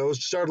hustle up. Go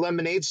start a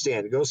lemonade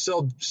stand. Go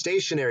sell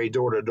stationery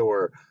door to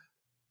door.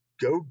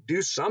 Go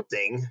do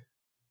something.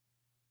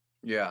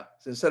 Yeah.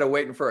 So instead of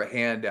waiting for a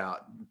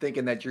handout,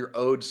 thinking that you're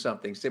owed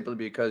something simply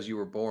because you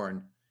were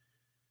born,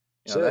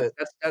 That's that's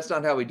it. that's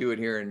not how we do it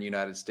here in the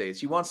United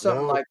States. You want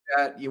something No, like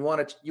that, you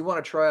want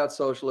to try out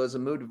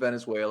socialism, move to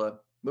Venezuela,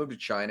 move to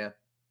China,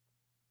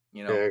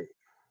 you know, uh,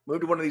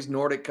 move to one of these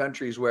Nordic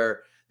countries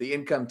where the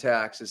income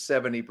tax is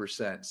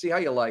 70%. See how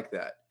you like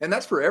that. And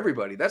that's for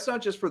everybody. That's not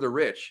just for the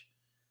rich.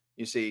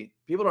 You see,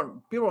 people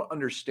don't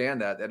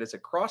understand that it's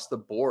across the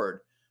board.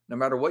 No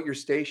matter what your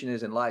station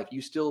is in life,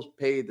 you still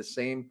pay the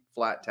same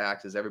flat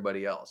tax as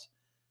everybody else.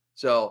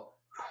 So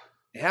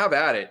have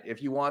at it.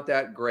 If you want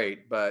that,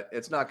 great, but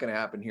it's not going to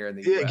happen here in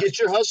the yeah, US. get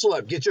your hustle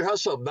up. Get your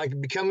hustle up. Like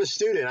become a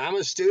student. I'm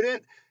a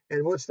student,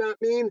 and what's that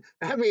mean?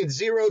 That means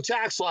zero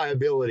tax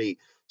liability.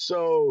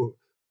 So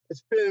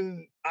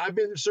I've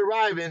been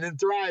surviving and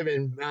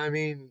thriving. I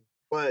mean,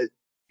 but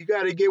you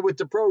got to get with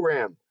the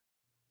program.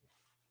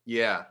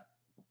 Yeah.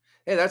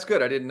 Hey, that's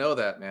good. I didn't know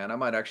that, man. I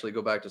might actually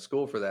go back to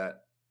school for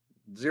that.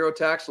 Zero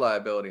tax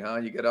liability, huh?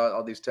 You get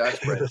all these tax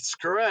breaks. That's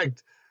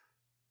correct.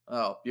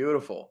 Oh,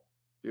 beautiful.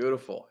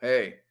 Beautiful.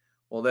 Hey,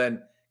 well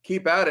then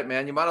keep at it,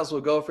 man. You might as well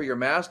go for your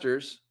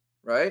master's,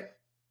 right?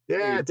 Yeah,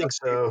 Your I think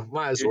your so.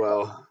 Might as your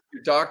well.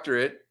 your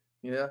doctorate,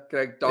 yeah,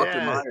 okay, Dr.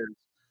 Yeah, Myers.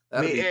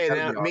 That'd be hey,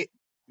 that'd now be awesome.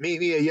 meet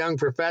me a young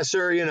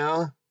professor.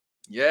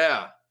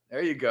 Yeah,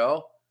 there you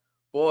go.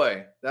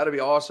 Boy, that'd be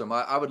awesome.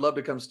 I would love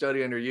to come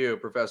study under you,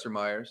 Professor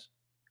Myers.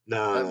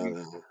 No, That'd no, be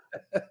no.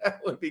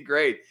 that would be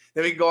great.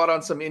 Then we can go out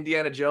on some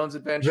Indiana Jones You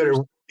better adventures.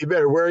 you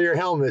better wear your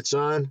helmet,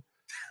 son.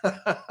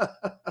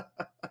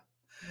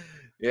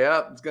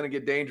 Yeah, it's gonna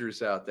get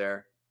dangerous out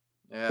there.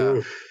 Yeah.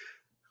 Oof.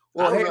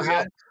 I Well, don't hey, know how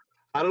man.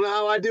 I don't know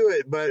how I do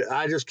it, but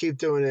I just keep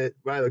doing it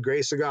by the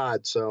grace of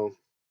God. So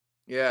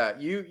Yeah,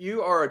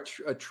 you are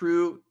a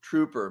true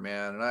trooper,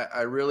 man, and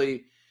I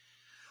really,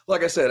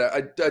 like I said,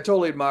 I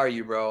totally admire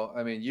you, bro.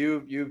 I mean,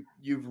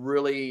 you've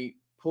really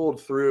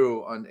pulled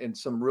through on in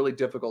some really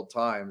difficult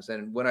times,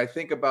 and when I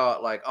think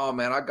about like, oh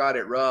man, I got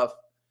it rough,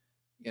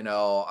 I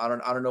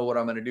don't know what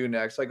I'm gonna do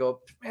next. I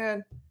go,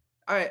 man,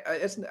 I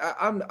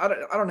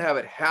don't have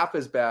it half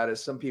as bad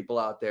as some people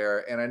out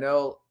there, and I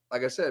know,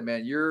 like I said,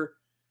 man, you're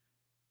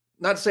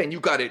not saying you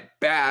got it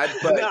bad,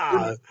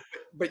 nah,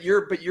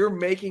 you're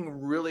making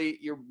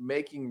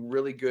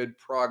really good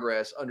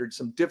progress under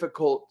some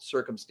difficult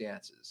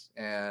circumstances,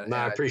 and nah,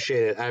 I and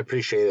appreciate it. I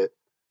appreciate it.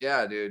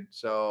 yeah, dude.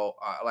 So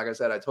like I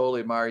said, I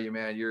totally admire you,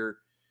 man. You're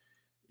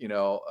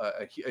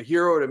a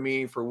hero to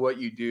me for what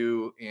you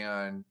do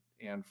and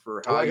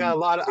for Well, how you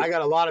I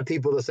got a lot of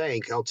people to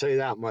thank. I'll tell you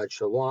that much.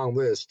 A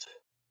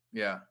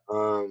yeah.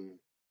 um,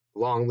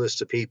 long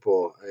list of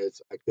people.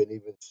 I couldn't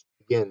even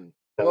begin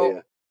to tell Well,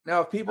 you.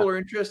 now if Uh, people are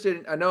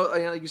interested, I know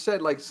you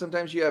said like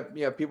sometimes you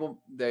have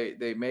people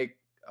they make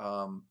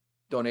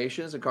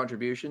donations and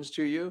contributions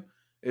to you.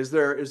 Is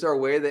there a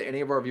way that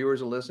any of our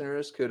viewers and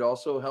listeners could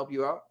also help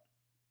you out?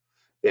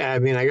 yeah, I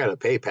mean, I got a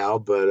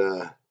PayPal,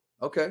 but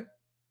Okay.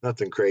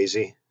 nothing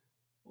crazy.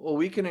 Well,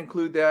 we can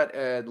include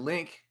that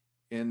link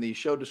in the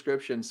show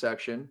description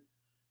section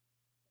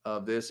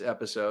of this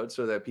episode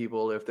so that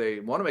people, if they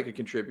want to make a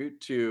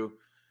contribute to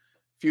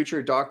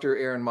future Dr.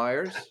 Aaron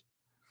Myers,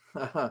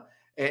 an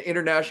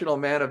international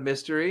man of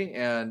mystery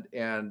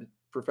and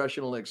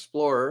professional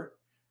explorer,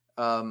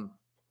 um,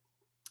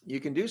 you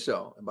can do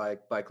so by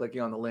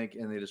clicking on the link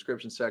in the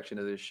description section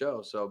of this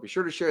show. So be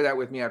sure to share that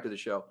with me after the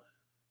show,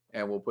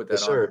 and we'll put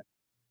Yes, that on sir.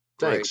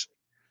 there. Great. Thanks.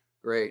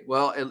 Great.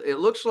 Well, it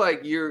looks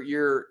like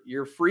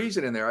you're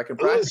freezing in there.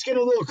 It's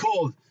getting a little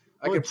cold.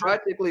 I can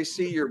practically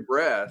see your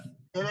breath.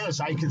 It is.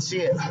 I can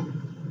see it.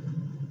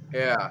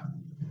 Yeah.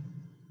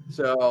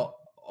 So,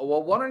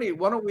 well, why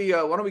don't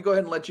we go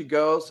ahead and let you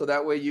go so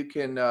that way you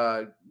can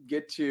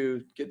get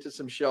to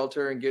some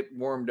shelter and get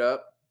warmed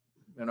up.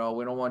 We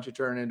don't want you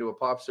turning into a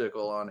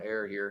popsicle on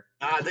air here.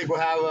 I think we'll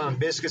have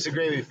biscuits and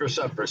gravy for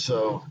supper.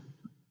 So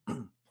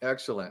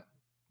Excellent.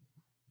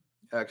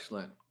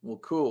 Excellent. Well,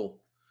 cool.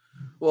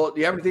 Well, do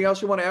you have anything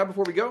else you want to add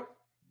before we go?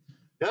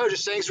 no,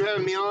 just thanks for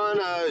having me on.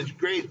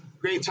 Great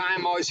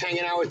time. Always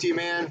hanging out with you,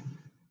 man.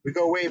 We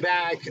go way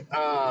back.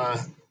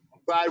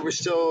 Glad we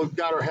still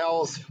got our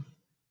health.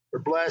 We're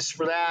blessed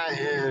for that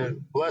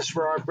and blessed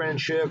for our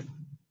friendship.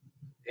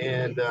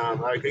 And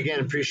I again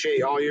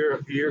appreciate all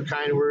your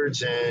kind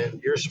words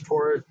and your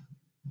support.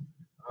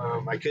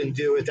 I couldn't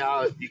do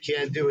without you.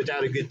 Can't do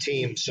without a good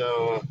team.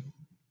 So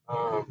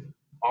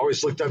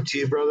always looked up to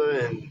you, brother,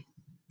 and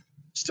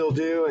still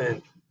do.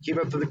 And keep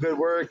up the good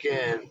work.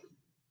 And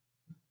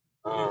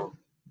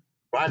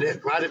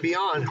glad to be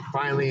on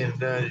finally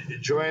and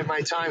enjoying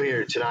my time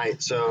here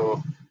tonight.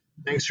 So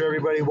thanks for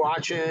everybody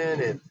watching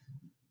and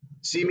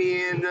see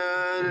me in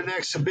the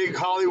next big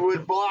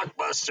Hollywood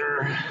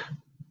blockbuster.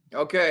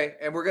 Okay,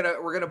 and we're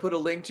gonna put a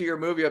link to your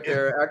movie up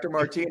there, Actor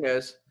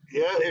Martinez.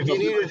 Yeah,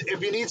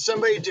 if you need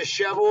somebody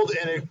disheveled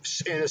and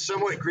a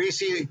somewhat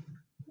greasy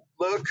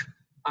look,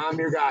 I'm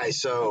your guy.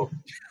 So,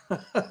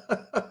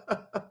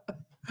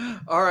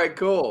 all right,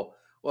 cool.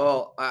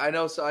 Well, I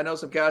know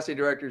some casting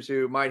directors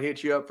who might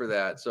hit you up for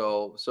that.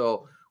 So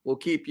we'll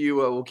keep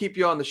you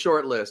on the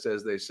short list,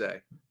 as they say.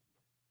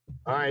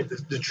 All right,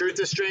 the truth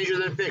is stranger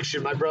than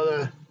fiction, my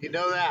brother. You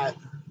know that.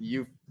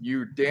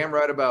 You're damn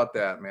right about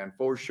that, man,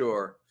 for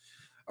sure.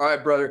 All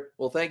right, brother.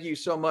 Well, thank you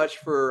so much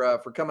for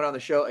coming on the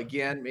show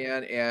again,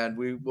 man. And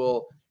we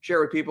will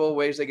share with people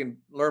ways they can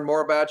learn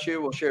more about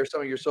you. We'll share some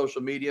of your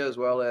social media as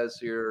well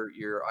as your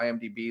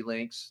IMDb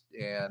links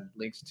and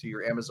links to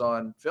your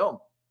Amazon film.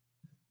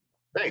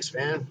 Thanks,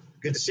 man.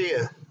 Good to see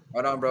you.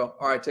 Right on, bro.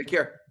 All right, take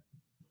care.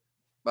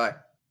 Bye.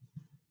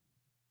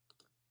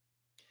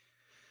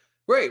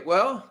 Great.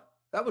 Well,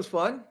 that was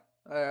fun.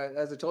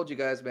 As I told you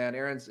guys, man,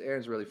 Aaron's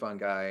a really fun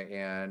guy,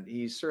 and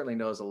he certainly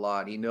knows a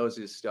lot. He knows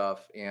his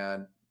stuff,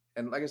 and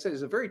like I said,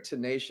 he's a very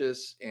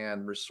tenacious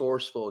and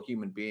resourceful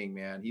human being.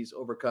 Man, he's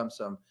overcome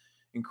some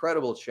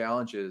incredible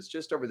challenges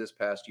just over this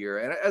past year,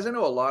 and as I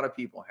know a lot of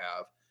people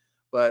have,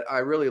 but I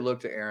really look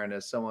to Aaron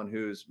as someone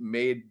who's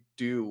made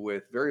do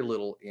with very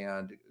little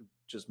and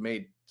just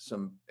made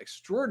some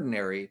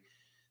extraordinary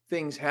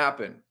things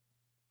happen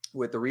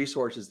with the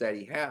resources that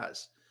he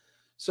has.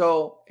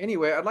 So,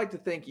 anyway, I'd like to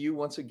thank you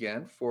once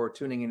again for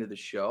tuning into the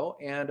show.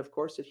 And of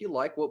course, if you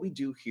like what we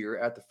do here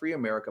at the Free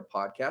America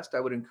Podcast, I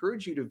would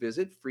encourage you to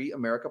visit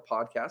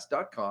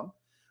freeamericapodcast.com,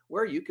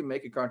 where you can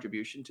make a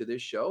contribution to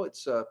this show.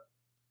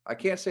 I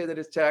can't say that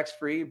it's tax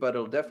free, but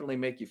it'll definitely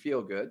make you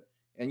feel good.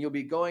 And you'll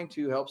be going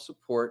to help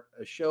support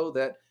a show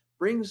that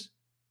brings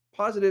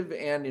positive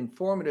and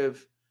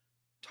informative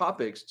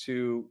topics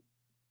to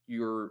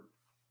your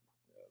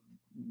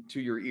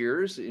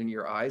ears and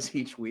your eyes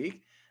each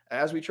week,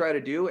 as we try to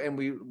do, and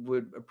we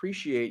would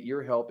appreciate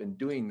your help in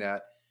doing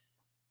that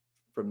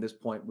from this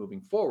point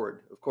moving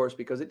forward, of course,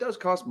 because it does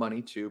cost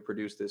money to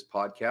produce this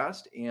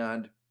podcast,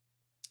 and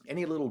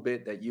any little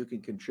bit that you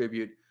can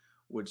contribute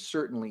would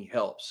certainly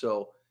help.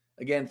 So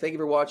again, thank you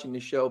for watching the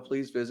show.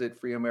 Please visit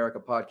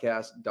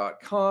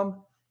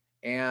freeamericapodcast.com.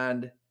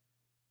 And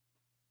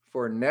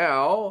for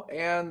now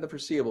and the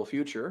foreseeable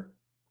future,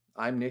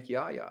 I'm Nick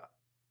Yaya.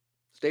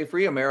 Stay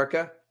free,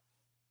 America.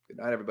 Good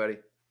night, everybody.